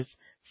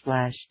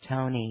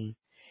offers/Tony.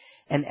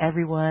 And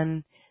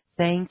everyone,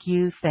 thank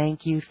you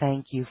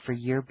for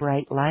your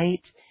bright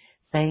light.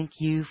 Thank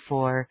you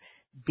for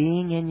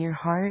being in your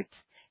heart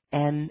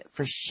and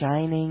for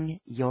shining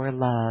your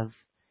love.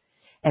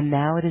 And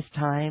now it is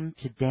time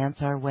to dance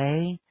our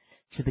way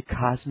to the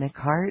cosmic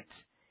heart.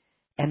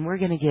 And we're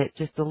going to get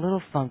just a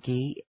little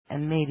funky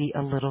and maybe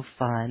a little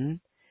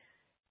fun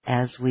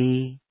as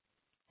we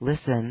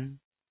listen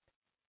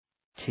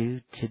to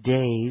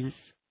today's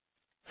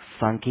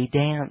funky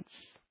dance.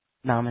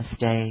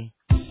 Namaste.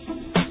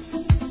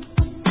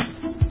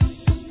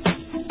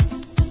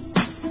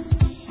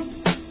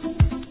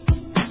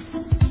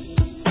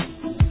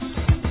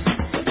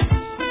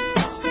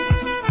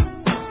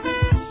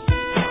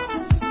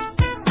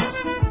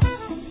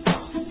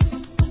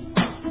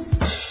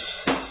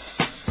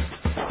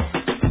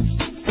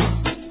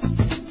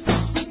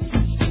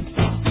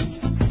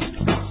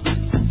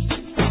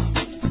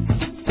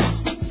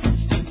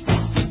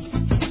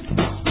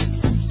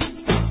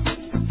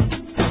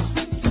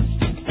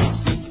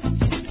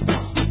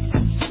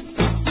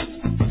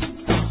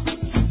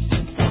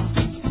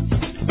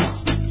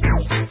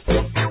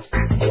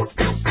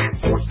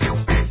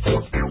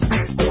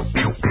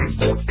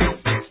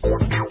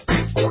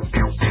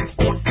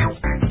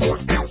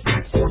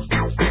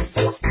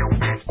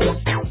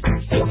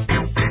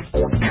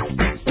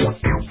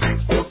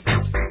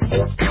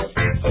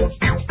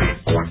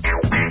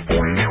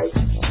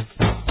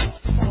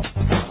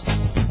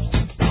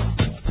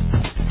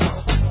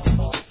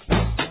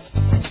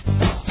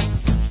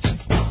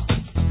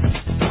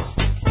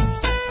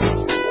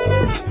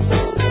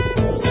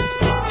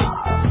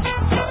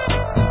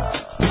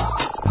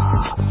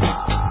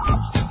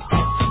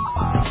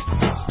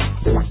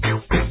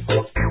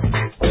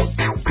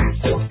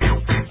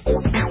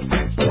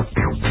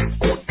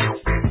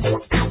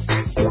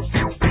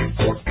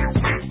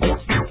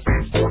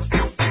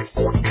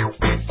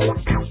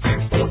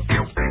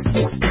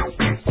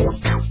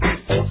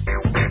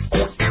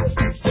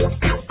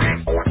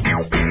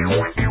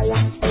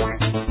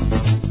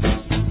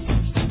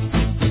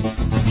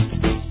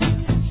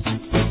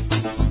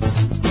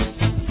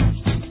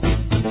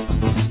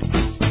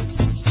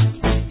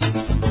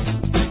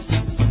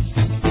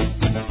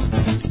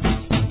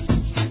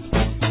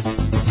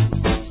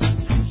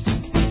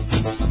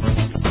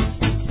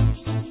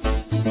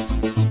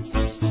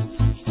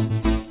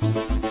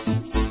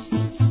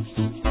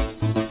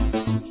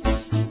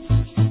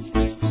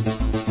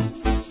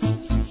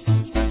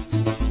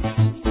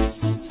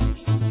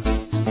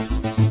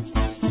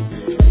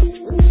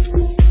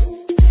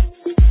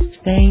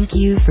 Thank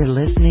you for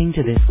listening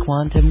to this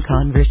quantum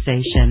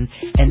conversation,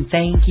 and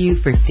thank you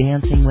for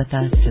dancing with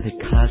us to the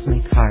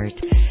cosmic heart.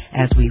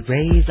 As we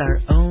raise our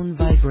own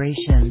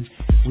vibration,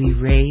 we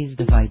raise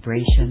the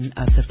vibration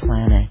of the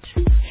planet.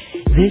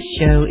 This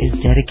show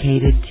is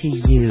dedicated to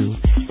you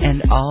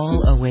and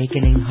all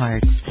awakening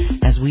hearts,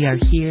 as we are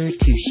here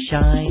to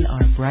shine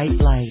our bright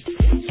light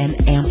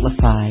and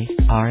amplify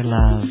our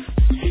love.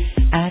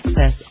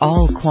 Access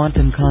all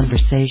quantum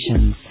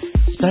conversations,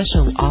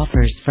 special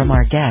offers from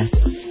our guests,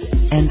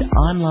 and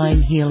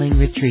online healing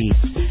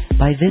retreats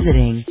by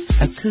visiting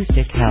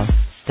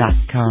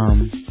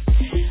acoustichealth.com.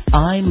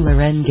 I'm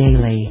Loren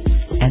Gailey,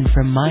 and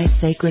from my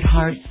sacred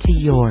heart to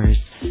yours,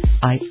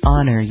 I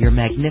honor your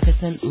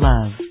magnificent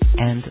love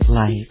and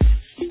light.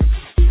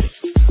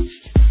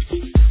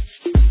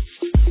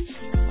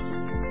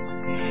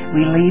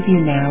 We leave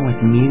you now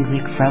with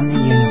music from the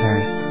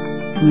universe.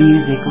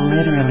 Music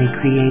literally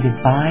created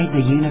by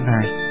the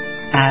universe,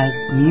 as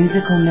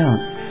musical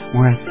notes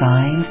were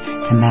assigned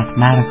to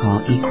mathematical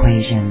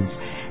equations.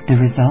 The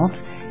result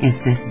is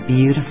this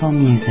beautiful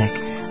music,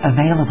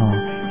 available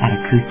at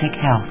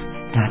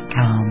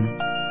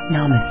acoustichealth.com.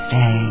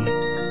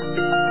 Namaste.